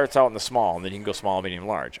because it starts out in the small, and then you can go small, medium,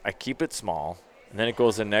 large. I keep it small, and then it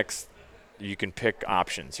goes in next. You can pick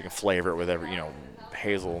options. You can flavor it with every,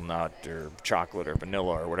 hazelnut or chocolate or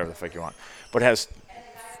vanilla or whatever the fuck you want. But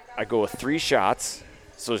I go with 3 shots,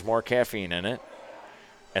 so there's more caffeine in it.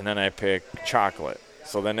 and then I pick chocolate.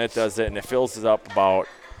 So then it does it, and it fills it up about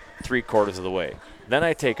 3/4 of the way. Then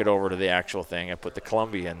I take it over to the actual thing. I put the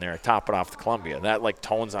Columbia in there. I top it off the Columbia. That like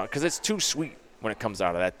tones out because it's too sweet when it comes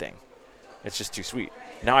out of that thing. It's just too sweet.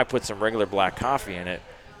 Now I put some regular black coffee in it,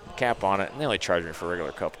 cap on it, and they only charge me for a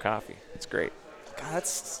regular cup of coffee. It's great. God, that's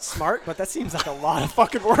smart, but that seems like a lot of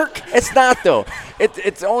fucking work. It's not though.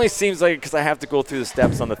 It only seems like because I have to go through the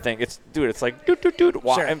steps on the thing. It's like doot.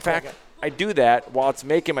 Sure, In fact, okay. I do that while it's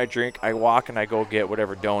making my drink. I walk and I go get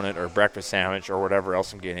whatever donut or breakfast sandwich or whatever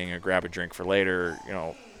else I'm getting, or grab a drink for later,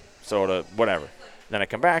 soda, whatever. Then I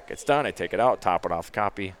come back. It's done. I take it out, top it off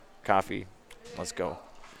coffee. Let's go.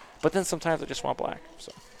 But then sometimes I just want black.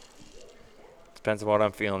 So depends on what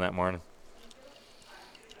I'm feeling that morning.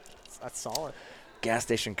 That's solid. Gas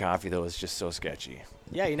station coffee though is just so sketchy.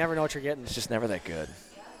 Yeah, you never know what you're getting. It's just never that good.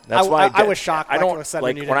 That's why I was shocked. I like, don't it was said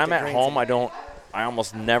like you when didn't I'm get at grains home. in. I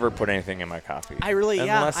almost never put anything in my coffee.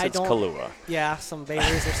 Unless it's Kahlua. Yeah, some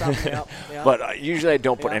Baileys or something. Yep. But usually I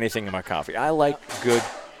don't put Yeah. anything in my coffee. I like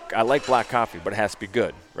black coffee, but it has to be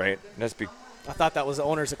good, right? It has to be I thought that was the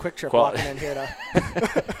owners of Quick Trip Qual- walking in here to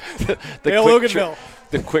the Dale quick Luganville. trip,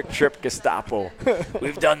 the Quick Trip Gestapo.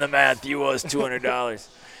 We've done the math. You owe us $200.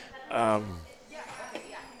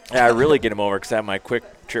 Yeah, I really get them over because I have my Quick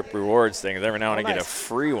Trip Rewards thing. Every now and I get a nice.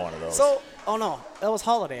 free one of those. So, oh no, that was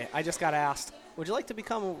holiday. I just got asked, would you like to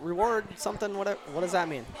become a reward something? What does that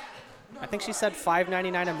mean? I think she said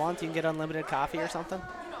 $5.99 a month. You can get unlimited coffee or something.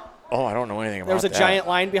 Oh, I don't know anything about There was a that. giant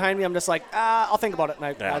line behind me. I'm just like, I'll think about it.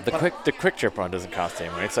 And Yeah, the quick trip run doesn't cost any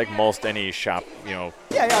money. It's like most any shop, Yeah,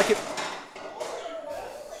 I could.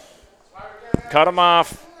 Cut them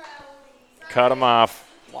off.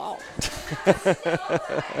 Wow.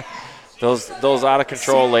 Those out of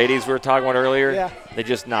control ladies we were talking about earlier, Yeah. they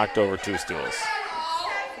just knocked over 2 stools.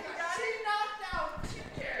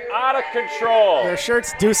 Out of control. Their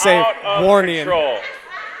shirts do say Out of warning. control.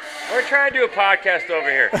 We're trying to do a podcast over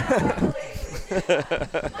here.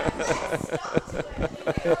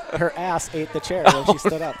 Her ass ate the chair when she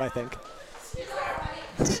stood up, I think.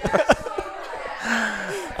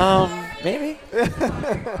 Maybe.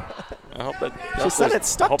 I hope that. She said it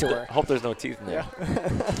stuck to hope her. Hope there's no teeth in there.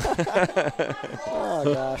 Oh,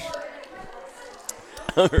 gosh.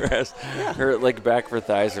 Her like back of her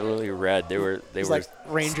thighs are really red. They were Like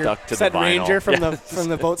Ranger. stuck to said the vinyl. Ranger from Yeah. from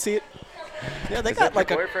the boat seat. Yeah, they Is got that like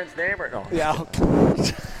your a. boyfriend's name or no? Yeah.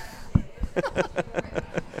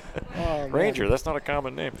 Oh, man. Ranger. That's not a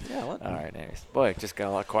common name. Yeah, what? All right, anyways. Boy, it just got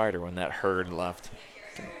a lot quieter when that herd left.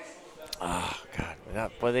 Oh,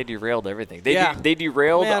 God. Boy, they derailed everything. They Yeah. they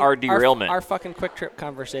derailed Man, our derailment. Our fucking Quick Trip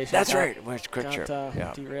conversation. That's got- right. Which Quick got, Trip.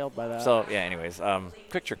 Yeah. derailed by that. So, yeah, anyways,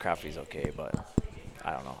 Quick Trip coffee is okay, but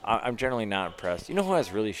I don't know. I'm generally not impressed. You know who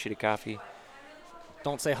has really shitty coffee?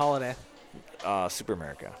 Don't say holiday. Super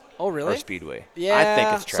America. Oh, really? Or Speedway. Yeah. I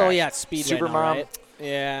think it's trash. So, yeah, it's Speedway Super now, Mom, right?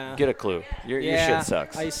 Yeah. get a clue. Your yeah. shit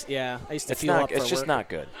sucks. I used to It's fuel not. up It's for just work. not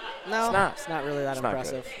good. No, it's not. really that It's not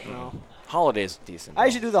good. impressive. No. Holiday's decent. I though.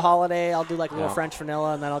 usually do the holiday. I'll do like a little Yeah. French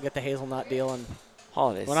vanilla, and then I'll get the hazelnut deal. And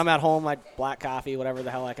Holidays. when I'm at home, I black coffee, whatever the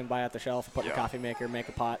hell I can buy at the shelf, put in Yeah. a coffee maker, make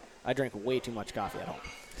a pot. I drink way too much coffee at home.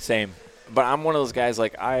 Same. But I'm one of those guys,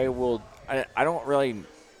 like, I don't really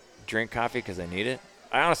drink coffee because I need it.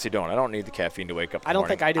 I honestly don't. I don't need the caffeine to wake up in the I don't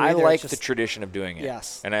morning. think I do I either. like It's the just- tradition of doing it.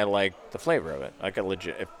 Yes. And I like the flavor of it. Like, I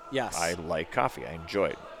legit. Yes. I like coffee. I enjoy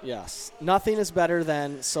it. Yes. Nothing is better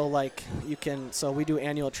than, so we do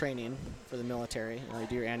annual training for the military. You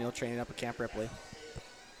do your annual training up at Camp Ripley.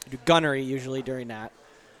 You do gunnery usually during that.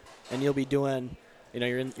 And you'll be doing, you're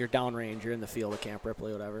downrange, you're in the field at Camp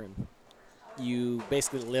Ripley, whatever, and you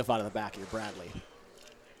basically live out of the back of your Bradley.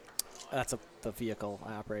 That's the vehicle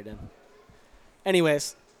I operate in.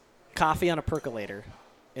 Anyways, coffee on a percolator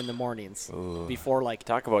in the mornings before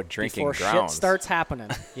Talk about drinking before grounds. shit starts happening,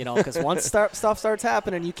 because once stuff starts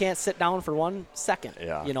happening, you can't sit down for 1 second.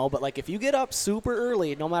 Yeah. But like if you get up super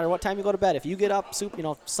early, no matter what time you go to bed, if you get up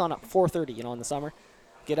sun up 4:30, in the summer,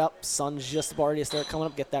 get up, sun's just about ready to start coming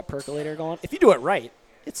up, get that percolator going. If you do it right,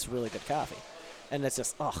 it's really good coffee, and it's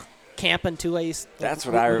just camping too. That's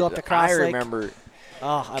what we go up to Cross I Lake. remember. Oh, I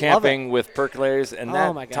love it. Camping with percolators and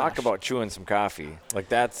Oh, my talk gosh. about chewing some coffee. Like,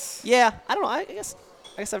 that's. Yeah, I don't know. I guess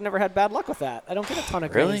I've never had bad luck with that. I don't get a ton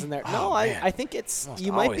of Really? grains in there. Oh, No, man. I think it's Almost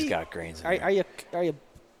you might always be. got grains in Are, there. are you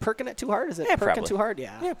perking it too hard? Is it Yeah, perking probably. too hard?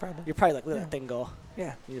 Yeah. Yeah, probably. You're probably like, let that thing go.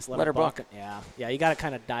 Yeah. You just let Let it her buck. buck. Yeah. Yeah. You got to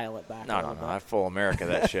kind of dial it back. a No, little no. bit. I full America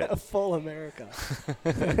that shit. Full America.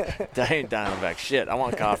 I ain't dialing back shit. I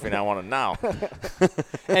want coffee and I want it now.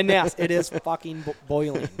 And yes, it is fucking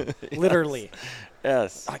boiling. Literally.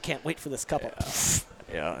 Yes. I can't wait for this cup.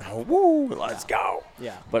 Yeah. Woo, let's go.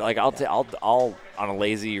 Yeah. But like I'll on a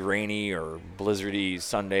lazy, rainy or blizzardy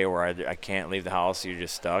Sunday where I can't leave the house, you're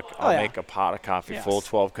just stuck. I'll make a pot of coffee Yes. full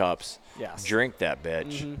 12 cups. Yes. Drink that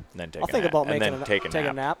bitch, and then take I'll a think nap. about and making then take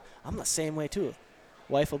a nap. I'm the same way too.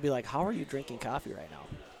 Wife will be like, "How are you drinking coffee right now?"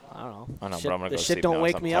 I don't know. I know, Shit, but I'm gonna the go shit sleep don't now,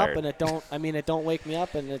 wake so I'm me up, tired. and it don't. I mean, it don't wake me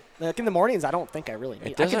up, and like in the mornings, I don't think I really need. I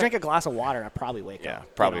doesn't- could drink a glass of water, I probably wake Yeah,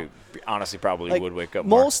 up. probably. You know? Honestly, probably Like, would wake up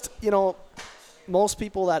more. most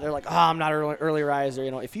people that are like, "Oh, I'm not an early riser."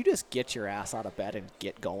 If you just get your ass out of bed and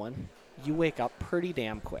get going, you wake up pretty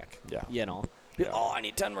damn quick. Yeah. Oh, I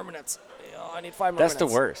need 10 more minutes. Oh, I need 5 more That's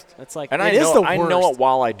minutes. the worst. It's like, and it I is know the I know worst. it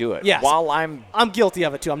while I do it. Yes. While I'm I'm guilty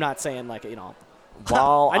of it too. I'm not saying like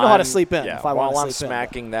while I know how to I'm- sleep in Yeah, if I while wanna I'm sleep in, but-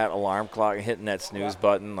 smacking that alarm clock and hitting that snooze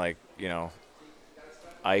button, like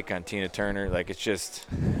Ike on Tina Turner, like it's just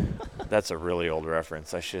that's a really old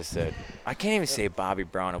reference. I should have said I can't even say Bobby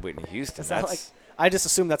Brown and Whitney Houston. Is that That's I just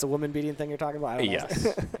assume that's a woman beating thing you're talking about. I don't know. yes,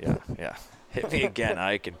 yeah. Hit me again,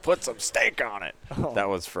 Ike, and put some steak on it. Oh. That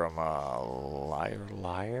was from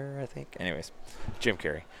Liar, I think. Anyways, Jim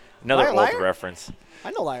Carrey, another Liar, old Liar? reference.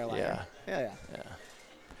 I know liar. Yeah.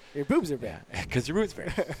 Your boobs are bad. Because your roots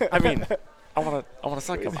big. I mean, I wanna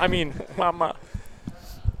suck him. I mean, mama.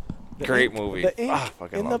 Great movie. The ink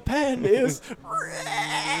Fucking in the love pen is.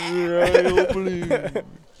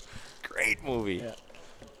 Great movie. Yeah.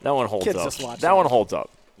 That one holds Kids up. just watch that that. one holds up.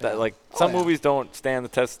 Yeah. That like Oh, some yeah. movies don't stand the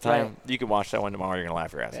test of time. Right. You can watch that one tomorrow. You're gonna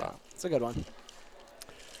laugh your ass Yeah, off. it's a good one.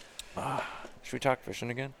 Should we talk fishing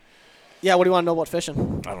again? Yeah, what do you want to know about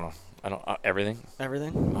fishing? I don't know. I don't everything.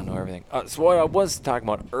 Everything. I know everything. So what I was talking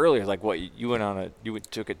about earlier, like what you went on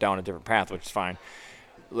took it down a different path, which is fine.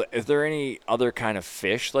 Is there any other kind of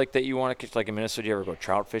fish like that you want to catch? Like in Minnesota, do you ever go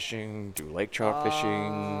trout fishing, do lake trout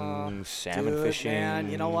fishing, salmon Dude, fishing? man,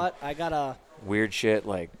 you know what? I got a. Weird shit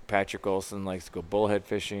like Patrick Olson likes to go bullhead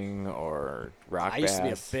fishing or rock I used to be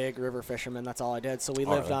a bass. big river fisherman. That's all I did. So we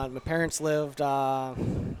Oh, lived really? on. My parents lived.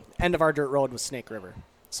 End of our dirt road was Snake River.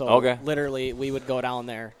 So Okay. literally, we would go down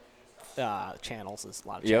there. Channels is a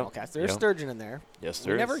lot of Yep, channel casts. There's yep. sturgeon in there. Yes, We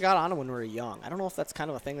there never is. got on it when we were young. I don't know if that's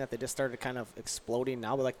kind of a thing that they just started kind of exploding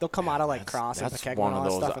now, but like they'll come out of like Cross and That's Pekegma one and all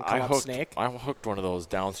of that those. stuff and come up Snake. I hooked one of those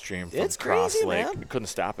downstream from It's Cross crazy, Lake. man. Couldn't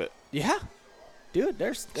stop it. Yeah, dude,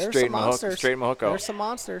 there's Straight some in my hook- monsters. straight in my hook out. There's some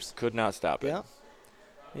monsters. Could not stop it. Yeah,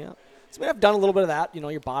 yeah. So we have done a little bit of that.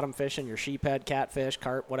 Your bottom fishing, your sheephead, catfish,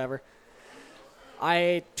 carp, whatever.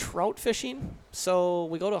 I trout fishing, so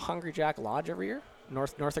we go to Hungry Jack Lodge every year,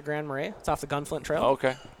 north of Grand Marais. It's off the Gunflint Trail. Oh,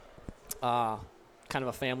 okay. Kind of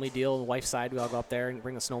a family deal. The wife's side, we all go up there and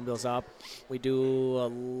bring the snowmobiles up. We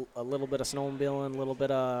do a little bit of snowmobiling, a little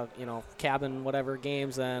bit of cabin, whatever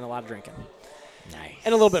games, and a lot of drinking. Nice.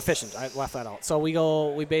 And a little bit of fishing. I left that out. So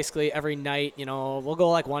we basically every night, we'll go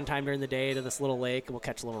like one time during the day to this little lake and we'll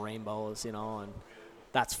catch little rainbows, and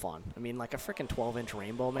that's fun. I mean, like a freaking 12-inch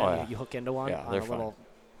rainbow, man. Oh, yeah. You hook into one Yeah, on a they're fun. little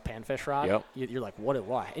panfish rod. Yep. You're like, what?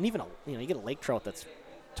 And even you get a lake trout that's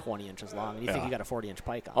 20 inches long, and you think Yeah. you got a 40-inch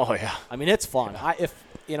pike on. Oh yeah. I mean, it's fun.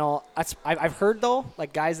 I've heard though,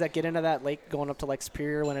 like guys that get into that lake going up to Lake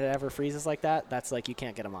Superior when it ever freezes like that, that's like you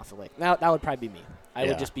can't get them off the lake. Now that would probably be me. I Yeah.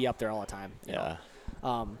 would just be up there all the time. you Yeah.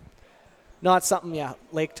 know. No, it's something. Yeah,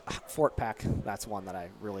 Fort Peck. That's one that I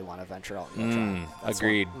really want to venture out and go try. That's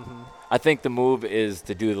Agreed. one. Mhm. I think the move is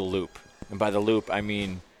to do the loop, and by the loop I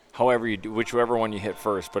mean however you do, whichever one you hit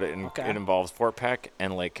first. But it Okay. it involves Fort Peck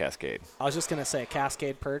and Lake Cascade, I was just gonna say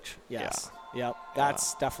Cascade Perch. Yes. Yep.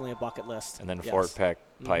 That's definitely a bucket list. and then Yes. Fort Peck,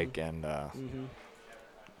 pike, and Mhm.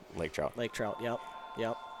 lake trout. Lake trout. Yep.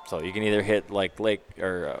 Yep. So you can either hit like Lake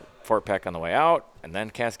or Fort Peck on the way out, and then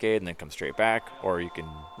Cascade, and then come straight back, or you can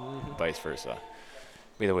vice versa.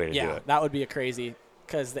 Be the way to do Yeah, it. that would be a crazy.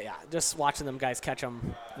 Because just watching them guys catch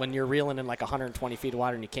them when you're reeling in like 120 feet of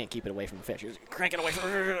water and you can't keep it away from the fish. You're just cranking away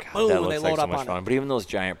from boom, That and they looks load like so up much on fun. it. But even those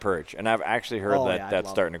giant perch, and I've actually heard Oh, that yeah, I'd that's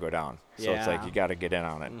love starting to go down. So it's like Yeah. you got to get in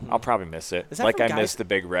on it. I'll probably miss it. Is that Like from I guys- missed the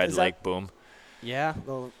big red is that- lake boom. Yeah.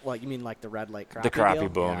 You mean like the red lake crappie The crappie deal?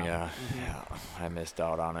 boom, yeah. I missed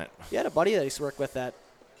out on it. He had a buddy that he used to work with that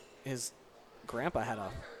his grandpa had a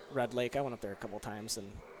red lake. I went up there a couple times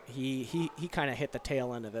and he kind of hit the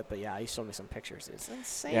tail end of it. But yeah, he showed me some pictures. It's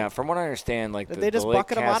insane. Yeah, from what I understand, like Did the, they just the Lake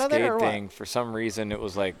bucket 'em out of there, or Cascade what? thing, for some reason, it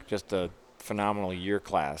was like just a phenomenal year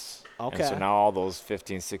class. And so Okay. now all those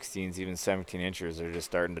 15, 16s, even 17 inches are just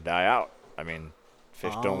starting to die out. I mean,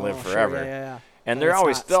 fish don't live Oh, sure, forever. Yeah. And And they're it's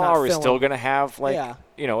always not- it's still not always still filling. going to have like Yeah.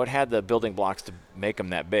 it had the building blocks to make them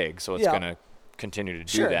that big, so it's Yeah. going to continue to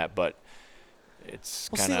do Sure. that. But it's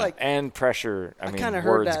Well, see, kind of like, and pressure. I I mean, kinda heard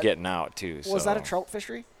word's that- getting out too. Was that a so. trout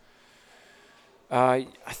fishery? I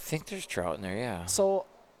think there's trout in there. Yeah. So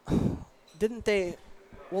didn't they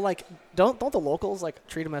Well, like, don't the locals like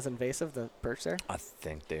treat them as invasive, the perch there? I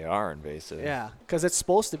think they are invasive. Yeah, because it's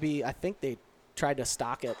supposed to be. I think they tried to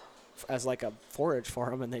stock it as like a forage for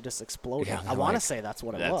them, and they just exploded. Yeah, I want to like, say that's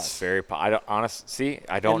what it That's was. very. I don't I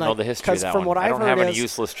don't And, know like, the history of 'cause that from one. what I I've don't heard have any is-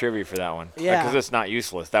 useless trivia for that one. Yeah. Because it's not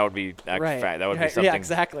useless. That would be Right. That would be Right. something. Yeah,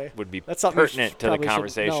 exactly. Would be That's something we pertinent should- to the probably should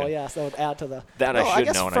conversation. know, yes, that would add to the. That no, I should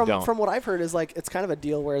guess know, and from, I don't. From what I've heard is like it's kind of a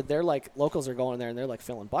deal where they're like locals are going there and they're like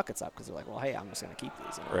filling buckets up because they're like, well, hey, I'm just gonna keep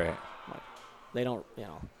these. You know? Right. Like, they don't, I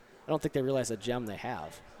don't think they realize the gem they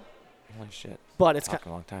have. Holy shit. But it's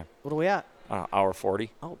Talking a long time. what are we at? Hour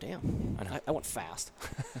 40. Oh damn! I know. I went fast.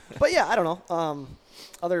 But yeah, I don't know.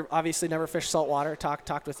 Other obviously never fished saltwater.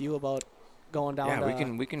 Talked with you about going down. Yeah,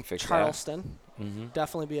 to we can fix Charleston. that. Mm-hmm.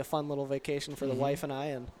 Definitely be a fun little vacation for the wife and I,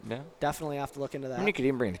 and Yeah. definitely have to look into I that. mean, you could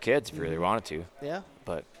even bring the kids if you Mm-hmm. really wanted to, Yeah.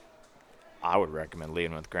 but I would recommend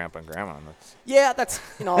leading with Grandpa and Grandma. And that's Yeah, that's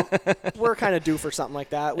we're kind of due for something like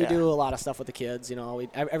that. We Yeah. do a lot of stuff with the kids. We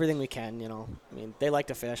everything we can. I mean, they like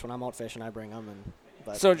to fish. When I'm out fishing, I bring them.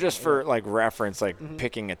 But so just for like reference, like Mm-hmm.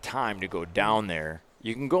 picking a time to go down there,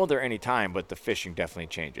 you can go there anytime, but the fishing definitely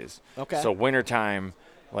changes. Okay. So wintertime,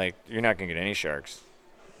 like you're not gonna get any sharks.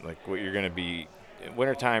 Like what you're gonna be,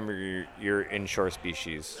 wintertime you're inshore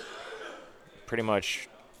species, pretty much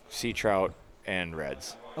sea trout and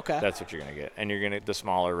reds. Okay. That's what you're gonna get, and you're gonna the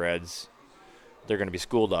smaller reds. They're gonna be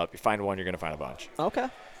schooled up. You find one, you're gonna find a bunch. Okay.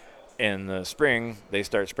 In the spring, they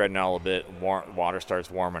start spreading out a little bit. Water starts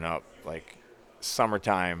warming up. Like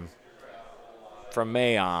summertime, from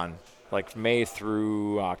May on, like May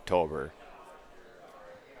through October,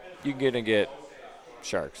 you're gonna get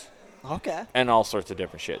sharks Okay. and all sorts of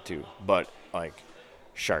different shit too. But like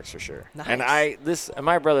sharks for sure. And Nice.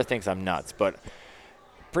 my brother thinks I'm nuts, but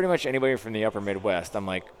pretty much anybody from the upper Midwest, I'm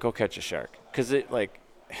like, go catch a shark, because it like,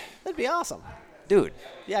 That'd be awesome. dude,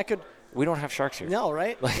 Yeah, I could. we don't have sharks here. No,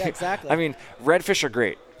 right? Yeah, exactly. I mean, redfish are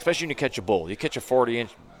great, especially when you catch a bull. You catch a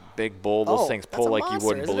 40-inch big bull, those things that's pull a like monster. you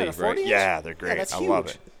wouldn't Isn't it a believe, right? 40-inch? Yeah, they're Yeah, great. that's I love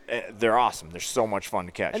huge. it. They're awesome. They're so much fun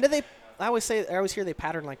to catch. And do they? I always hear they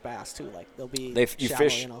pattern like bass too. Like they'll be. You shallow,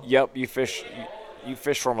 fish. Yep, you fish. You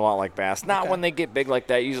fish for them a lot like bass. Not Okay. when they get big like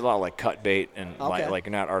that. You use a lot like cut bait and Okay. like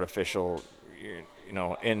not artificial. In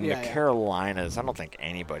Yeah, the yeah. Carolinas, I don't think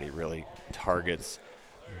anybody really targets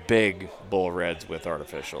big bull reds with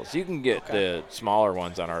artificials. You can get the smaller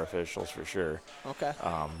ones on artificials for sure. Okay.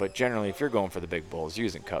 But generally, if you're going for the big bulls,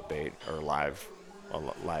 using cut bait or a live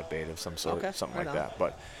bait of some sort, Okay, something right like on. that.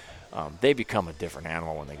 But they become a different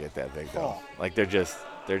animal when they get that big, though. Oh. Like they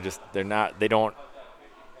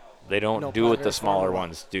don't No do what the predators smaller for 'em.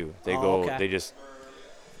 ones do. They Oh, go, okay.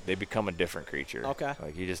 they become a different creature. Okay.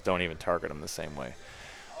 Like you just don't even target them the same way.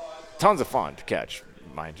 Tons of fun to catch,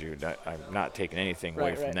 mind you. I'm not taking anything away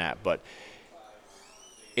Right, from right. that, but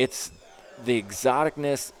it's the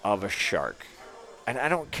exoticness of a shark. And I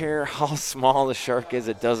don't care how small the shark is,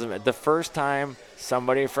 it doesn't. The first time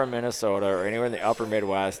somebody from Minnesota or anywhere in the upper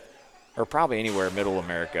Midwest, or probably anywhere middle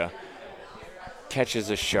America, catches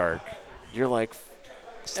a shark, you're like,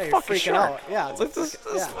 it's Yeah, a you're fucking freaking shark. out. Yeah, it's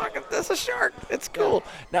This is a shark. It's cool.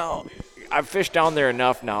 Now, I've fished down there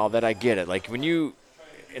enough now that I get it. Like when you,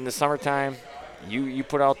 in the summertime, you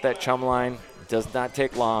put out that chum line, it does not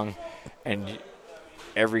take long, and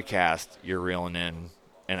every cast you're reeling in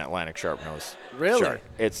an Atlantic sharpnose Really? shark.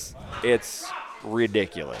 It's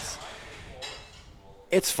ridiculous.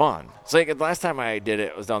 It's fun. It's like the last time I did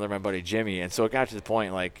it was down there with my buddy Jimmy, and so it got to the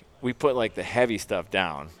point like we put like the heavy stuff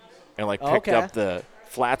down and like picked Okay. up the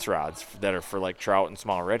flats rods that are for like trout and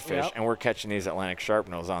small redfish, Yep. and we're catching these Atlantic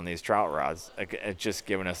sharpnose on these trout rods. Like, it's just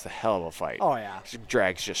giving us a hell of a fight. Oh, yeah.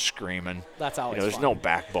 Drag's just screaming. That's always there's fun. no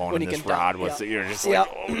backbone When in you this can rod. duck, What's yep. you're just Yep.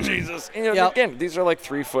 like, oh Jesus! And, Yep. again, these are like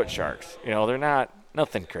 3-foot sharks. They're not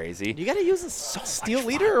nothing crazy. You got to use a steel much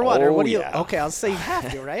leader fun. or what? Or Oh, what do you? yeah. Okay, I'll say you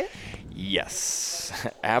have to, right? Yes,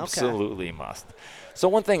 absolutely must. So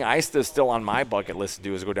one thing I still on my bucket list to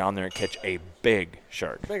do is go down there and catch a big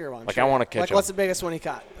shark. Bigger one. Like sure. I want to catch Like, what's the biggest one you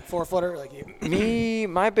caught? 4-footer, like you?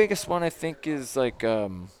 my biggest one I think is like I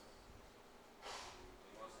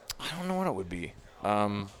don't know what it would be.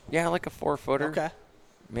 Yeah, like a 4-footer. Okay.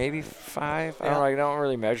 Maybe 5. I Yeah. don't know. I don't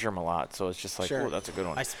really measure them a lot, so it's just like, Sure. oh, that's a good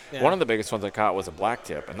one. Yeah. One of the biggest ones I caught was a black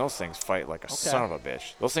tip, and those things fight like a son of a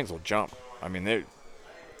bitch. Those things will jump. I mean,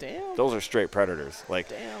 Damn. those are straight predators. Like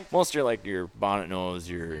Damn. most are like your bonnet nose,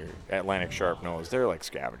 your Atlantic sharp nose. They're like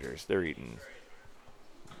scavengers. They're eating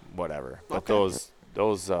whatever. But Okay.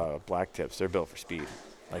 those black tips, they're built for speed.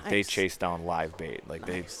 Like they Nice. chase down live bait. Like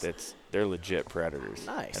Nice. They're legit predators.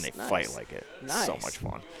 Nice, And they nice. fight like it. It's so Nice. much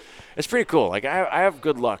fun. It's pretty cool. Like I have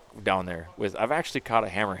good luck down there with. I've actually caught a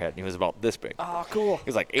hammerhead, and he was about this big. Oh, cool. He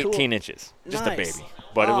was like Cool. 18 inches, just a Nice. baby.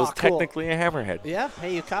 But it Oh, was cool. technically a hammerhead. Yeah.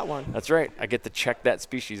 Hey, you caught one. That's right. I get to check that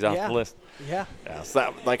species off Yeah. the list. Yeah. Yeah, so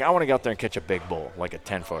that, like I want to go out there and catch a big bull, like a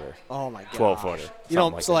 10-footer. Oh my god. 12-footer, You know,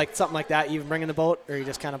 something so like like something like that, you bring in the boat, or you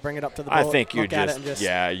just kind of bring it up to the boat. I think you look at it and just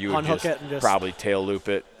you would unhook just, it and just probably tail loop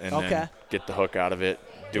it and Okay. then get the hook out of it.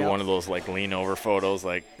 Do Yep. one of those like lean over photos,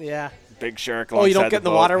 like Yeah. big shark. Oh, you don't alongside get in the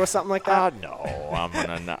boat. water with something like that? No,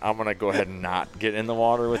 I'm gonna go ahead and not get in the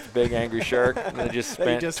water with the big angry shark. I just That you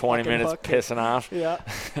spent just 20 fucking minutes hooked it. pissing off. Yeah.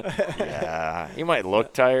 Yeah, he might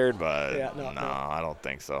look tired, but Yeah, no. I don't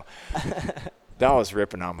think so. That was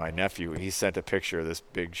ripping on my nephew. He sent a picture of this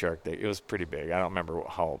big shark. It was pretty big. I don't remember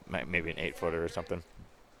how, maybe an 8-footer or something.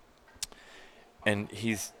 And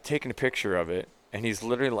he's taking a picture of it, and he's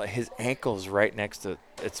literally like his ankle's right next to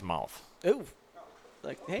its mouth. Ooh.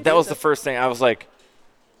 Like, hey, That dude, was the first thing. I was like,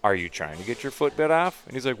 "Are you trying to get your foot bit off?"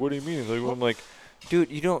 And he's like, "What do you mean?" I'm like, "Dude,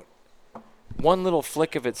 you don't. One little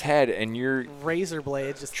flick of its head, and you're razor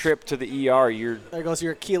blade. Just trip to the ER. You're there goes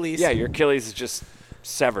your Achilles. your Achilles is just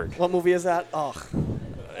severed." What movie is that? Oh.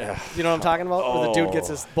 You know what I'm talking about? Where the dude gets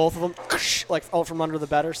Oh. his both of them like out from under the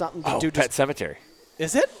bed or something. The Oh, dude Pet just, Cemetery.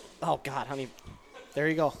 is it? Oh God, honey. There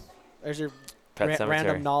you go. There's your Pet Cemetery.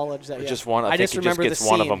 random knowledge that you Just one. I think just he just remember gets the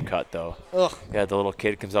one of scene. them cut though. Ugh. Yeah, the little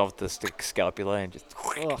kid comes out with the scalpula and just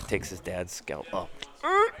Ugh. takes his dad's scalp. Oh.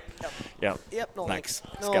 Yeah. Yep. No Not thanks.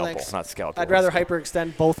 No scalpel, thanks. not scalpel. I'd rather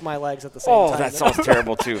hyperextend both my legs at the same Oh, time. that sounds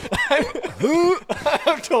terrible too.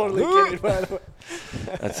 I'm totally kidding. By the way.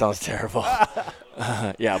 That sounds terrible.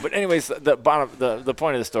 Yeah, but anyways, the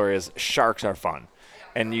point of the story is sharks are fun,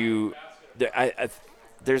 and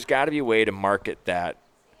there's got to be a way to market that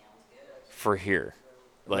for here,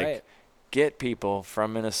 like Right. get people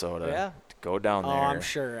from Minnesota Yeah. to go down Oh, there I'm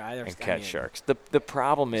sure. and catch sharks. The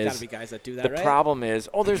problem There's got is to be guys that do that, the right? problem is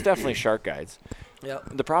there's definitely shark guides. Yep.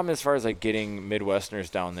 The problem as far as like getting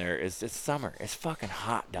Midwesterners down there is it's summer. It's fucking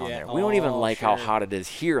hot down Yeah. there. We don't even Oh, like how sure. hot it is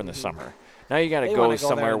here in the summer. Now you got to They go wanna go there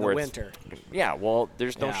somewhere in the where winter. yeah, well,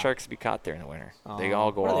 there's no Yeah. sharks to be caught there in the winter. They Oh.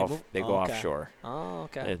 all go Where do they off. move? They go Oh, okay. offshore. Oh,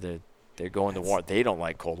 okay. They go in the water. They don't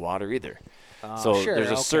like cold water either. Oh, So sure, there's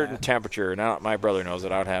a okay. certain temperature. Now my brother knows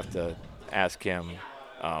it. I would have to ask him.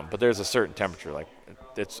 But there's a certain temperature. Like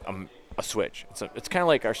it's a switch. It's kind of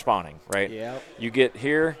like our spawning, right? Yep. You get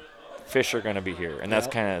here, fish are going to be here, and that's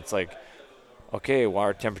Yep. kind of it's like, okay,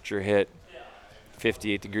 water temperature hit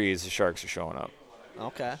 58 degrees. The sharks are showing up.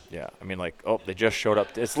 Okay. Yeah, I mean like they just showed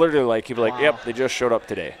up. It's literally like he'd be like, Wow. yep, they just showed up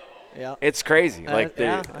today. Yeah. It's crazy. Like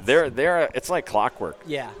yeah, they're it's like clockwork.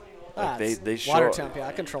 Yeah. Like, It's they show water up- temp. Yeah,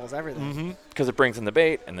 that controls everything. Because it brings in the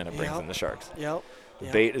bait, and then it brings Yep. in the sharks. Yep. The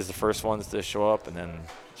Yep. bait is the first ones to show up, and then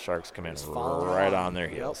sharks come in Just follow right along. on their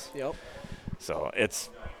heels. Yep. So it's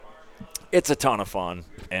a ton of fun,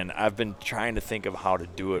 and I've been trying to think of how to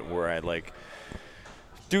do it where I like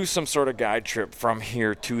do some sort of guide trip from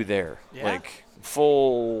here to there, Yeah. like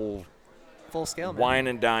full Full scale, man. wine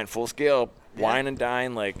and dine, full scale Yeah. wine and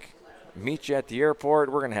dine. Like meet you at the airport.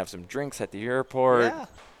 We're gonna have some drinks at the airport. Yeah.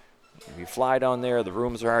 We fly down there. The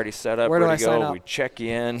rooms are already set up, Where do ready I to sign go. up? We check you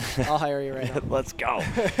in. I'll hire you right now. Let's go.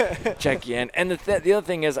 Check you in. And the other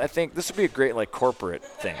thing is, I think this would be a great like corporate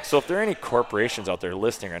thing. So if there are any corporations out there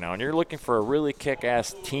listening right now, and you're looking for a really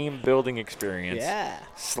kick-ass team building experience, Yeah.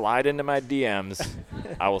 slide into my DMs.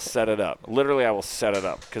 I will set it up. Literally, I will set it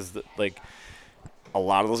up because like a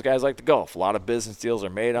lot of those guys like to golf. A lot of business deals are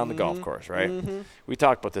made on the golf course, right? We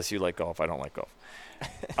talked about this. You like golf. I don't like golf.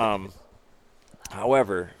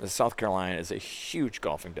 However, South Carolina is a huge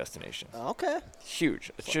golfing destination. Okay.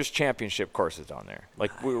 Huge. It's just championship courses down there.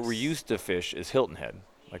 Like where we used to fish is Hilton Head.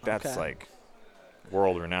 Like that's Okay. like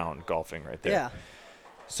world-renowned golfing right there. Yeah.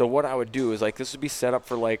 So what I would do is like this would be set up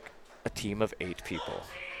for like a team of 8 people,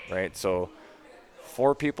 right? So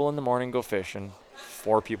 4 people in the morning go fishing,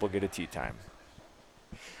 4 people get a tee time.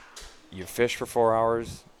 You fish for 4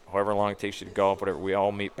 hours, however long it takes you to go, whatever. We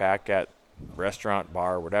all meet back at restaurant,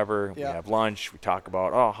 bar, whatever. We Yeah. have lunch. We talk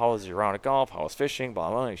about, how was your round of golf? How was fishing? Blah,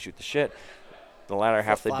 blah, blah. You shoot the shit. The latter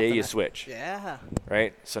half of the day, Flip-flopping you it. switch, Yeah.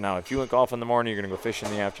 right? So now if you went golf in the morning, you're going to go fish in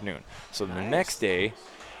the afternoon. So the next day,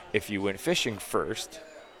 if you went fishing first,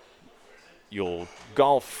 you'll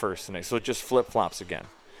golf first the next. So it just flip-flops again.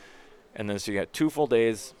 And then so you got 2 full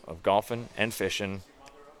days of golfing and fishing,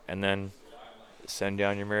 and then send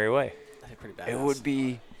down your merry way. That'd be pretty badass. It would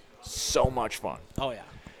be so much fun. Oh, yeah.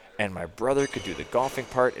 And my brother could do the golfing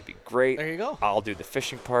part. It'd be great. There you go. I'll do the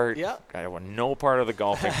fishing part. Yep. I want no part of the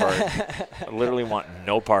golfing part. I literally want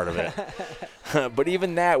no part of it. But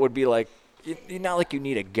even that would be like, you're not like you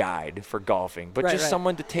need a guide for golfing, but Right, just right.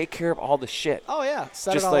 someone to take care of all the shit. Oh yeah,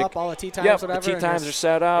 set Just it all like- up, all the tee times, Yep, whatever. the tee and times are just-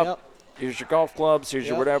 set up. Yep. Here's your golf clubs. Here's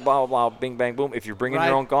your Yep. whatever, blah, blah, blah, bing, bang, boom. If you're bringing Right.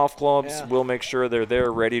 your own golf clubs, Yeah. we'll make sure they're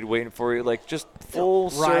there ready to waiting for you. Like, just full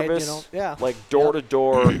Ride, service, yeah. like door to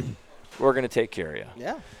door. We're going to take care of you.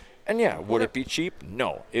 Yeah. And, yeah, would it be cheap?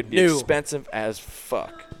 No. It'd be No. expensive as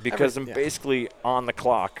fuck because I'm yeah. basically on the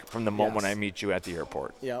clock from the moment Yes. I meet you at the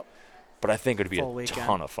airport. Yep. But I think it would be Full a weekend.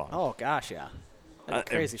 ton of fun. Oh gosh, yeah. That'd be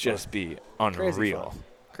It'd crazy just fun. be Crazy unreal. fun.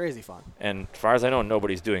 Crazy fun. And as far as I know,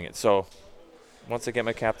 nobody's doing it. So once I get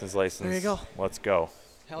my captain's license, There you go. let's go.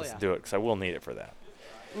 Hell Let's yeah. do it because I will need it for that.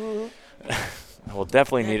 I will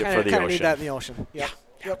definitely need it for the kinda ocean. need that in the ocean. Yep.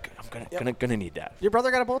 Yep. I'm gonna need that. Your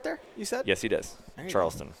brother got a boat there? You said? Yes, he does. There you go.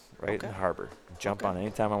 Charleston, right in Okay. the harbor. Jump Okay. on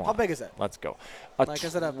anytime I want. How big is it? Let's go. Like,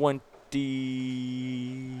 is it a-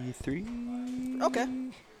 23? Okay.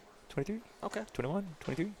 23? Okay. 21?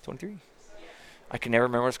 23? 23? I can never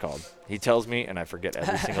remember what it's called. He tells me, and I forget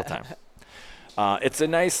every single time. It's a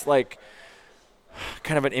nice, like,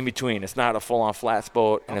 kind of an in-between. It's not a full-on flats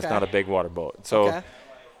boat, and it's Okay. not a big water boat. So Okay.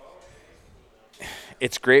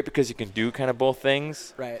 it's great because you can do kind of both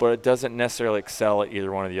things, Right. but it doesn't necessarily excel at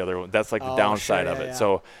either one or the other. That's like the Oh, downside sure, of yeah, it. yeah.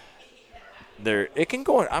 So it can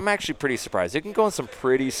go in, I'm actually pretty surprised. It can go in some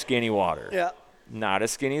pretty skinny water. Yeah. Not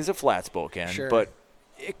as skinny as a flats boat can, Sure. but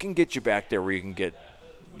it can get you back there where you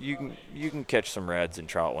can catch some reds and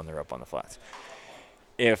trout when they're up on the flats.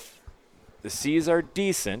 If the seas are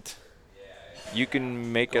decent, you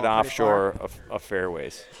can make Go it pretty offshore a fair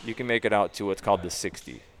ways. You can make it out to what's called the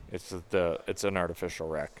 60. It's an artificial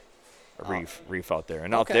wreck, a reef out there,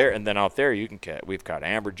 and out Okay. there, and then out there you can catch. We've caught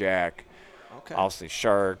amberjack, Okay. obviously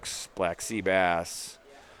sharks, black sea bass,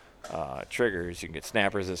 triggers. You can get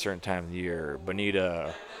snappers at a certain time of the year,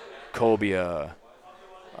 bonita, cobia.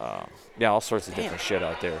 Yeah, all sorts of different shit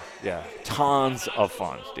out there. Yeah, tons of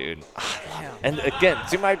fun, dude. Damn. And again,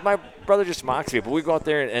 see, my brother just mocks me, but we go out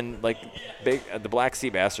there and like the black sea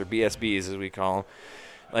bass or BSBs as we call them,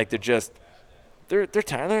 like they're tiny.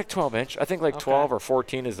 They're like 12-inch. I think like Okay. 12 or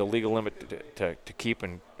 14 is the legal limit to keep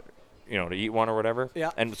and to eat one or whatever. Yeah.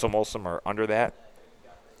 And so most of them are under that.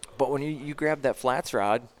 But when you grab that flats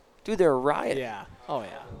rod, dude, they're a riot. Yeah. Oh yeah.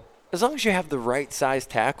 As long as you have the right size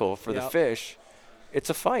tackle for the Yep. fish, it's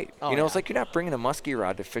a fight. Oh, it's yeah. like you're not bringing a muskie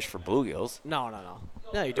rod to fish for bluegills. No.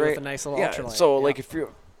 No, you do it with a nice little yeah. ultralight. So like Yep.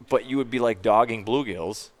 but you would be like dogging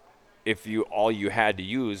bluegills if all you had to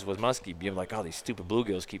use was muskie. Be like, oh, these stupid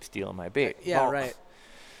bluegills keep stealing my bait. Yeah, Well, right.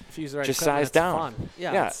 If you use the right Just equipment, size it's down. Fun.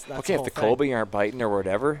 Yeah. That's okay, if the whole thing. Kobe aren't biting or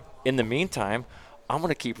whatever, in the meantime, I'm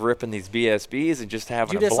gonna keep ripping these BSBs and just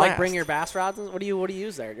having Do you a just blast. like bring your bass rods? What do you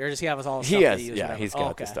use there? Or does he have all the He stuff that has, he uses? yeah, whatever? he's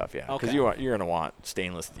got the stuff, yeah. Because Okay. you're gonna want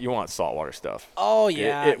stainless. You want saltwater stuff. Oh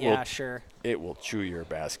yeah, it yeah, will- sure. It will chew your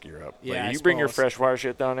bass gear up. Yeah, Like, I you bring your suppose. freshwater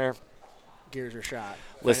shit down there. Gears are shot.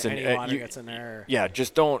 If Listen, any water you- gets in there. Yeah,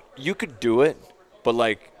 just don't. You could do it, but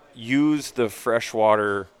like use the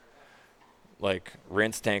freshwater, like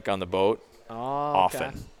rinse tank on the boat Oh, often.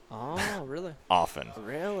 Okay. Oh, really? Often.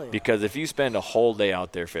 Really? Because if you spend a whole day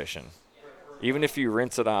out there fishing, even if you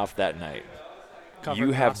rinse it off that night, Covered you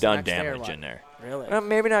in have rust the done next day or damage what? in there. Really?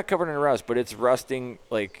 Maybe not covered in rust, but it's rusting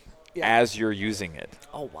like Yeah. as you're using it.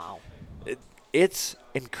 Oh wow. It's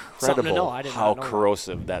incredible know. I did how not know that.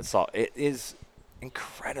 corrosive that salt. It is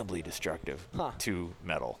incredibly destructive Huh. to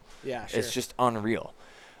metal. Yeah, sure. It's just unreal.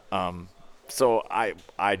 So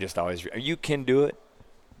I just always you can do it,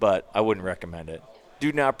 but I wouldn't recommend it.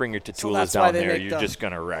 Do not bring your So Tatulas that's why down they there. make You're the- just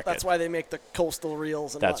gonna wreck That's it. why they make the coastal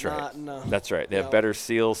reels and That's whatnot. right. And, That's right. They have yep. better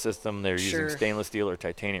seal system. They're Sure. using stainless steel or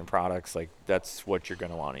titanium products. Like that's what you're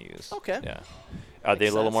gonna want to use. Okay. Yeah. Are they a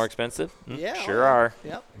Makes little sense. more expensive? Yeah, Sure oh, yeah. are.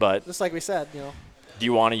 Yep. But Just like we said, do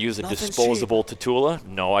you want to use a Nothing's disposable Tatula?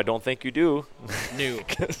 No, I don't think you do. new.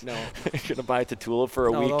 No. You're gonna buy a Tatula for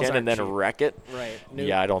a No, those weekend and aren't then cheap. wreck it? Right. New.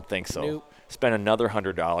 Yeah, I don't think so. Nope. Spend another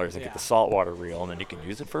 $100 and Yeah. get the saltwater reel, and then you can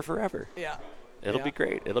use it for forever. Yeah. It'll Yeah. be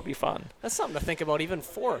great. It'll be fun. That's something to think about even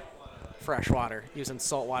for freshwater, using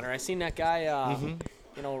salt water. I seen that guy,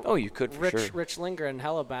 Oh, you could for Rich sure. Rich Lindgren,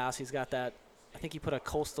 Hella Bass, he's got that, I think he put a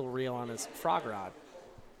coastal reel on his frog rod.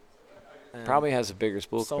 And Probably has a bigger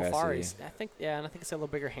spool so capacity. far, and I think it's a little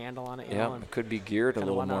bigger handle on it, you yeah, know, and it could be geared a kinda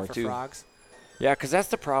little whatnot more for too. frogs. Yeah, because that's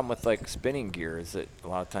the problem with like spinning gear is that a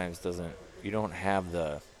lot of times you don't have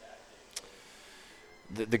the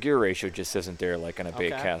gear ratio just isn't there like on a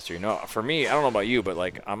bait Okay. caster. For me, I don't know about you, but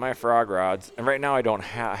like on my frog rods, and right now I don't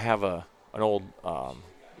have an old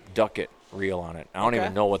Ducket reel on it. I don't Okay.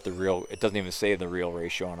 even know what it doesn't even say the reel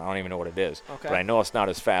ratio on it. I don't even know what it is. Okay. But I know it's not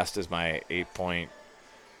as fast as my 8.9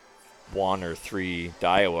 1 or 3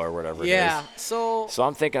 Daiwa or whatever it Yeah. is. So So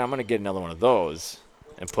I'm thinking I'm going to get another one of those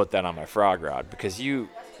and put that on my frog rod because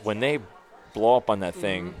when they blow up on that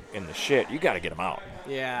thing in the shit, you got to get them out.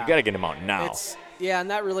 yeah. You got to get them out now. Yeah,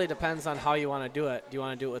 and that really depends on how you want to do it. Do you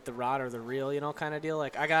want to do it with the rod or the reel, kind of deal?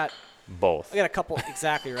 Like I got Both. a couple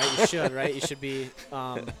exactly right. You should right. You should be.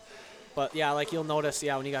 But yeah, like you'll notice,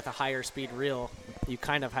 when you got the higher speed reel, you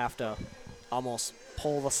kind of have to almost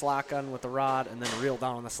pull the slack on with the rod and then reel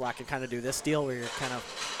down on the slack and kind of do this deal where you're kind of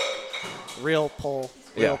reel pull.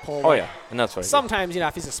 Oh, like, yeah. And that's what I do. Sometimes,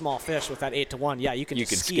 if he's a small fish with that 8-to-1, you can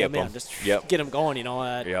just ski him skip in, him. just Yep. get him going,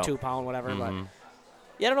 at Yep. 2 pound, whatever. But Mhm.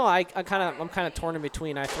 yeah, I don't know. I'm kind of torn in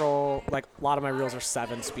between. I throw like a lot of my reels are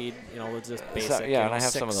 7 speed, with just basic. yeah, and I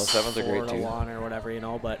have some of those 7s are great, too. 4-to-1 or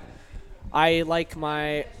whatever, But I like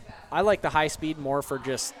the high speed more for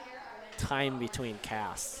just time between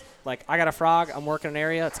casts. Like I got a frog, I'm working an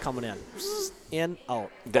area, it's coming in,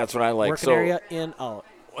 out. That's what I like. Working So area, in, out.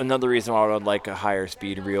 another reason why I would like a higher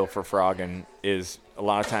speed reel for frogging is a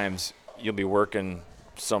lot of times you'll be working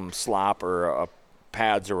some slop or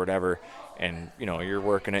pads or whatever, and you're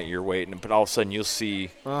working it, you're waiting, but all of a sudden you'll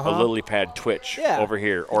see a lily pad twitch over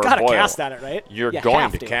here or you gotta a boil. cast at it, right? You're You going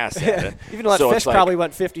have to cast at it. Even though that So fish it's like, probably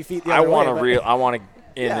went 50 feet the I other want way. to reel. I want to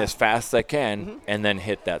in Yeah. as fast as I can, and then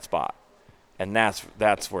hit that spot, and that's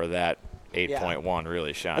where that 8.1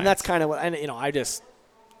 really shines. And that's kind of what I just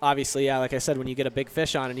obviously, like I said, when you get a big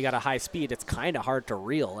fish on and you got a high speed, it's kind of hard to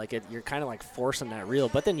reel. Like you're kind of like forcing that reel,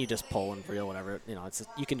 but then you just pull and reel, whatever.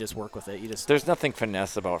 You can just work with it. There's nothing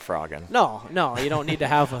finesse about frogging. No, you don't need to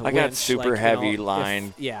have a I got winch, super heavy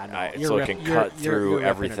line. So it can cut through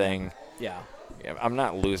everything. Yeah. I'm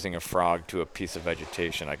not losing a frog to a piece of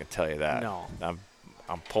vegetation. I can tell you that. No.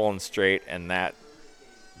 I'm pulling straight, and that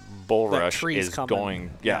bulrush is coming.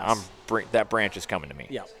 going. Yeah, Yes. that branch is coming to me.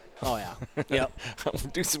 Yep. Oh yeah. Yep.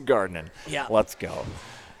 Do some gardening. Yeah. Let's go.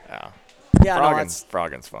 Yeah. Yeah.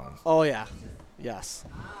 Frogging's fun. Oh yeah. Yes.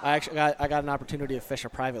 I actually got an opportunity to fish a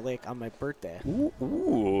private lake on my birthday.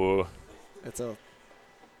 Ooh.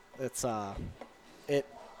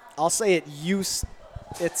 I'll say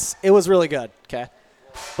it was really good, okay?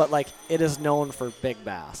 But like it is known for big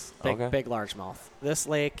bass, big largemouth. This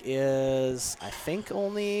lake is I think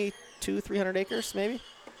only 200-300 acres maybe.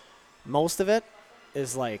 Most of it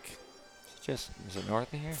is like Is it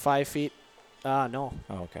north of here? 5 feet. No.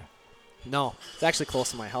 Oh, okay. No. It's actually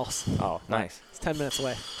close to my house. Oh, nice. It's 10 minutes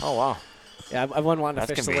away. Oh, wow. Yeah, I've been wanting to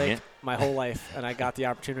That's fish the lake convenient. my whole life, and I got the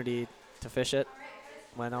opportunity to fish it.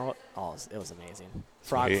 Went out. Oh, it was amazing.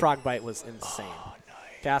 Sweet. Frog bite was insane. Oh,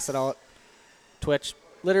 nice. Cast it out, twitch.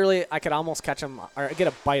 Literally, I could almost catch them or get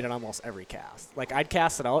a bite on almost every cast. Like I'd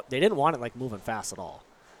cast it out. They didn't want it like moving fast at all.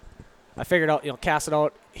 I figured out, cast it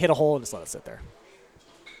out, hit a hole, and just let it sit there.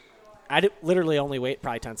 I'd literally only wait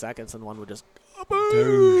probably 10 seconds, and one would just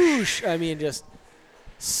boosh. I mean, just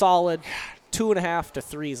solid 2.5 to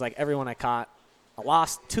 3s like everyone I caught. I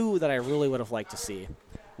lost 2 that I really would have liked to see.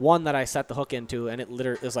 One that I set the hook into, and it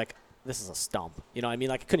was like, this is a stump. You know what I mean?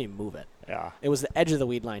 Like I couldn't even move it. Yeah. It was the edge of the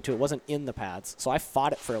weed line, too. It wasn't in the pads. So I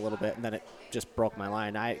fought it for a little bit, and then it just broke my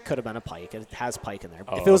line. It could have been a pike. It has pike in there.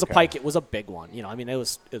 Oh, if it was okay. a pike, it was a big one. It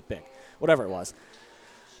was big. Whatever it was.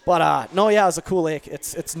 But, no, yeah, it was a cool lake.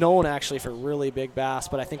 It's known, actually, for really big bass,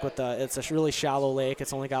 but I think it's a really shallow lake.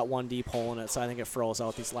 It's only got 1 deep hole in it, so I think it froze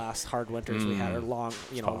out these last hard winters we had, or long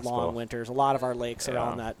winters. A lot of our lakes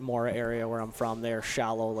around that Mora area where I'm from, they're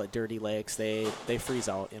shallow, like dirty lakes. They freeze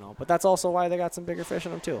out, But that's also why they got some bigger fish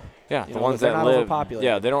in them, too. Yeah, the ones they're that not live,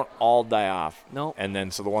 overpopulated. they don't all die off. No. And then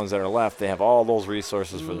so the ones that are left, they have all those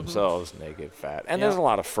resources for themselves, and they get fat. And Yeah. there's a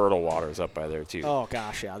lot of fertile waters up by there too. Oh,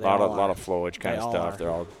 gosh, yeah. a lot of flowage kind They of all stuff. are. They're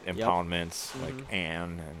all impoundments, like Mhm.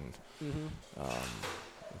 Ann and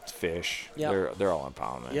fish. Yep. They're all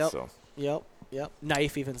impoundments. Yep. So. Yep.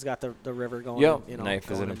 Knife even's got the river going. Yep. You know, Knife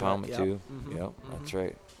is going an into impoundment it. too. Mhm. Yep. That's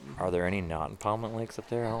right. Are there any not impoundment lakes up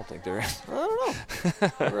there? I don't think there is. I don't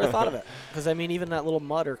know. Never really thought of it. Because, I mean, even that little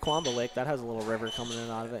mud or Quamba Lake, that has a little river coming in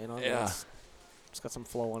and out of it. Yeah. It's got some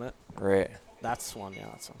flow in it. Right. That's one, yeah.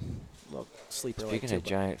 It's a little sleeper lake, Speaking too, of but-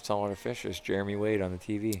 giant saltwater fishers, Jeremy Wade on the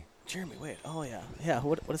TV. Jeremy Wade. Oh, yeah. Yeah,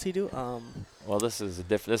 what does he do? Well, this is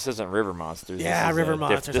this isn't River Monsters. Yeah, this is River a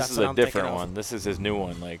Monsters, This that's is what a I'm thinking different of. one. This is his new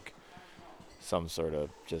one, like some sort of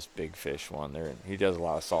just big fish one. He does a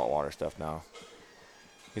lot of saltwater stuff now.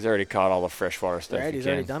 He's already caught all the freshwater stuff. right, he he's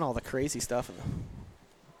can. already done all the crazy stuff.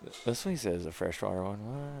 This one he says a freshwater one.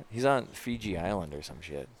 What? He's on Fiji Island or some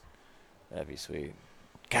shit. That'd be sweet.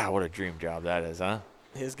 God, what a dream job that is, huh?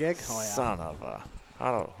 His gig? Oh, yeah. Son of a.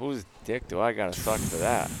 Whose dick do I gotta suck for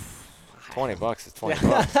that? $20 is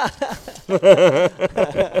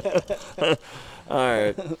 $20. All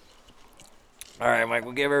right. All right, Mike,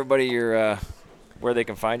 we'll give everybody your where they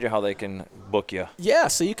can find you, how they can book you. Yeah,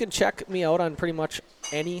 so you can check me out on pretty much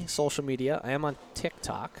any social media. I am on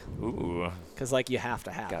TikTok. Ooh. Because, like, you have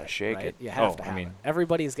to have Gotta it. shake right? it. You have to I have mean- it.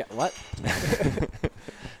 Everybody's got what?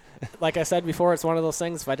 Like I said before, it's one of those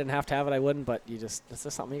things. If I didn't have to have it, I wouldn't. But it's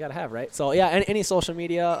just something you got to have, right? So, yeah, any social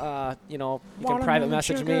media, you can private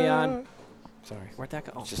message me on. Sorry. Where'd that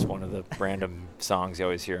go? Oh. It's just one of the random songs you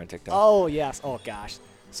always hear on TikTok. Oh, yes. Oh, gosh.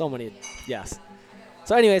 So many. Yes.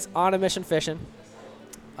 So, anyways, On a Mission Fishing.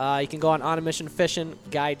 You can go on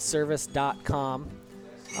onamissionfishingguideservice.com.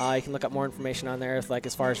 You can look up more information on there,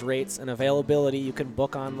 as far as rates and availability. You can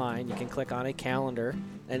book online. You can click on a calendar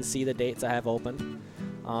and see the dates I have open.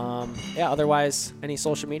 Otherwise, any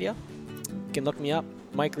social media, you can look me up,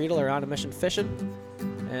 Mike Riedel or On a Mission Fishing.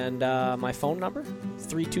 And my phone number,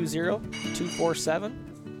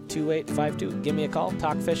 320-247-2852. Give me a call,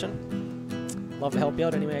 talk fishing. Love to help you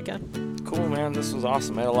out any way I can. Cool, man. This was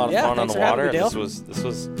awesome. I had a lot of Yeah, fun on thanks the for having water. me, Dale. This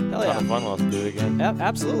was a Hell ton yeah. of fun. Let's do it again. Yep,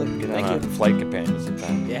 absolutely. Get Thank on a you. flight companion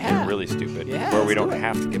sometime. Yeah. Get really stupid. Yeah, where we let's don't do it.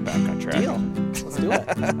 have to get back on track. Deal. Let's do it.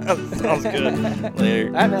 Sounds good. Later.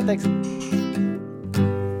 All right, man. Thanks.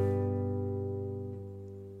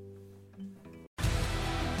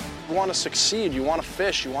 You want to succeed, you want to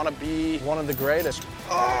fish, you want to be one of the greatest.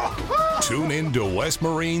 Tune in to West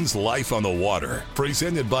Marine's Life on the Water,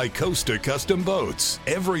 presented by Costa Custom Boats,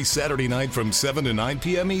 every Saturday night from 7 to 9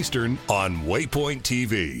 p.m. Eastern on Waypoint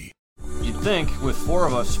TV. You'd think, with 4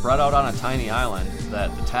 of us spread out on a tiny island,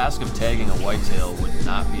 that the task of tagging a whitetail would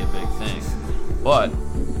not be a big thing. But,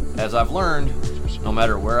 as I've learned, no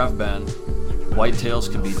matter where I've been, whitetails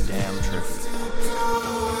can be damn tricky.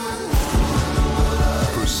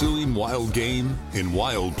 Pursuing wild game in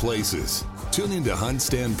wild places. Tune in to Hunt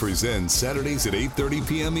Stand Presents Saturdays at 8:30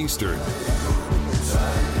 p.m. Eastern.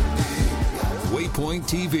 Waypoint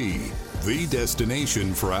TV, the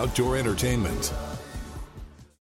destination for outdoor entertainment.